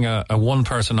like having a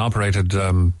one-person operated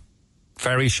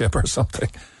ferry ship or something.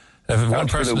 If one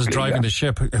person is driving the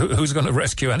ship, who's going to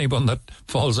rescue anyone that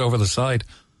falls over the side?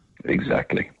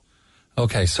 Exactly.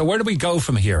 Okay, so where do we go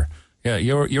from here? Yeah,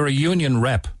 you're a union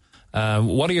rep.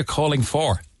 What are you calling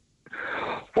for?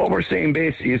 What we're saying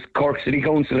basically is Cork City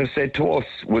Council has said to us,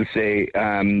 will say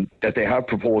that they have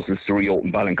proposals to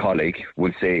reopen Ballincollig,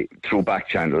 will say through back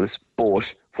channels, but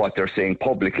what they're saying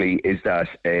publicly is that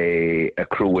a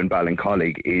crew in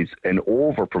Ballincollig is an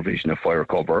over-provision of fire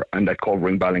cover, and that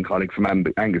covering Ballincollig from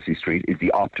Anglesey Street is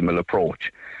the optimal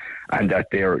approach, and that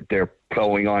they're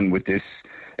ploughing on with this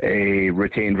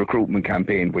retained recruitment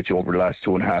campaign, which over the last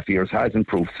 2.5 years hasn't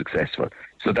proved successful.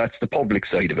 So that's the public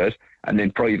side of it. And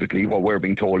then privately, what we're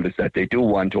being told is that they do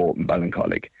want to open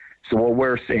Ballincollig. So what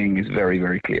we're saying is very,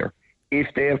 very clear.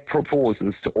 If they have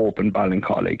proposals to open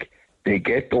Ballincollig, they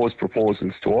get those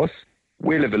proposals to us.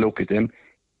 We'll have a look at them.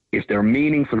 If they're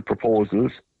meaningful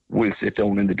proposals, we'll sit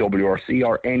down in the WRC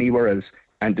or anywhere else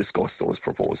and discuss those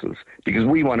proposals. Because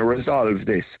we want to resolve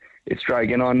this. It's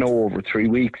dragging on now over 3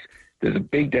 weeks. There's a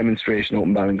big demonstration out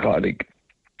in Ballincollig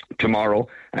tomorrow,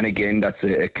 and again, that's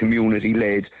a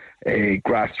community-led,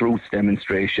 grassroots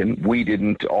demonstration. We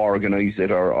didn't organise it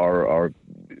or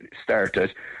start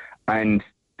it, and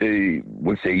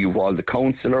we'll say you've all the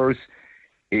councillors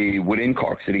within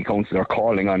Cork City Council are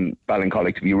calling on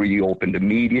Ballincollig to be reopened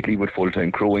immediately with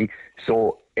full-time crewing.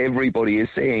 So everybody is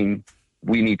saying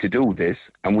we need to do this,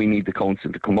 and we need the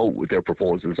council to come out with their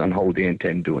proposals on how they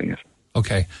intend doing it.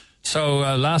 Okay. So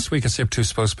last week a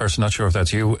SIP2 spokesperson, not sure if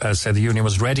that's you, said the union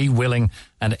was ready, willing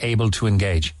and able to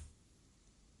engage.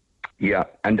 Yeah,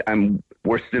 and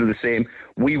we're still the same.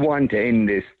 We want to end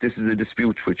this. This is a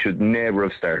dispute which should never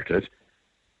have started.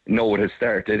 No, it has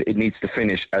started. It needs to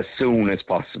finish as soon as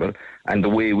possible. And the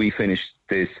way we finish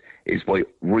this is by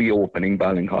reopening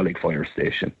Ballincollig Fire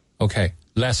Station. Okay,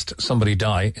 lest somebody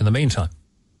die in the meantime.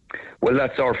 Well,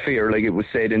 that's our fear. Like it was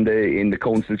said in the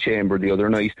council chamber the other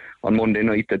night, on Monday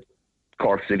night, that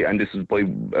Cork City, and this is by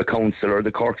a councillor,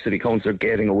 the Cork City Council are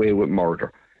getting away with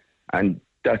murder. And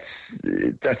that's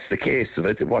the case of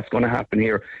it. What's going to happen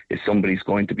here is somebody's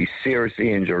going to be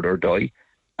seriously injured or die,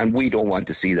 and we don't want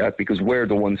to see that, because we're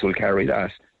the ones who'll carry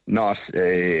that, not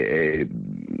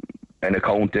an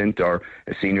accountant or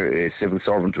a senior civil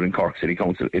servant within Cork City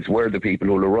Council. It's we're the people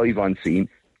who'll arrive on scene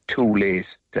too late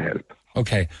to help.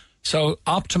 Okay. So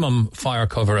optimum fire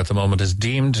cover at the moment is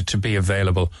deemed to be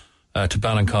available to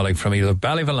Ballincollig from either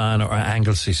Ballyvolane or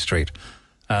Anglesey Street.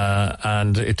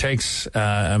 And it takes,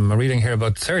 I'm reading here,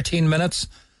 about 13 minutes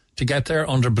to get there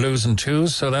under blues and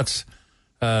twos. So that's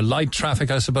light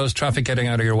traffic, I suppose, traffic getting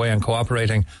out of your way and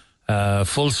cooperating,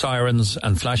 full sirens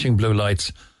and flashing blue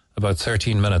lights, about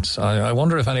 13 minutes. I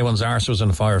wonder if anyone's arse was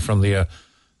on fire from the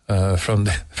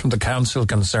council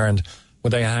concerned.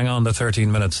 Would they hang on the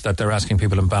 13 minutes that they're asking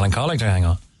people in Ballincollig to hang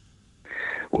on?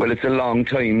 Well, it's a long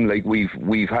time. Like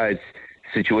we've had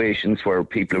situations where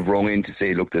people have rung in to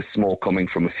say, look, there's smoke coming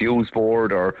from a fuse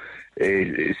board, or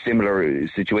similar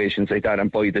situations like that.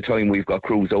 And by the time we've got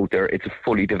crews out there, it's a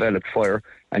fully developed fire.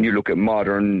 And you look at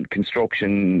modern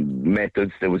construction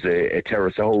methods. There was a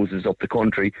terrace of houses up the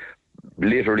country.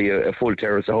 Literally a full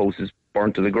terrace of houses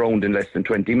burnt to the ground in less than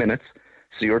 20 minutes.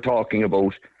 So you're talking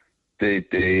about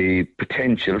the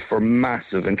potential for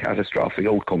massive and catastrophic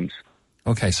outcomes.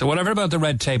 Okay, so whatever about the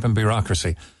red tape and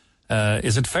bureaucracy,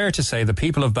 is it fair to say the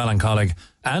people of Ballincollig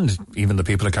and even the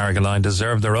people of Carrigaline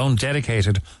deserve their own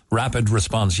dedicated rapid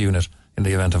response unit in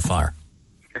the event of fire?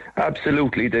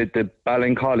 Absolutely. The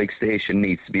Ballincollig station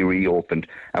needs to be reopened,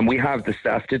 and we have the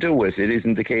staff to do it. It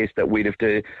isn't the case that we'd have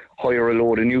to hire a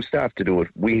load of new staff to do it.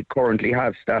 We currently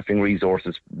have staffing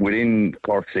resources within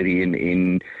Cork City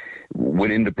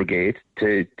within the brigade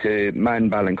to man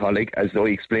Ballincollig. As I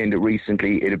explained it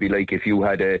recently, it'd be like if you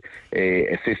had a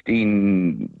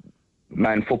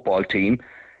 15-man football team.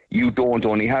 You don't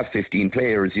only have 15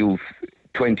 players, you've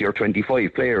 20 or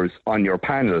 25 players on your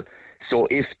panel. So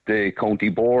if the county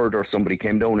board or somebody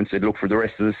came down and said, look, for the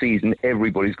rest of the season,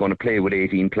 everybody's going to play with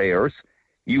 18 players,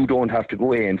 you don't have to go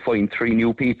away and find 3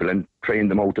 new people and train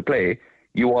them how to play.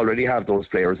 You already have those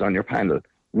players on your panel.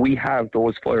 We have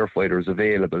those firefighters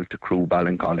available to crew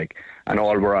Ballincollig, and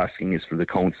all we're asking is for the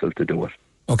council to do it.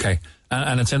 Okay,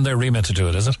 and it's in their remit to do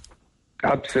it, is it?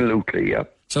 Absolutely, yeah.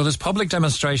 So this public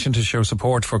demonstration to show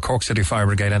support for Cork City Fire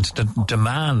Brigade and to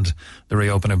demand the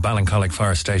reopening of Ballincollig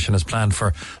Fire Station is planned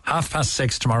for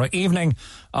 6:30 tomorrow evening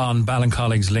on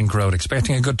Ballincollig's Link Road.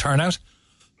 Expecting a good turnout?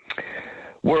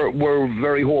 We're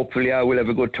very hopeful, yeah, we'll have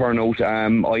a good turnout.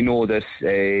 I know that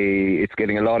it's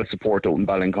getting a lot of support out in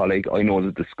Ballincollig. I know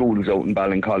that the schools out in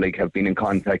Ballincollig have been in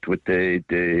contact with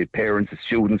the parents, the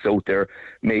students out there,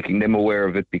 making them aware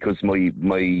of it, because my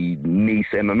niece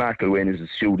Emma McElwain is a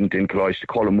student in Coláiste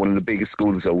Cullen, one of the biggest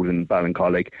schools out in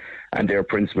Ballincollig, and their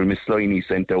principal, Miss Sliney,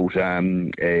 sent out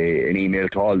an email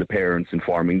to all the parents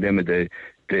informing them of the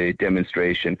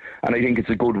demonstration, and I think it's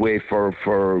a good way for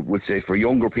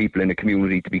younger people in the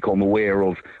community to become aware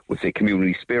of,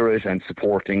 community spirit and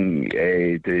supporting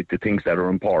the things that are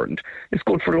important. It's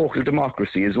good for local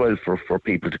democracy as well, for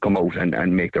people to come out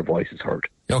and make their voices heard.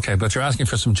 Okay, but you're asking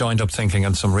for some joined-up thinking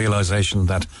and some realisation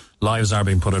that lives are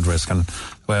being put at risk, and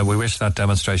we wish that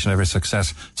demonstration every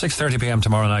success. 6:30pm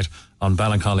tomorrow night on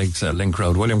Ballincollig's Link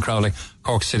Road. William Crowley,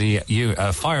 Cork City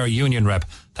Fire Union rep,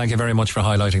 thank you very much for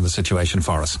highlighting the situation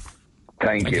for us.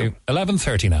 Thank you.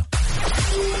 11:30 now.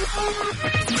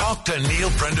 Talk to Neil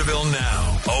Prendeville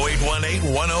now.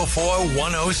 0818 104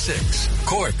 106.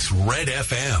 Cork's Red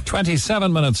FM.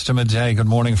 27 minutes to midday. Good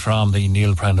morning from the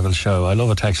Neil Prendeville Show. I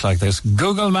love a text like this.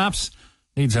 Google Maps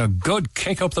needs a good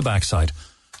kick up the backside.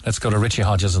 Let's go to Richie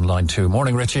Hodges in line 2.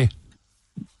 Morning, Richie.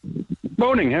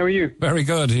 Morning, how are you? Very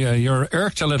good. Yeah, you're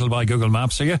irked a little by Google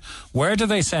Maps, are you? Where do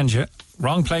they send you?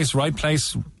 Wrong place, right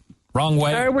place, wrong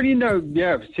way? Well,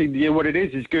 see, what it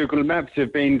is Google Maps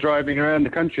have been driving around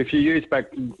the country a few years back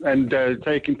and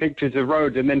taking pictures of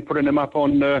roads and then putting them up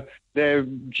on their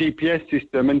GPS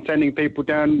system and sending people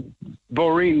down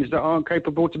boreens that aren't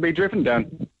capable to be driven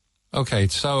down. Okay,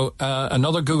 so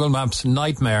another Google Maps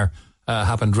nightmare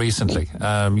happened recently.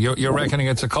 You're reckoning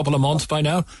it's a couple of months by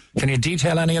now? Can you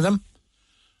detail any of them?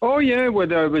 Oh, yeah.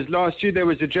 Well, it was last year. There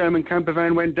was a German camper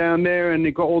van went down there and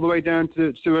it got all the way down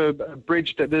to a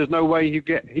bridge that there's no way he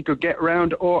could get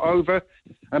round or over.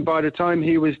 And by the time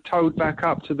he was towed back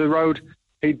up to the road,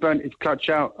 he'd burnt his clutch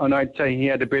out, and I'd say he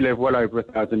had a bill of well over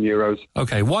 €1,000.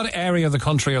 Okay. What area of the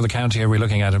country or the county are we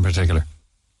looking at in particular?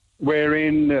 We're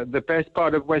in the best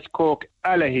part of West Cork,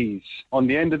 Allihies, on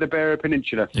the end of the Beara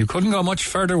Peninsula. You couldn't go much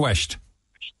further west?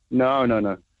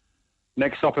 No.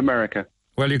 Next stop, America.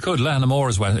 Well, you could. Llanamore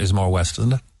is more west,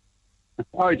 isn't it?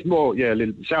 Oh, it's more, a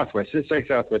little southwest. Let's say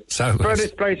southwest.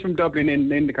 Furthest place from Dublin in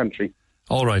the country.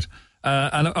 All right.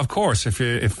 And of course,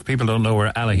 if people don't know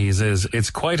where Allihies is,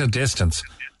 it's quite a distance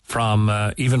from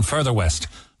even further west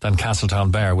than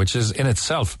Castletownbere, which is in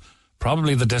itself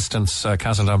probably the distance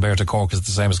Castletownbere to Cork is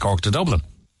the same as Cork to Dublin.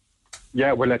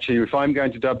 Yeah, well, actually, if I'm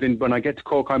going to Dublin, when I get to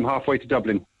Cork, I'm halfway to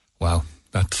Dublin. Wow,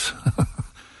 that's...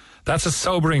 That's a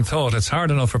sobering thought. It's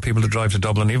hard enough for people to drive to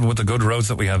Dublin, even with the good roads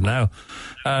that we have now.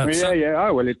 Yeah.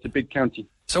 Oh, well, it's a big county.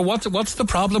 So what's the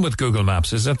problem with Google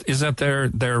Maps? Is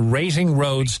that they're rating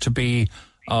roads to be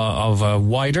of a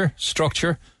wider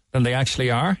structure than they actually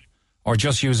are, or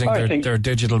just using their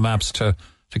digital maps to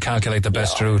calculate the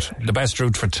best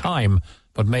route for time,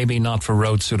 but maybe not for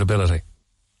road suitability?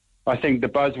 I think the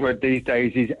buzzword these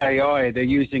days is AI. They're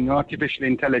using artificial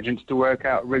intelligence to work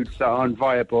out routes that aren't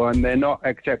viable, and they're not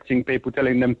accepting people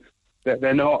telling them that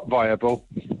they're not viable.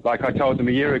 Like I told them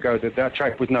a year ago that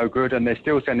track was no good, and they're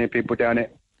still sending people down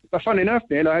it. But funny enough,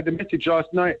 Neil, I had a message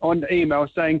last night on email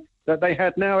saying that they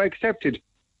had now accepted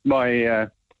my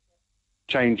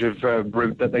change of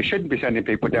route, that they shouldn't be sending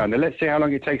people down there. Let's see how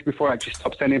long it takes before I actually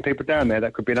stop sending people down there.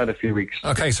 That could be another few weeks.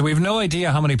 Okay, so we've no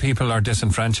idea how many people are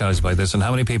disenfranchised by this and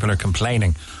how many people are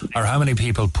complaining or how many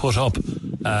people put up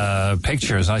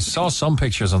pictures. I saw some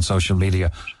pictures on social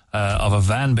media of a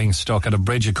van being stuck at a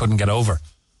bridge it couldn't get over.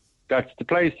 That's the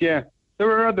place, yeah. There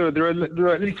are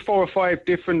at least 4 or 5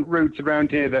 different routes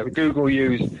around here that Google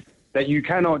use that you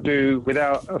cannot do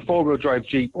without a 4-wheel drive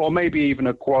Jeep or maybe even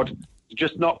a quad. It's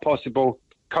just not possible.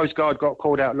 Coast Guard got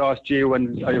called out last year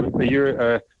when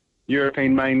a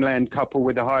European mainland couple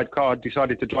with a hired car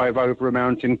decided to drive over a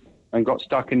mountain and got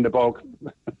stuck in the bog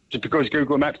just because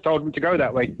Google Maps told them to go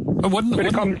that way. Bit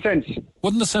of common sense.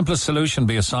 Wouldn't the simplest solution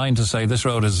be a sign to say this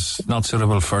road is not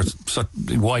suitable for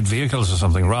wide vehicles or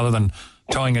something, rather than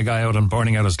towing a guy out and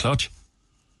burning out his clutch?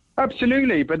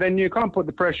 Absolutely, but then you can't put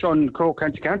the pressure on Cork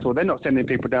County Council. They're not sending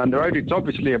people down the road. It's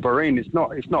obviously a boreen. It's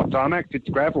not tarmac, it's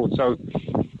gravel. So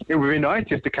it would be nice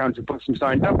if the council put some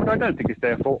signs up, but I don't think it's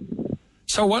their fault.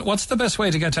 So what's the best way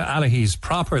to get to Allihies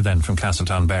proper then from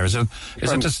Castletownbere? Is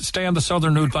it to stay on the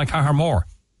southern route by Cahermore?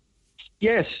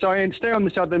 Yes, stay on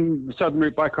the southern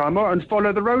route by Cahermore and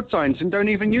follow the road signs and don't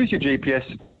even use your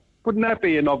GPS. Wouldn't that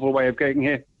be a novel way of getting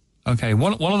here? Okay,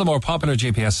 one of the more popular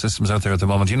GPS systems out there at the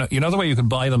moment, you know the way you could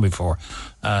buy them before,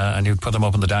 and you'd put them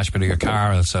up on the dashboard of your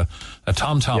car, and it's a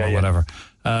TomTom or whatever.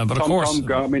 But of course,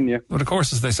 But of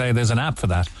course, as they say, there's an app for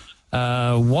that.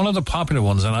 One of the popular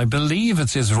ones, and I believe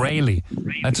it's Israeli.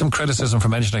 I had some criticism for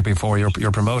mentioning it before.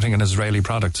 You're promoting an Israeli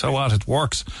product. So what? It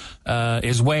works.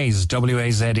 Is Waze,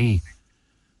 W-A-Z-E.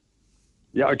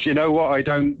 Yeah, do you know what?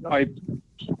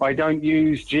 I don't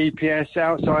use GPS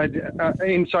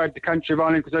inside the country of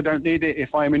Ireland because I don't need it.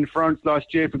 If I'm in France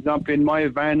last year, for example, in my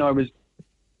van, I was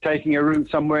taking a route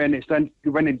somewhere, and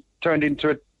when it turned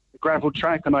into a gravel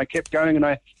track, and I kept going, and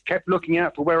I kept looking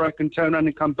out for where I can turn around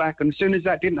and come back. And as soon as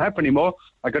that didn't happen anymore,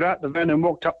 I got out the van and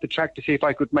walked up the track to see if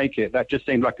I could make it. That just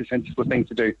seemed like a sensible thing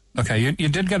to do. Okay, you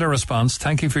did get a response.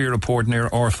 Thank you for your report near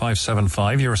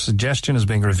R575. Your suggestion is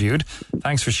being reviewed.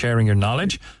 Thanks for sharing your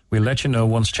knowledge. We'll let you know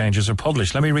once changes are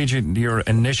published. Let me read you your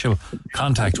initial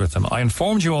contact with them. I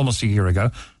informed you almost a year ago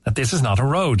that this is not a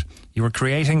road. You are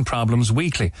creating problems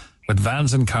weekly with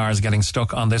vans and cars getting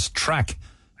stuck on this track.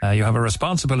 You have a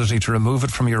responsibility to remove it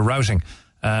from your routing.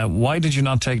 Why did you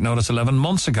not take notice 11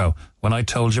 months ago when I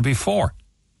told you before?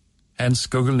 Hence,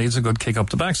 Google needs a good kick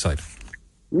up the backside.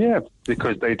 Yeah,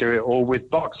 because they do it all with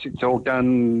bots. It's all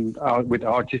done with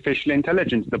artificial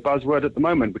intelligence, the buzzword at the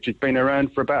moment, which has been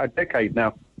around for about a decade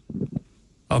now.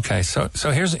 Okay, so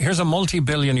here's a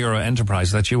multi-billion euro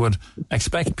enterprise that you would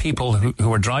expect people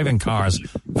who are driving cars,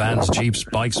 vans, jeeps,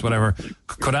 bikes, whatever,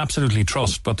 could absolutely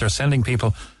trust, but they're sending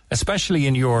people, especially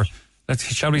in your,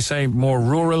 shall we say, more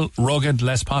rural, rugged,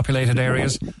 less populated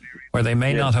areas, where they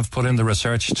may not have put in the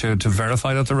research to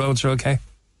verify that the roads are okay?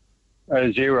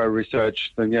 Zero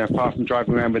research, apart from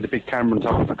driving around with a big camera on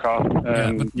top of the car.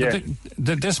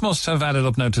 This must have added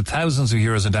up now to thousands of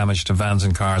euros of damage to vans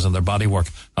and cars and their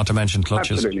bodywork, not to mention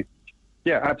clutches. Absolutely.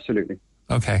 Yeah, absolutely.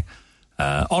 Okay.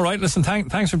 All right, listen,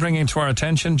 thanks for bringing it to our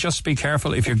attention. Just be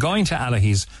careful. If you're going to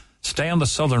Allihies, stay on the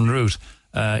southern route.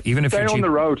 Even if stay on the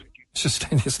road. Just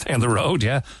stay on the road,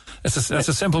 yeah. That's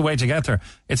a simple way to get there.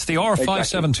 It's the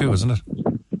R572, isn't it?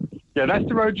 Yeah, that's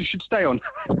the road you should stay on.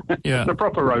 Yeah. The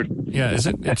proper road. Yeah, is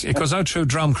it? It goes out through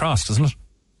Drum Cross, doesn't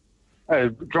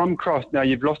it? Drum Cross. Now,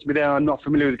 you've lost me there. I'm not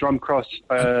familiar with Drum Cross.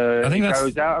 I think it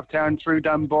goes out of town through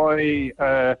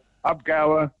Dunboy, up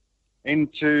Gower,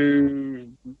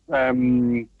 into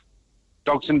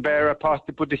Dogs and Bearer, past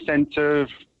the Buddhist Centre.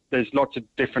 There's lots of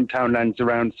different townlands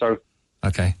around, so...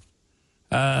 Okay.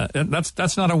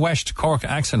 That's not a West Cork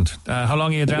accent. How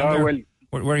long are you down there?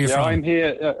 Well, where are you from? I'm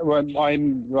here.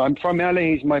 I'm from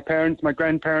Allihies. My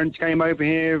grandparents came over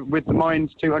here with the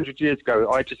mines 200 years ago.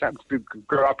 I just happened to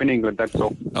grow up in England, that's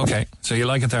all. Okay, so you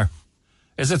like it there.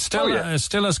 Is it still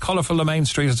still as colourful a main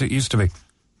street as it used to be?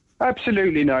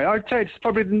 Absolutely no. I'd say it's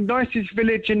probably the nicest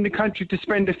village in the country to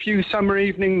spend a few summer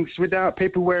evenings without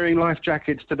people wearing life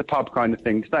jackets to the pub kind of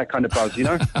thing. It's that kind of buzz, you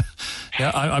know?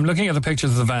 Yeah, I'm looking at the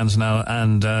pictures of the vans now,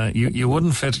 and you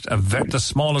wouldn't fit the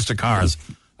smallest of cars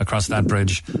across that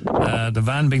bridge. The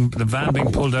van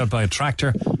being pulled out by a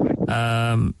tractor.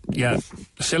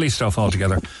 Silly stuff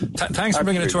altogether. Thanks for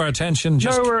bringing it to our attention.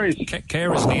 No worries.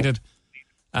 Care is needed.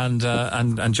 And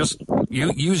just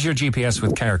use your GPS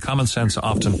with care. Common sense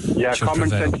often should common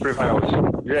prevail. sense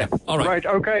prevails. Yeah. All right. Right,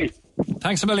 okay.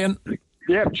 Thanks a million.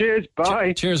 Yeah, cheers.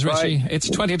 Bye. Cheers, Richie. Bye. It's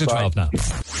 20 to 12 now.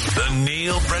 The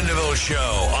Neil Prendeville Show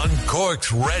on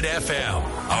Cork's Red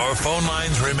FM. Our phone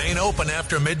lines remain open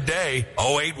after midday.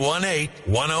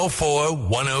 0818 104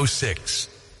 106.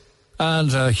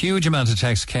 And a huge amount of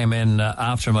text came in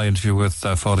after my interview with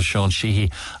Father Sean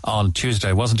Sheehy on Tuesday.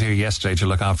 I wasn't here yesterday to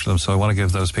look after them, so I want to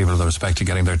give those people the respect of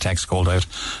getting their text called out.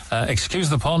 Excuse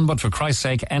the pun, but for Christ's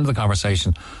sake, end the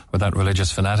conversation with that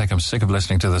religious fanatic. I'm sick of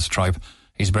listening to this tripe.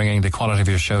 He's bringing the quality of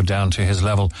your show down to his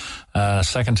level.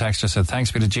 Second texter said,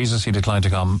 thanks be to Jesus, he declined to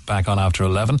come back on after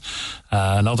 11.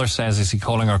 Another says, is he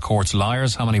calling our courts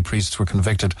liars? How many priests were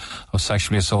convicted of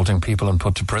sexually assaulting people and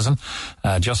put to prison?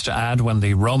 Just to add, when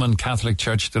the Roman Catholic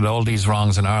Church did all these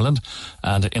wrongs in Ireland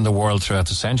and in the world throughout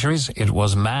the centuries, it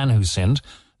was man who sinned.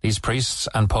 These priests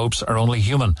and popes are only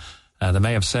human. They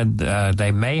may have said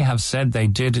they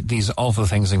did these awful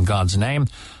things in God's name,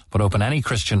 but open any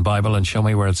Christian Bible and show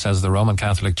me where it says the Roman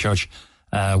Catholic Church,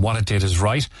 what it did is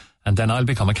right, and then I'll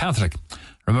become a Catholic.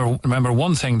 Remember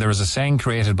one thing, there is a saying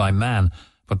created by man,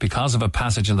 but because of a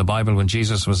passage in the Bible when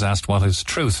Jesus was asked what is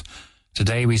truth,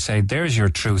 today we say, there's your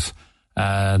truth,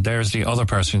 there's the other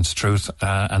person's truth,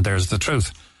 and there's the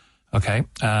truth. Okay?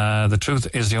 The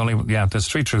truth is the only, there's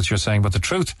three truths you're saying, but the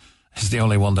truth is the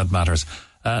only one that matters.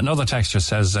 Another texter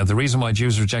says, the reason why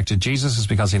Jews rejected Jesus is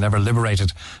because he never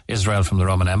liberated Israel from the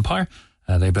Roman Empire.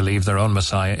 They believe their own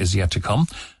Messiah is yet to come.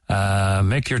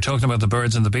 Mick, you're talking about the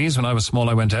birds and the bees. When I was small,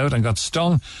 I went out and got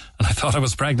stung, and I thought I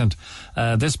was pregnant.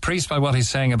 This priest, by what he's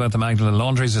saying about the Magdalene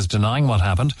laundries, is denying what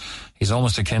happened. He's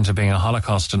almost akin to being a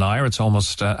Holocaust denier. It's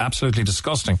almost absolutely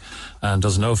disgusting and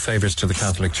does no favours to the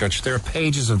Catholic Church. There are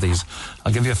pages of these.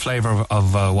 I'll give you a flavour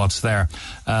of what's there.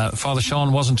 Father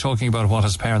Sean wasn't talking about what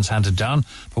his parents handed down,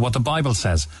 but what the Bible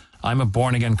says. I'm a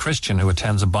born-again Christian who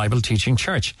attends a Bible-teaching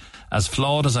church. As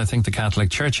flawed as I think the Catholic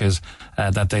Church is,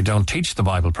 that they don't teach the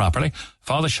Bible properly,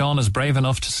 Father Sean is brave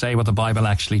enough to say what the Bible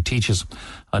actually teaches.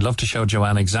 I'd love to show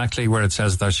Joanne exactly where it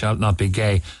says thou shalt not be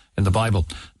gay in the Bible.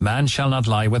 Man shall not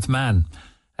lie with man.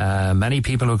 Many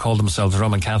people who call themselves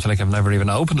Roman Catholic have never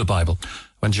even opened the Bible.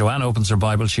 When Joanne opens her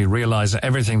Bible, she realises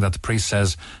everything that the priest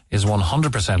says is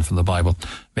 100% from the Bible.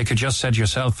 Mick, you just said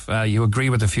yourself, you agree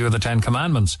with a few of the 10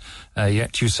 Commandments,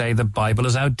 yet you say the Bible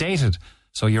is outdated.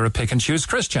 So you're a pick-and-choose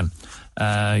Christian.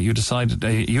 You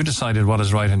decided what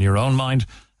is right in your own mind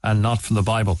and not from the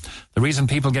Bible. The reason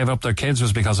people gave up their kids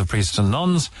was because of priests and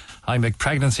nuns. I make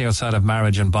pregnancy outside of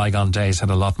marriage in bygone days had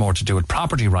a lot more to do with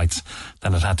property rights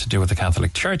than it had to do with the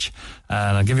Catholic Church.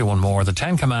 And I'll give you one more. The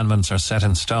 10 Commandments are set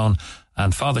in stone,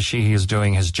 and Father Sheehy is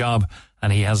doing his job,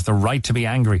 and he has the right to be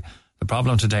angry. The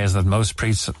problem today is that most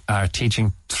priests are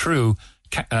teaching through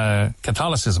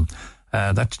Catholicism.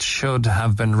 That should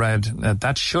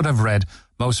have read,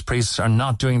 most priests are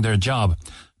not doing their job.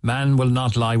 Man will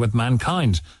not lie with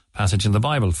mankind. Passage in the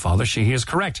Bible. Father Sheehy is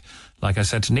correct. Like I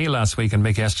said to Neil last week and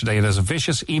Mick yesterday, there's a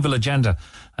vicious, evil agenda,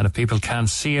 and if people can't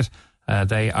see it,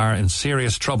 they are in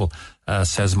serious trouble,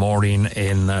 says Maureen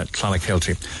in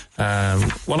Clonakilty.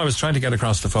 What I was trying to get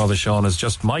across to Father Sean is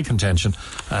just my contention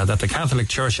that the Catholic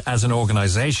Church as an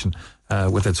organisation,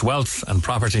 with its wealth and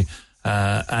property,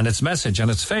 and its message and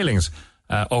its failings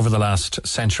over the last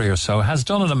century or so, has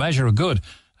done in a measure of good.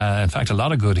 In fact, a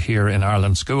lot of good here in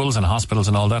Ireland, schools and hospitals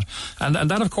and all that. And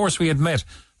that, of course, we admit.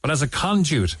 But as a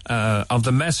conduit of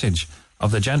the message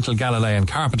of the gentle Galilean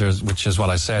carpenters, which is what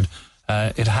I said,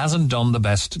 it hasn't done the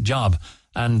best job.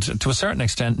 And to a certain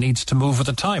extent needs to move with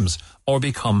the times or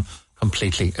become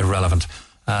completely irrelevant.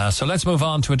 So let's move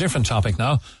on to a different topic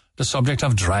now, the subject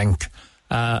of drank.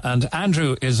 And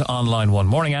Andrew is on line 1.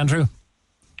 Morning, Andrew.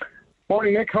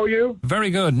 Morning, Nick. How are you? Very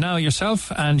good. Now,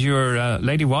 yourself and your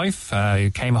lady wife, you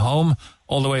came home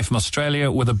all the way from Australia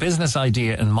with a business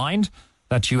idea in mind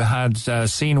that you had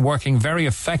seen working very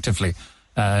effectively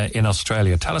in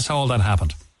Australia. Tell us how all that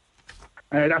happened.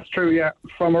 That's true, yeah.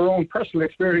 From our own personal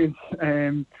experience,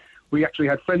 we actually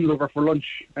had friends over for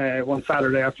lunch one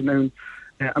Saturday afternoon,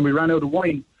 and we ran out of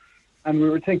wine. And we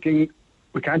were thinking,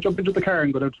 we can't jump into the car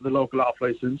and go down to the local off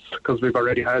license because we've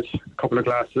already had a couple of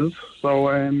glasses.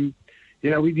 So,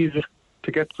 we needed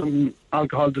to get some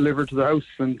alcohol delivered to the house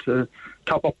and to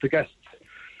top up the guests.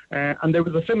 And there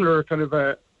was a similar kind of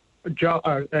a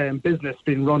business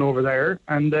being run over there.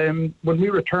 And when we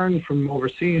returned from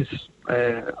overseas,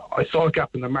 I saw a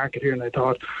gap in the market here, and I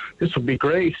thought this would be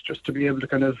great just to be able to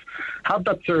kind of have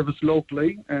that service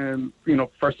locally.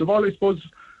 First of all, I suppose,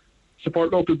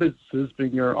 support local businesses,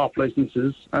 bring your off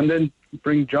licenses, and then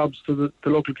bring jobs to the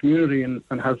local community and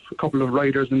have a couple of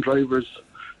riders and drivers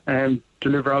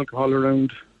deliver alcohol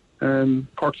around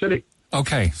Cork City.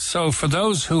 Okay, so for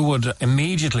those who would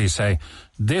immediately say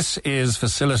this is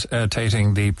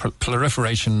facilitating the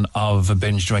proliferation of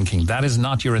binge drinking, that is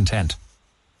not your intent?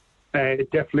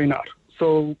 Definitely not.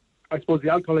 So I suppose the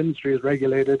alcohol industry is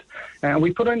regulated, and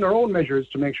we put in our own measures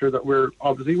to make sure that we're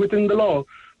obviously within the law.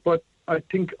 But I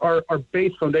think our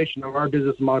base foundation of our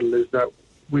business model is that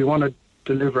we want to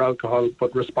deliver alcohol,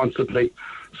 but responsibly.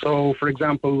 So, for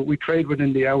example, we trade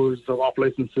within the hours of off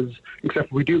licenses,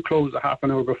 except we do close a half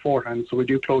an hour beforehand, so we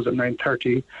do close at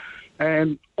 9:30.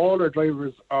 And all our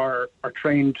drivers are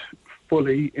trained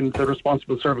fully in the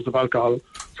responsible service of alcohol,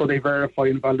 so they verify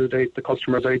and validate the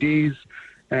customer's IDs,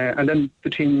 and then the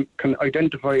team can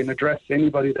identify and address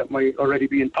anybody that might already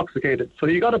be intoxicated. So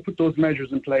you got to put those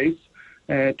measures in place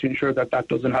to ensure that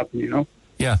doesn't happen,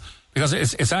 Yeah, because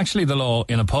it's actually the law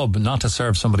in a pub not to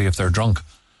serve somebody if they're drunk.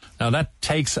 Now, that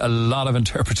takes a lot of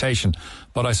interpretation,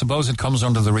 but I suppose it comes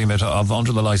under the remit of,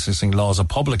 under the licensing laws, a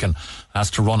publican has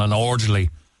to run an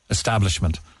orderly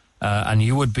establishment. And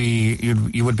you would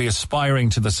be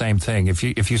aspiring to the same thing.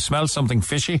 If you smell something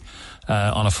fishy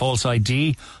on a false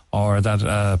ID, or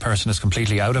that person is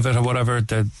completely out of it or whatever,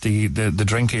 the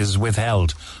drink is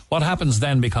withheld. What happens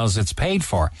then, because it's paid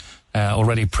for,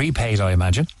 already prepaid, I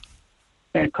imagine?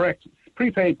 Correct. It's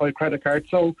prepaid by credit card.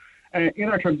 So in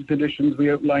our terms and conditions, we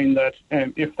outline that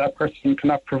if that person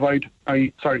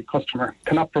customer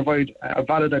cannot provide a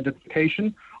valid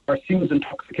identification or seems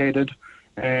intoxicated,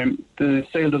 the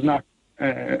sale does not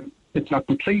it's not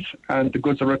complete, and the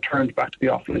goods are returned back to the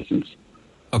off licence.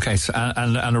 Okay, so,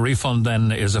 and a refund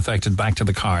then is affected back to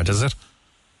the card, is it?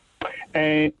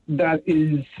 That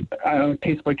is on a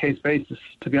case-by-case basis,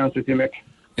 to be honest with you, Mick.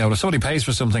 Yeah, well, if somebody pays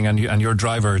for something and your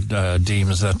driver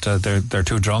deems that they're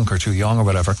too drunk or too young or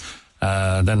whatever,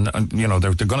 then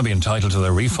they're going to be entitled to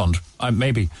their refund.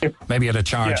 Maybe at a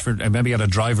charge for maybe at a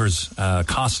driver's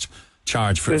cost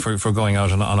charge for going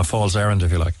out on a false errand,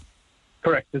 if you like.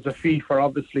 Correct. There's a fee for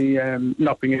obviously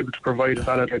not being able to provide a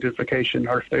valid identification,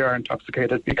 or if they are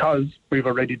intoxicated, because we've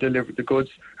already delivered the goods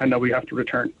and now we have to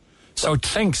return. So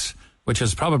Clinks, which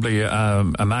is probably a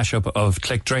mashup of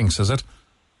Click Drinks, is it?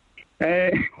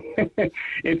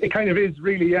 It kind of is,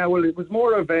 really, yeah. Well, it was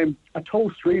more of a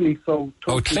toast, really. So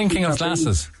clinking of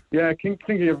glasses. Yeah,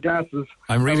 clinking of glasses.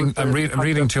 I'm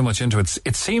reading too much into it.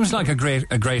 It seems like a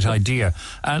great idea,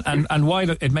 and why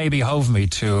it may behove me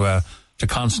to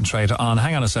concentrate on.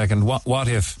 Hang on a second. What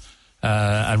if?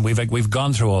 And we've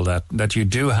gone through all that you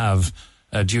do have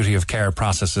duty of care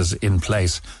processes in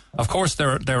place. Of course,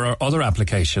 there are other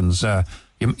applications.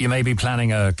 You may be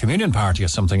planning a communion party or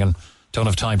something and don't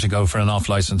have time to go for an off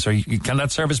license. Or can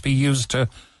that service be used to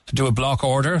do a block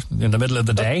order in the middle of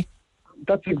the day?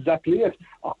 That's exactly it.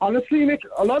 Honestly, Nick,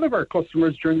 a lot of our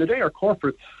customers during the day are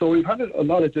corporates. So we've had a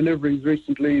lot of deliveries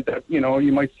recently that,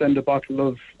 you might send a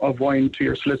bottle of wine to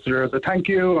your solicitor as a thank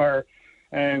you, or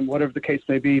whatever the case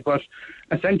may be. But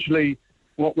essentially,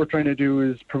 what we're trying to do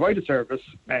is provide a service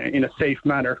in a safe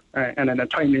manner and in a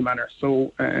timely manner.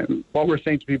 So what we're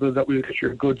saying to people is that we'll get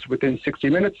your goods within 60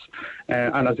 minutes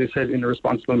and, as I said, in a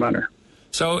responsible manner.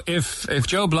 So if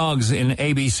Joe Bloggs in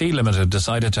ABC Limited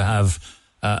decided to have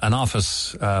an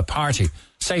office party,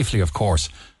 safely of course,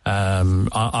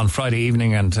 on Friday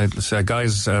evening, and say,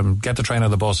 guys, get the train or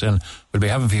the bus in, we'll be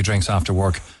having a few drinks after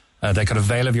work, they could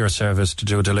avail of your service to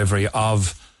do a delivery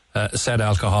of said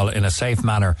alcohol in a safe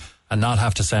manner and not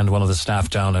have to send one of the staff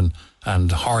down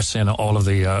and horse in all of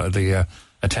the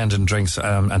attendant drinks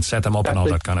and set them up and all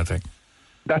that kind of thing.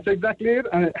 That's exactly it.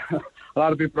 And a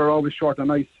lot of people are always short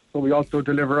on ice, so we also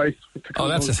deliver ice.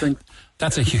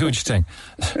 That's a huge thing.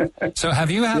 So have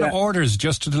you had orders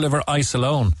just to deliver ice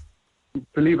alone?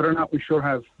 Believe it or not, we sure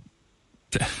have.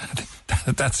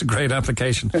 That's a great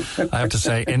application, I have to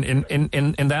say,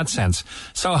 in that sense.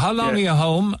 So how long are you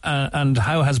home and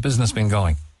how has business been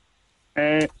going?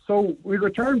 So we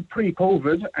returned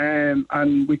pre-COVID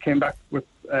and we came back with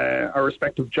our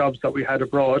respective jobs that we had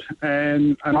abroad,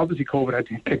 and obviously COVID had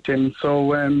kicked in.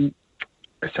 So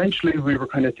essentially we were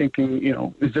kind of thinking,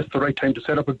 is this the right time to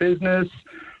set up a business?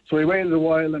 So we waited a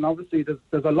while, and obviously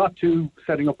there's a lot to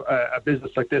setting up a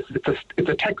business like this. It's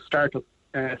a tech startup,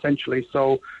 essentially.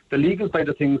 So the legal side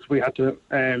of things we had to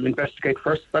investigate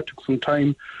first. That took some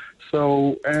time.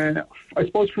 So I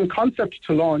suppose from concept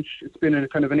to launch, it's been a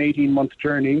kind of an 18-month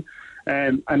journey.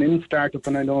 And in startup,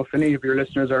 and I know if any of your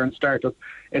listeners are in startup,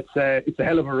 it's a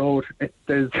hell of a road.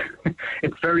 It's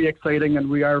very exciting, and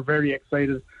we are very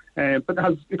excited. But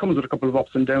it comes with a couple of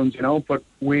ups and downs, But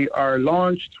we are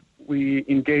launched. We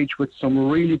engage with some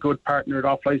really good partnered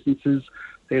off licenses.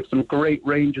 They have some great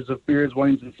ranges of beers,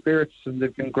 wines, and spirits, and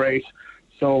they've been great.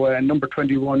 So number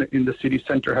 21 in the city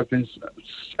centre have been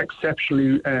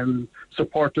exceptionally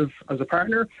supportive as a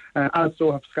partner, as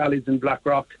so have Scally's in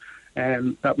Blackrock,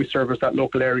 that we service that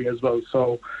local area as well.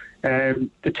 So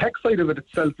the tech side of it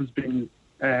itself has been,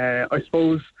 I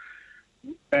suppose,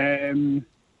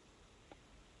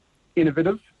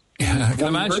 innovative. Yeah, I can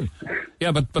imagine.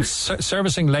 Yeah, but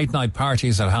servicing late night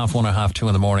parties at 1:30 or 2:30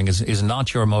 in the morning is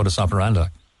not your modus operandi.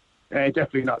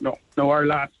 Definitely not. No, our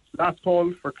last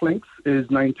call for Clinks is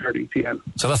 9:30 p.m.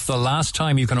 So that's the last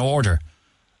time you can order.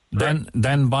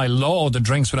 Then by law the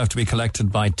drinks would have to be collected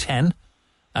by 10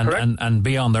 and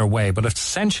be on their way. But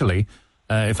essentially,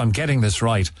 if I'm getting this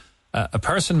right, a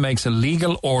person makes a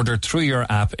legal order through your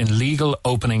app in legal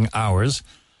opening hours.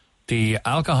 The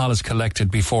alcohol is collected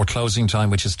before closing time,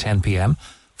 which is 10 p.m.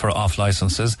 for off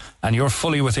licenses, and you're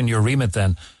fully within your remit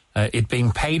then, it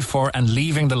being paid for and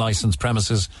leaving the licensed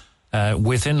premises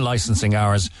within licensing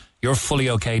hours. You're fully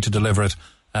okay to deliver it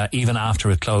even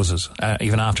after it closes,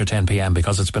 even after 10 p.m.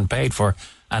 because it's been paid for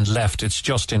and left. It's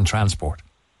just in transport.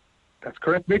 That's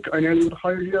correct, Mick. I nearly would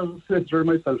hire you as a solicitor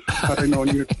myself had I known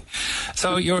you.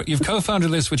 So you've co-founded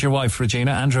this with your wife,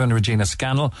 Regina, Andrew and Regina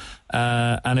Scannell,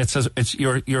 and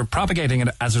you're propagating it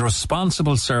as a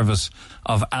responsible service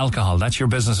of alcohol. That's your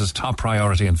business's top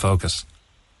priority and focus.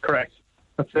 Correct.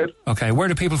 That's it. Okay, where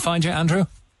do people find you, Andrew?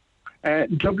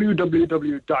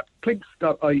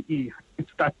 www.clinks.ie.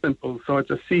 It's that simple. So it's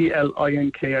a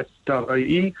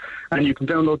CLINKS.ie, and you can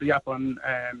download the app on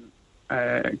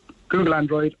Google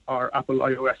Android or Apple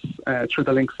iOS through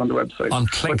the links on the website. On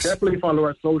clicks. But definitely follow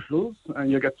our socials, and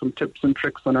you'll get some tips and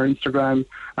tricks on our Instagram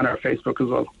and our Facebook as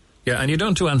well. Yeah, and you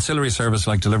don't do ancillary service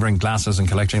like delivering glasses and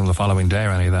collecting them the following day or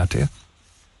any of that, do you?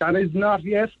 That is not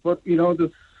yet, but,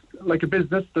 there's, like a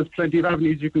business, there's plenty of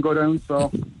avenues you can go down,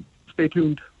 so stay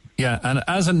tuned. Yeah, and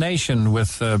as a nation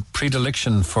with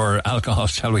predilection for alcohol,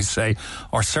 shall we say,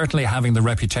 or certainly having the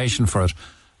reputation for it,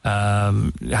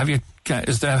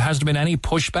 has there been any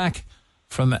pushback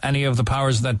from any of the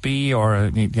powers that be,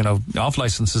 or off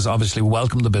licenses obviously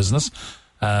welcome the business.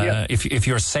 If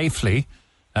you're safely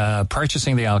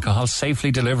purchasing the alcohol,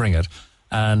 safely delivering it,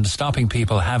 and stopping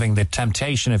people having the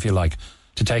temptation, if you like,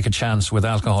 to take a chance with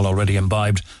alcohol already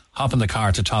imbibed, hop in the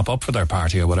car to top up for their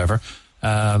party or whatever.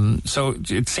 So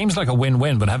it seems like a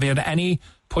win-win. But have you had any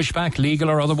pushback, legal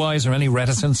or otherwise, or any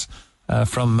reticence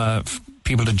from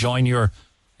people to join your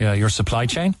supply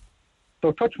chain?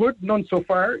 So touch wood, none so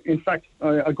far. In fact,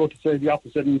 I go to say the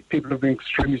opposite, and people have been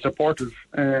extremely supportive,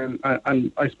 and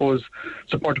I suppose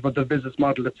supportive of the business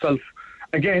model itself.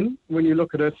 Again, when you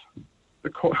look at it,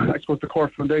 I suppose the core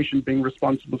foundation being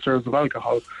responsible serves of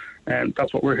alcohol, and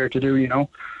that's what we're here to do,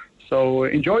 So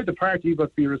enjoy the party,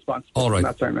 but be responsible. All right. And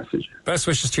that's our message. Best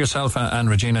wishes to yourself and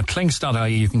Regina.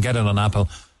 Clinks.ie, you can get it on Apple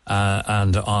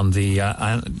and on the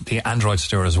Android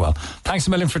store as well. Thanks a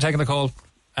million for taking the call,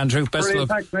 Andrew. Best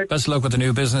of luck with the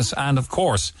new business. And of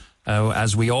course,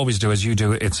 as we always do, as you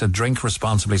do, it's a drink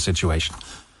responsibly situation.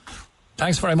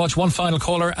 Thanks very much. One final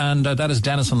caller, and that is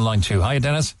Dennis on line 2. Hi,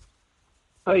 Dennis.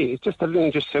 Hi, it's just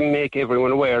to make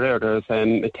everyone aware there's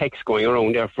a text going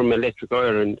around there from Electric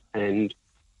Ireland, and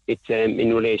it's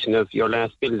in relation of your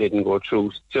last bill didn't go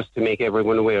through, just to make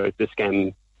everyone aware it's a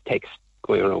scam text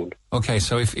going around. Okay,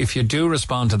 so if you do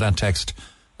respond to that text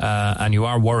and you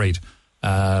are worried,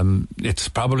 it's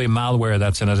probably malware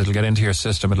that's in it. It'll get into your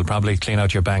system. It'll probably clean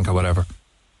out your bank or whatever.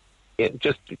 Yeah,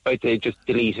 I'd say just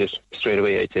delete it straight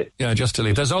away, I'd say. Yeah, just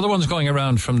delete. There's other ones going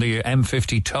around from the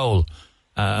M50 toll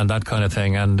and that kind of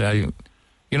thing. And,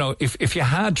 if you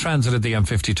had transited the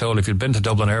M50 toll, if you'd been to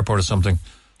Dublin Airport or something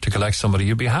to collect somebody,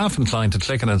 you'd be half inclined to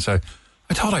click it and say,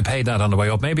 I thought I paid that on the way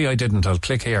up. Maybe I didn't. I'll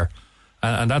click here.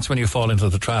 And that's when you fall into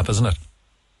the trap, isn't it?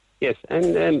 Yes,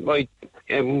 and I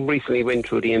recently went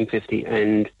through the M50,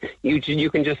 and you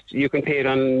can pay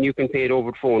it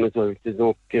over the phone as well. There's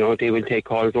no, they will take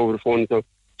calls over the phone, so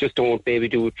just don't maybe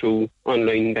do it through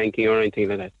online banking or anything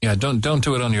like that. Yeah, don't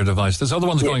do it on your device. There's other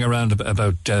ones going around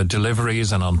about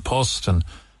deliveries and on post and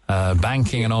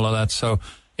banking and all of that. So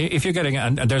if you're getting,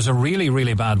 and there's a really,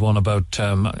 really bad one about,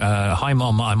 hi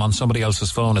Mum, I'm on somebody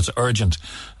else's phone, it's urgent.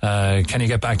 Can you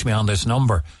get back to me on this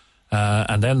number?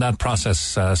 And then that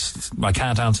process, I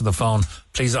can't answer the phone,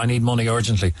 please, I need money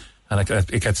urgently. And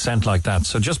it gets sent like that.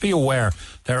 So just be aware,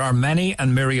 there are many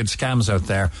and myriad scams out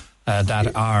there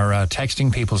that are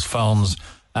texting people's phones,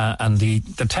 and the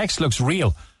text looks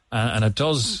real, and it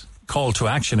does call to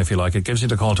action, if you like. It gives you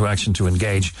the call to action to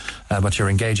engage, but you're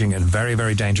engaging in very,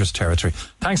 very dangerous territory.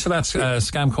 Thanks for that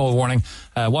scam call warning.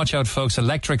 Watch out, folks.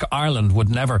 Electric Ireland would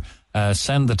never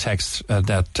send the text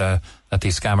that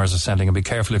these scammers are sending, and be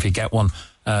careful if you get one.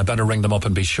 Better ring them up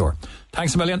and be sure.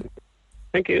 Thanks a million.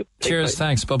 Thank you. Cheers.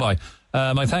 Thanks. Bye-bye.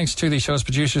 My thanks to the show's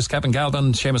producers, Kevin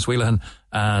Galvin, Seamus Wheelahan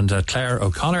and Claire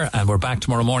O'Connor. And we're back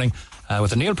tomorrow morning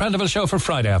with the Neil Prendeville Show for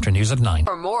Friday after news at 9.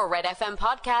 For more Red FM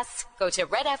podcasts, go to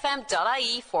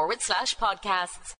redfm.ie/podcasts.